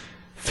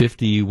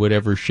 50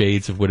 whatever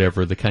shades of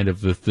whatever, the kind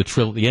of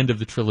the end of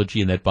the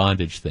trilogy and that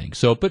bondage thing.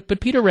 So, but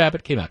Peter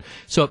Rabbit came out.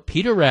 So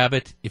Peter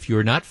Rabbit, if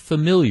you're not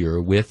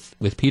familiar with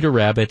Peter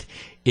Rabbit,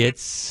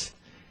 it's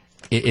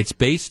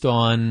based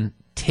on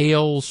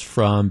tales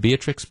from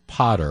Beatrix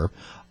Potter,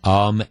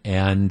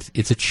 and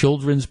it's a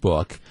children's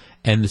book.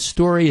 And the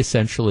story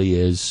essentially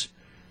is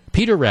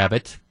Peter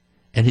Rabbit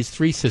and his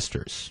three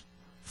sisters,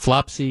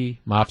 Flopsy,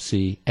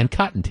 Mopsy, and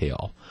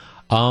Cottontail,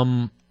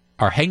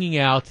 are hanging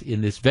out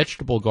in this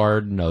vegetable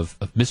garden of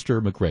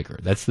Mr.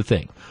 McGregor. That's the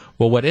thing.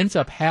 Well, what ends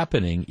up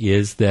happening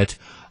is that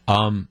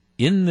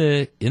in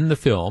the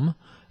film,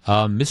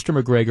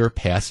 Mr. McGregor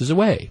passes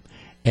away,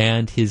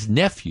 and his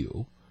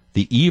nephew,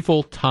 the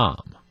evil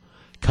Tom,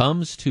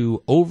 comes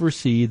to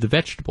oversee the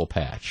vegetable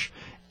patch,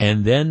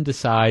 and then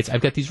decides,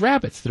 I've got these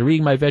rabbits that are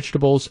eating my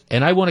vegetables,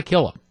 and I want to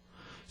kill them.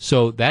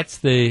 So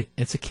it's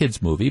a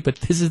kid's movie, but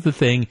this is the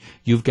thing.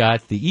 You've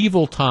got the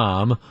evil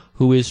Tom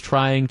who is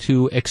trying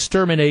to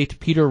exterminate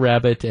Peter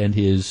Rabbit and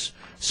his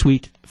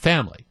sweet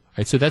family.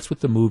 Right? So that's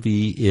what the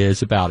movie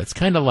is about. It's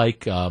kind of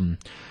like, the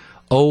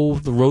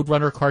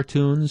Roadrunner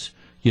cartoons,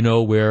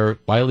 where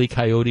Wile E.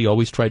 Coyote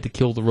always tried to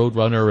kill the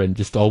Roadrunner and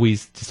just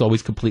always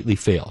completely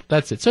failed.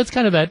 That's it. So it's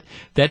kind of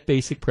that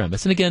basic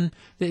premise. And again,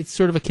 it's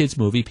sort of a kid's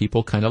movie.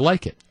 People kind of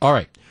like it. All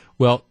right.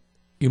 Well,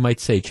 you might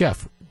say,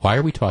 Jeff, why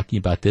are we talking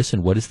about this,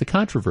 and what is the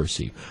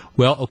controversy?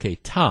 Well, okay,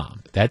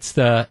 Tom, that's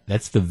the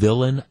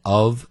villain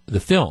of the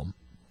film,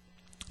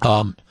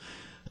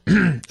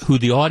 who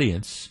the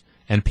audience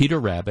and Peter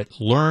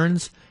Rabbit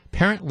learns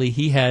apparently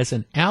he has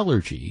an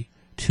allergy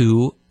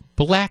to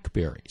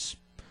blackberries.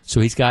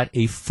 So he's got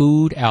a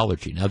food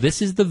allergy. Now,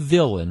 this is the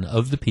villain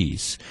of the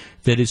piece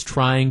that is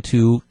trying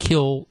to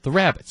kill the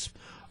rabbits.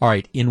 All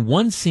right, in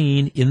one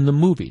scene in the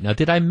movie. Now,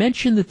 did I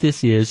mention that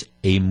this is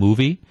a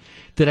movie?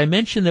 Did I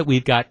mention that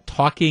we've got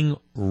talking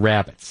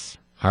rabbits?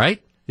 All right,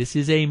 this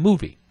is a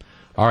movie.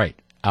 All right,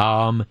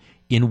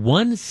 in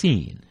one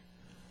scene,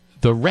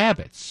 the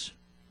rabbits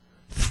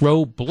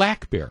throw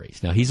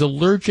blackberries. Now, he's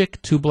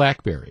allergic to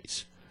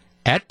blackberries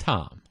at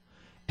Tom,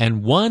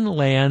 and one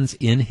lands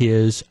in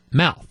his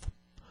mouth.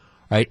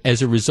 Right,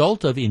 as a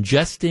result of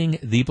ingesting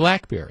the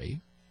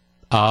blackberry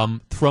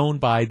thrown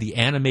by the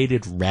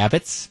animated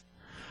rabbits.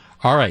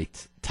 All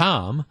right,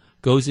 Tom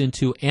goes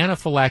into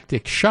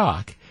anaphylactic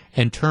shock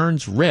and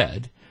turns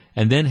red,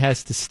 and then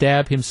has to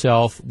stab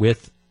himself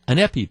with an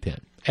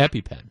EpiPen.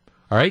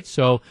 All right,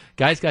 so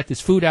guy's got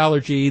this food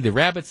allergy. The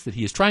rabbits that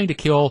he is trying to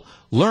kill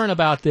learn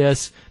about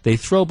this. They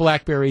throw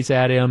blackberries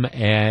at him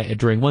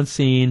during one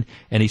scene,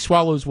 and he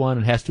swallows one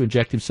and has to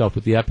inject himself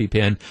with the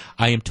EpiPen.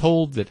 I am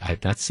told that, I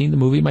have not seen the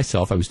movie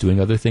myself. I was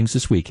doing other things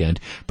this weekend,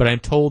 but I'm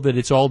told that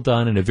it's all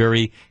done in a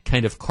very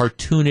kind of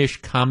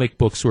cartoonish comic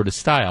book sort of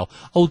style.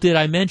 Oh, did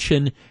I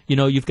mention,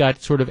 you've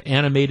got sort of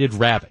animated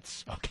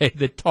rabbits, okay,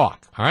 that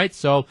talk. All right,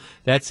 so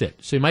that's it.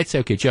 So you might say,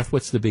 okay, Jeff,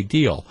 what's the big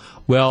deal?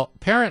 Well,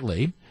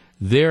 apparently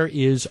there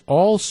is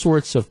all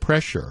sorts of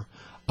pressure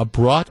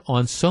brought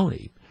on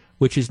Sony,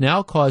 which has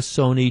now caused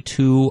Sony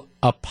to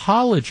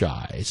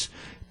apologize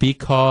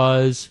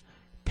because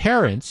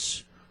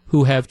parents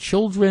who have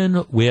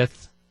children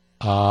with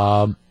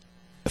food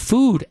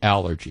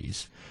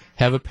allergies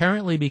have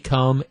apparently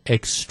become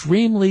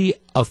extremely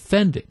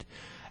offended.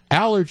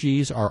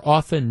 Allergies are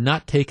often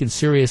not taken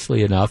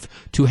seriously enough.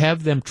 To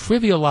have them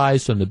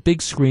trivialized on the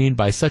big screen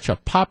by such a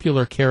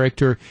popular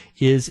character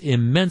is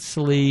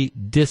immensely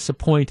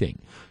disappointing.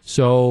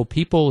 So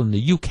people in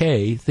the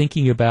UK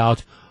thinking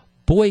about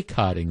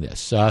boycotting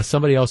this.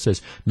 Somebody else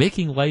says,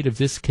 making light of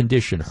this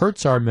condition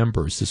hurts our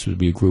members. This would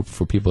be a group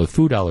for people with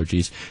food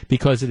allergies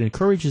because it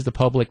encourages the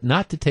public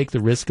not to take the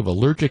risk of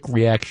allergic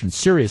reaction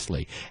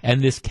seriously.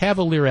 And this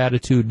cavalier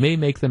attitude may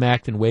make them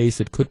act in ways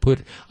that could put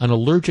an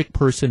allergic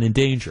person in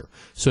danger.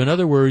 So in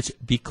other words,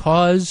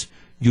 because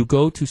you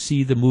go to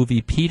see the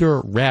movie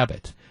Peter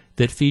Rabbit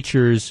that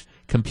features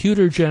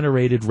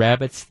computer-generated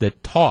rabbits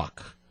that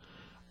talk,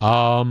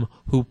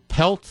 who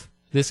pelt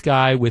this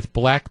guy with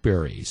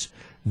blackberries,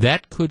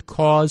 that could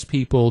cause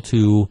people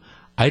to,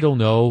 I don't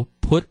know,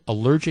 put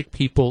allergic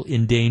people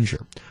in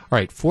danger. All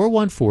right,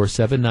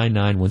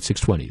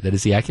 414-799-1620. That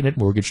is the Accunet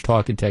Mortgage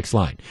talk and text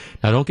line.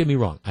 Now, don't get me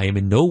wrong. I am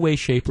in no way,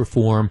 shape, or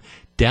form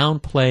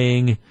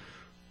downplaying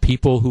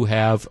people who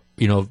have,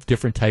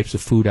 different types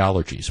of food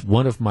allergies.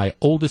 One of my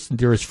oldest and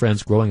dearest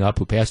friends growing up,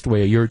 who passed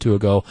away a year or two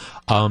ago,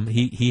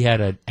 he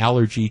had an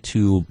allergy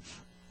to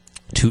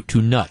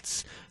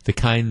nuts. The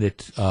kind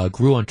that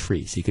grew on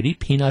trees. He could eat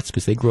peanuts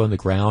because they grew on the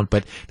ground,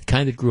 but the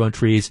kind that grew on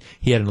trees,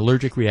 he had an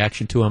allergic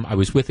reaction to them. I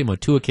was with him on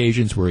 2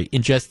 occasions where he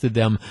ingested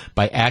them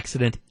by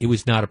accident. It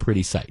was not a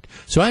pretty sight.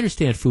 So I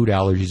understand food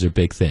allergies are a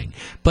big thing.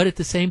 But at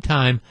the same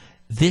time,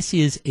 this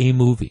is a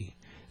movie.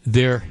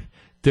 There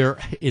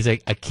is a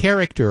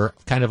character,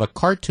 kind of a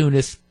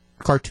cartoonist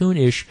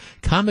cartoonish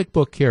comic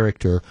book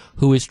character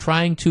who is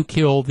trying to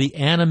kill the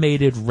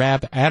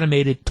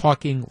animated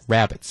talking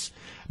rabbits.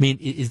 I mean,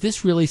 is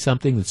this really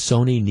something that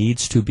Sony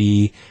needs to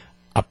be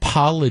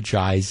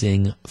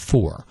apologizing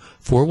for?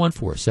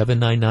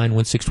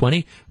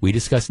 414-799-1620. We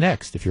discuss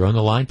next. If you're on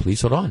the line,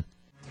 please hold on.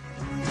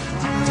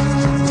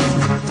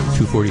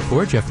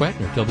 244, Jeff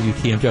Wagner,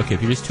 WTMJ. Okay,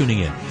 if you're just tuning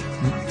in,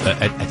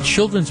 a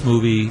children's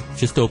movie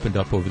just opened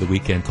up over the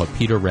weekend called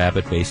Peter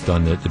Rabbit, based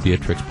on the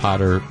Beatrix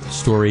Potter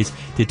stories.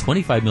 Did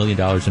 $25 million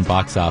in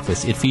box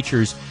office. It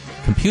features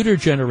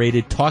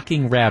computer-generated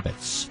talking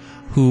rabbits,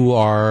 who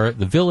are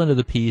the villain of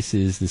the piece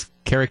is this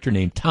character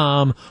named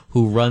Tom,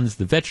 who runs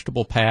the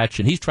vegetable patch,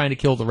 and he's trying to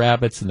kill the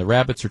rabbits, and the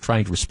rabbits are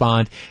trying to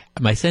respond.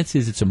 My sense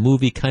is it's a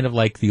movie kind of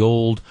like the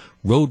old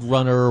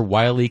Roadrunner,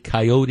 Wile E.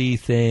 Coyote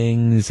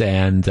things,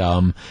 and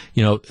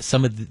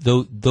some of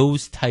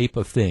those type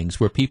of things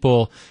where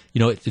people,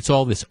 it's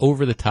all this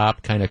over the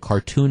top kind of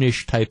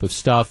cartoonish type of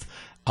stuff.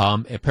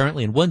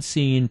 Apparently, in one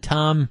scene,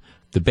 Tom,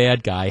 the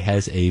bad guy,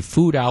 has a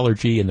food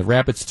allergy, and the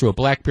rabbits throw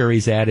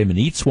blackberries at him and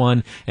eats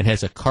one and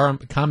has a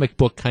comic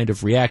book kind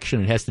of reaction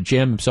and has to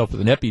jam himself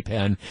with an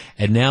EpiPen.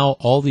 And now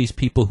all these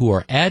people who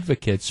are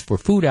advocates for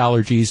food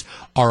allergies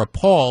are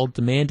appalled,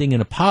 demanding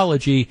an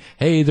apology.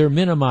 Hey, they're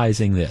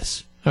minimizing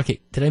this. Okay,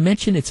 did I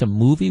mention it's a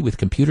movie with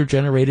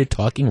computer-generated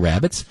talking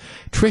rabbits?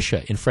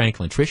 Tricia in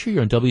Franklin. Tricia,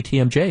 you're on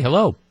WTMJ.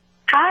 Hello.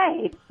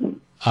 Hi.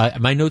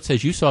 My note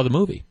says you saw the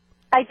movie.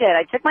 I did.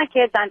 I took my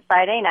kids on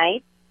Friday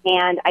night,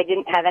 and I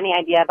didn't have any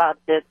idea about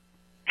this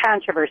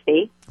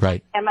controversy.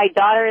 Right. And my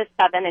daughter is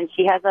 7, and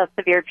she has a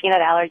severe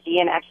peanut allergy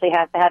and actually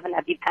has to have an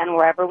EpiPen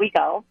wherever we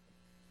go.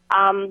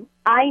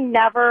 I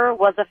never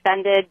was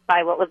offended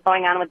by what was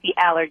going on with the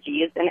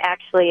allergies, and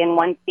actually in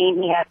one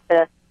scene he has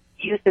to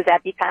use his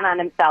EpiPen on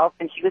himself,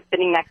 and she was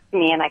sitting next to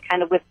me, and I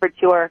kind of whispered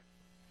to her,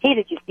 hey,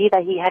 did you see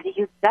that he had to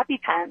use his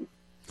EpiPen?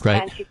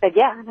 Right. And she said,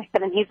 yeah, and I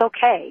said, and he's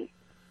okay.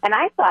 And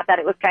I thought that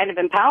it was kind of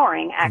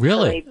empowering, actually.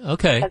 Really?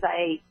 Okay.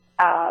 Because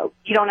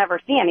you don't ever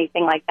see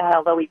anything like that,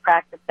 although we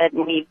practice it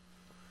and we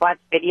watch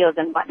videos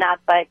and whatnot,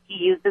 but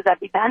he used his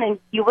EpiPen and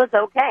he was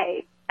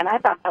okay. And I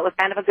thought that was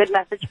kind of a good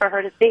message for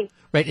her to see.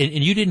 Right,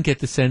 and you didn't get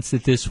the sense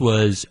that this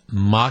was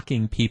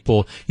mocking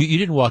people. You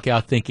didn't walk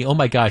out thinking, oh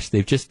my gosh,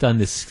 they've just done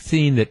this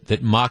scene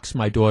that mocks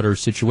my daughter's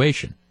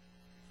situation.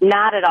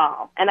 Not at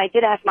all. And I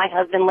did ask my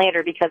husband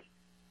later because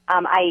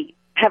I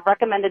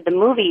recommended the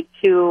movie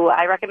to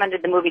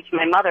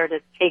my mother to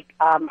take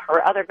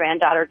her other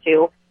granddaughter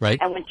to. Right.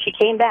 And when she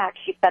came back,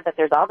 she said that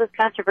there's all this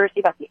controversy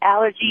about the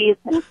allergies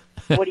and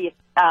what do you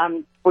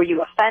were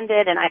you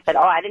offended? And I said,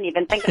 oh, I didn't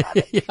even think about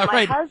it. Yeah,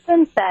 my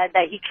husband said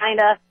that he kind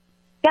of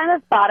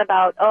thought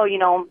about,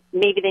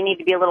 maybe they need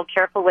to be a little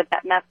careful with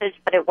that message,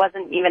 but it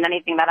wasn't even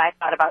anything that I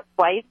thought about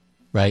twice.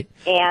 Right.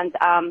 And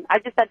I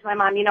just said to my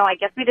mom, I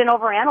guess we didn't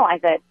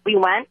overanalyze it. We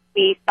went,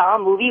 we saw a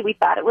movie, we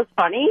thought it was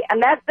funny,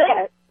 and that's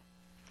it.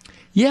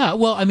 Yeah,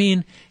 well,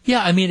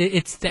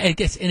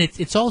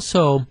 it's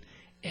also,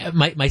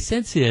 my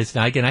sense is,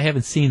 now again, I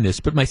haven't seen this,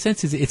 but my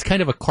sense is it's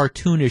kind of a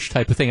cartoonish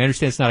type of thing. I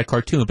understand it's not a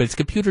cartoon, but it's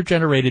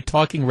computer-generated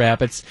talking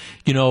rabbits,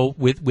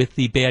 with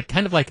the bad,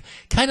 kind of like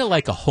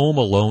a Home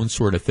Alone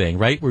sort of thing,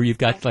 right? Where you've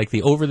got like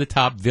the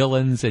over-the-top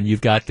villains and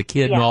you've got the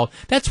kid and all.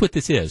 That's what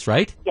this is,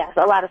 right? Yes,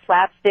 a lot of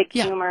slapstick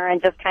humor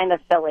and just kind of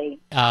silly.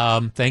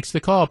 Thanks for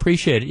the call.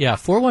 Appreciate it. Yeah,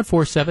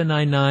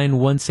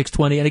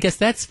 414-799-1620. And I guess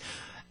that's,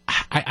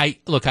 I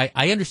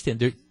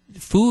understand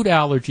food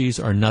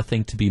allergies are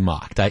nothing to be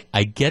mocked.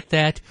 I get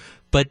that,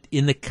 but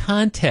in the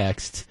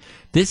context,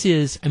 this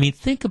is,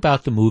 think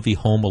about the movie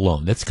Home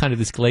Alone. That's kind of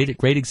this great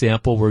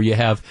example where you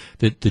have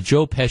the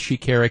Joe Pesci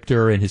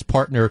character and his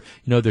partner,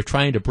 they're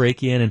trying to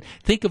break in, and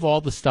think of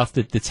all the stuff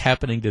that's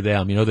happening to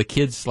them. The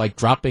kids like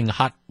dropping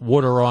hot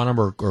water on them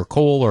or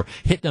coal or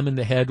hitting them in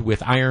the head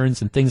with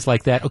irons and things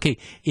like that. Okay,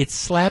 it's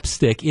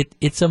slapstick.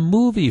 It's a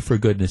movie, for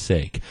goodness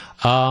sake.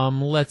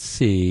 Let's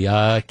see.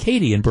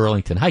 Katie in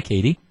Burlington. Hi,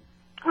 Katie.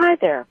 Hi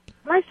there.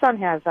 My son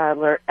has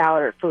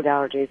food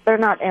allergies. They're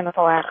not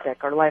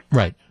anaphylactic or life.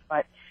 Right.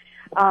 But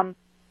I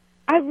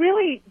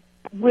really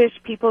wish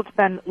people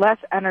spend less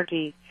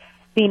energy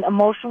being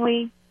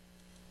emotionally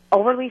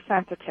overly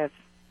sensitive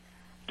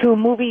to a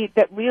movie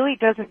that really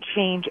doesn't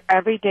change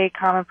everyday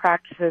common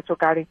practices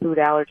regarding food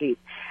allergies,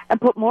 and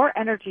put more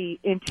energy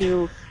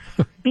into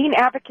being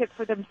advocates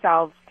for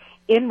themselves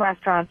in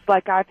restaurants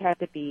like I've had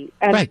to be,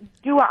 and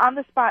do an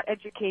on-the-spot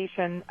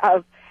education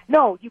of,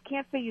 no, you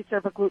can't say you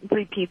serve a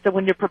gluten-free pizza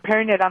when you're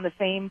preparing it on the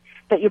same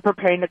that you're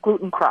preparing a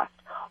gluten crust.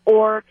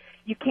 Or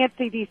you can't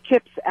say these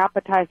chips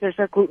appetizers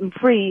are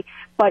gluten-free,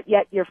 but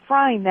yet you're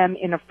frying them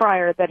in a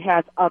fryer that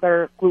has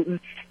other gluten.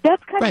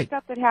 That's kind of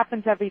stuff that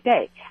happens every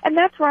day. And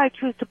that's where I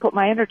choose to put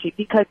my energy,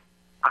 because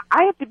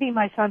I have to be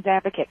my son's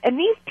advocate. And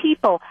these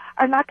people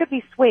are not going to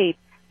be swayed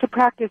to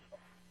practice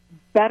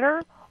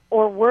better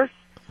or worse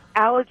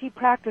allergy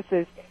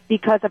practices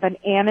because of an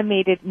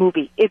animated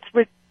movie. It's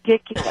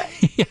ridiculous.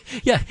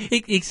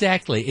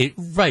 Exactly.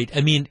 Right.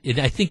 I mean,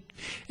 I think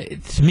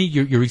to me,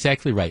 you're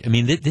exactly right. I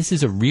mean, this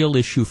is a real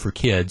issue for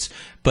kids.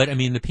 But I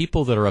mean, the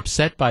people that are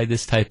upset by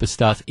this type of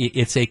stuff,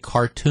 it's a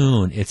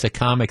cartoon, it's a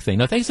comic thing.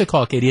 Now, thanks for the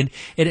call, Katie.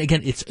 And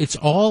again, it's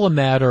all a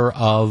matter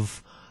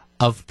of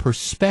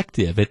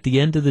perspective. At the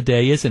end of the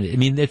day, isn't it? I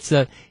mean,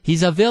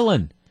 he's a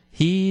villain.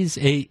 He's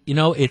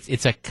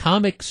it's a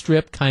comic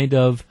strip kind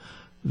of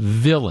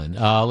villain.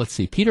 Let's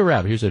see. Peter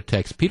Rabbit. Here's a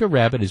text. Peter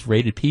Rabbit is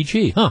rated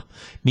PG,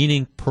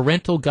 meaning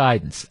parental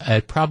guidance.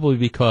 Probably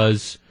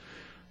because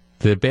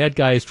the bad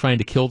guy is trying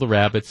to kill the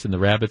rabbits, and the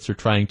rabbits are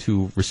trying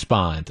to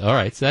respond. All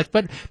right,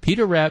 but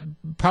Peter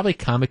Rabbit, probably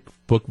comic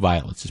book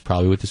violence is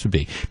probably what this would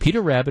be.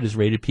 Peter Rabbit is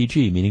rated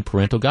PG, meaning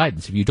parental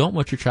guidance. If you don't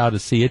want your child to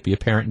see it, be a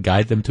parent and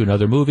guide them to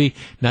another movie.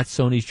 Not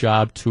Sony's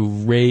job to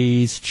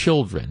raise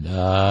children.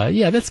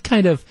 That's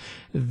kind of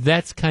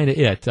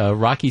it.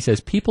 Rocky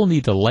says, people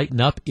need to lighten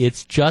up.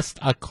 It's just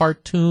a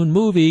cartoon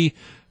movie.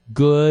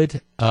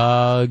 Good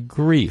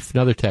grief.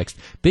 Another text.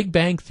 Big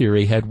Bang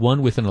Theory had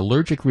one with an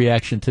allergic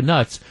reaction to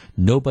nuts.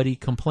 Nobody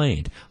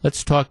complained.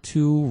 Let's talk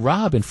to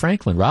Rob in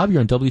Franklin. Rob, you're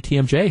on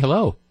WTMJ.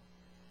 Hello.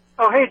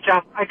 Oh, hey,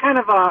 Jeff. I kind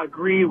of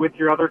agree with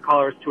your other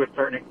callers to a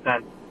certain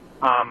extent.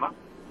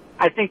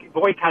 I think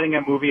boycotting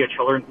a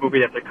children's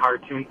movie that's a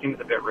cartoon, seems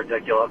a bit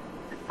ridiculous.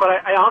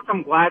 But I also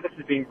am glad this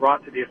is being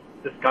brought to this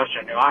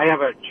discussion. I have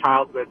a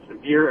child with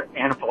severe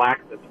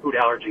anaphylaxis, food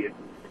allergies,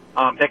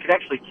 that could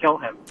actually kill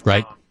him.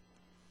 Right.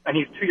 And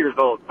he's 2 years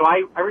old. So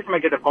every time I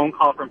get a phone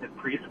call from his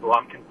preschool,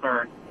 I'm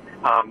concerned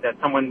that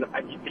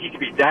he could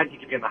be dead, he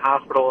could be in the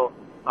hospital.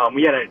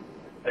 We had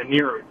a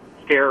near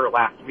scare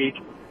last week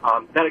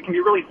that it can be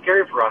really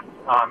scary for us.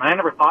 And I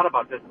never thought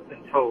about this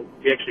until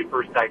we actually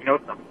first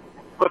diagnosed him.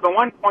 But the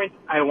one point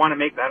I want to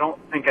make that I don't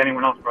think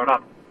anyone else brought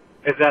up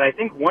is that I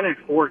think 1 in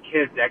 4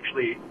 kids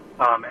actually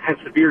has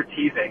severe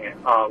teasing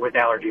with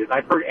allergies.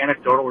 I've heard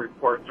anecdotal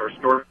reports or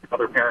stories from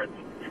other parents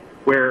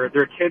where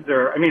their kids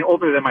are,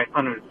 older than my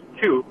son who's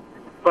 2,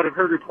 but I've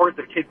heard reports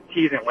of kids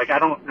teasing, like I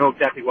don't know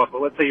exactly what,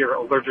 but let's say you're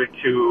allergic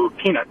to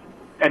peanuts,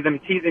 and them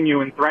teasing you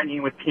and threatening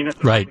you with peanuts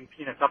or holding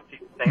peanuts up to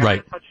you, saying, I'm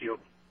going to touch you.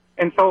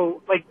 And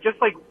so, just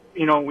like,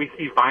 we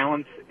see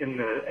violence in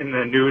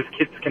the news,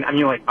 kids can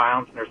emulate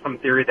violence, and there's some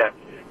theory that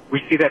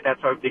we see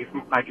that's why things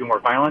might be more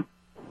violent.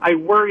 I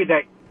worry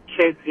that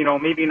kids,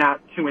 maybe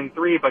not 2 and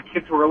 3, but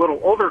kids who are a little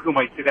older who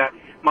might see that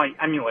might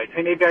emulate.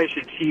 Hey, maybe I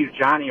should tease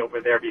Johnny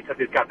over there because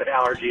he's got that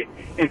allergy,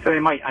 and so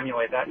they might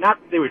emulate that. Not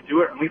that they would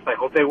do it, at least I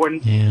hope they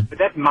wouldn't. Yeah. But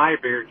that's my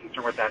bigger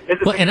concern with that.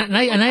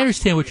 I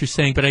understand what you're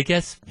saying, but I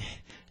guess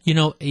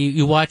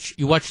you watch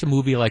the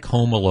movie like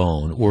Home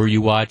Alone, or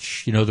you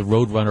watch the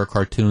Roadrunner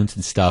cartoons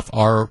and stuff.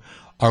 Are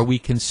we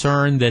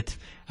concerned that,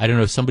 I don't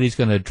know, somebody's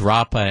going to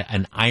drop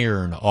an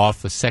iron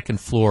off the second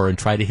floor and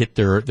try to hit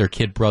their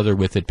kid brother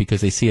with it because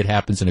they see it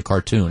happens in a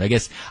cartoon? I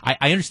guess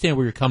I understand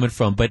where you're coming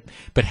from, but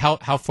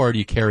how far do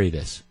you carry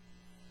this?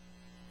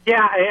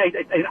 Yeah,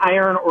 an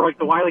iron, or like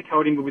the Wile E.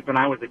 Coyote movies when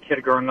I was a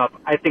kid growing up,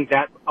 I think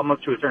that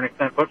almost to a certain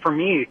extent. But for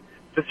me,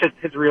 this just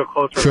hits real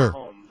close to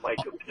home. Like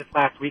just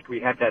last week, we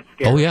had that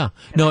scare. Oh yeah,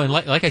 no, and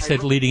like I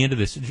said, leading into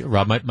this,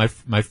 Rob, my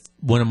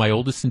one of my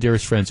oldest and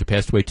dearest friends who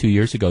passed away 2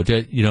 years ago,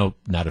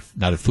 not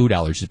a food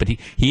allergy, but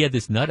he had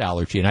this nut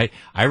allergy, and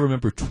I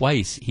remember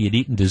twice he had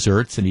eaten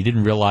desserts and he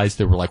didn't realize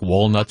there were like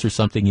walnuts or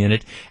something in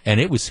it, and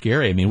it was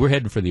scary. I mean, we're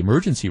heading for the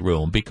emergency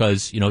room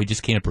because he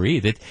just can't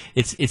breathe.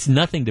 It's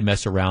nothing to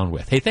mess around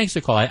with. Hey, thanks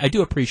for the call. I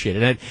do appreciate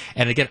it,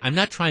 and again, I'm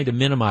not trying to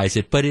minimize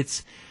it, but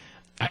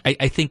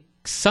I think.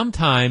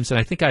 Sometimes, and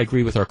I think I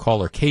agree with our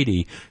caller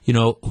Katie,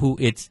 who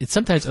it's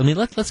sometimes,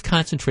 let's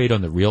concentrate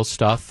on the real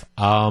stuff.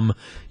 I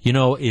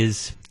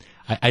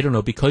don't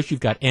know, because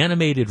you've got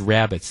animated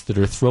rabbits that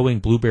are throwing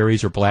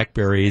blueberries or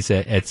blackberries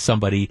at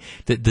somebody,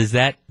 does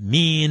that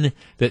mean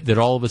that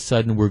all of a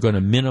sudden we're going to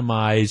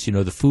minimize,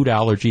 the food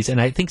allergies? And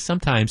I think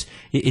sometimes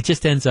it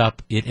just ends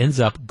up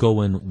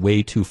going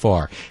way too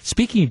far.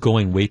 Speaking of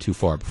going way too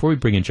far, before we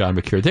bring in John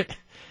McCure,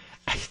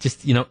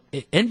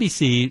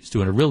 NBC is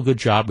doing a real good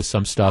job with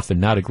some stuff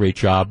and not a great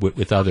job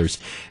with others.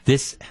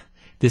 This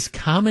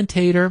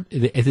commentator,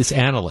 this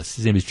analyst,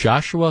 his name is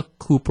Joshua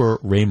Cooper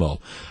Ramo.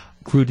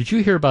 Crew, did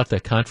you hear about the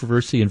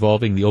controversy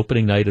involving the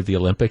opening night of the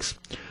Olympics?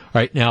 All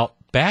right, now,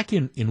 back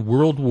in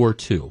World War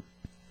II,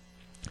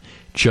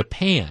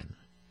 Japan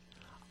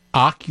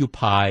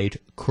occupied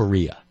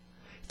Korea.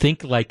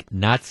 Think like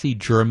Nazi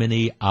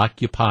Germany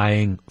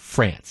occupying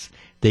France.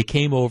 They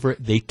came over,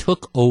 they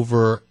took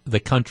over the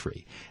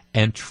country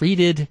and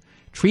treated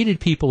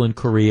people in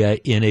Korea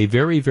in a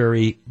very,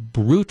 very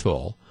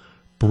brutal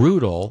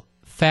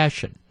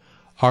fashion.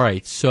 All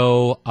right,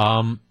 so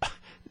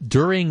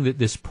during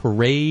this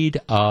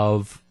parade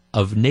of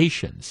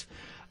nations,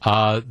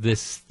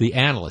 the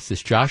analyst,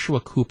 this Joshua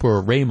Cooper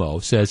Ramo,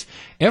 says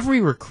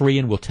every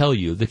Korean will tell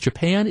you that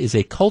Japan is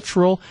a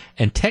cultural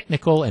and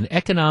technical and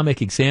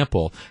economic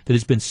example that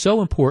has been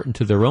so important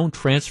to their own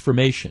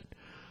transformation.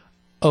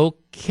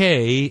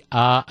 Okay,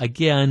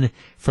 again,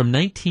 from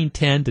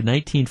 1910 to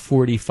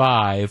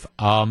 1945,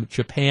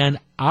 Japan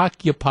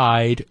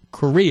occupied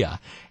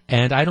Korea.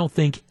 And I don't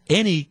think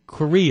any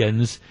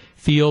Koreans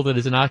feel that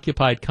as an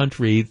occupied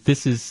country,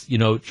 this is,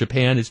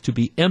 Japan is to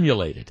be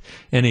emulated.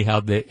 Anyhow,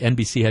 the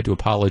NBC had to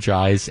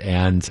apologize,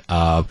 and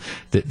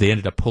they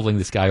ended up pulling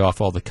this guy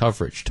off all the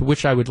coverage, to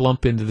which I would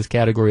lump into this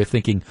category of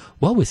thinking,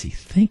 what was he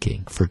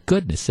thinking, for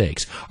goodness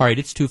sakes? All right,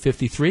 it's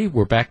 2:53.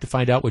 We're back to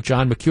find out what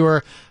John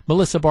McCure,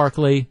 Melissa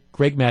Barkley,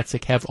 Greg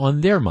Matzik have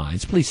on their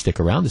minds. Please stick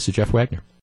around. This is Jeff Wagner.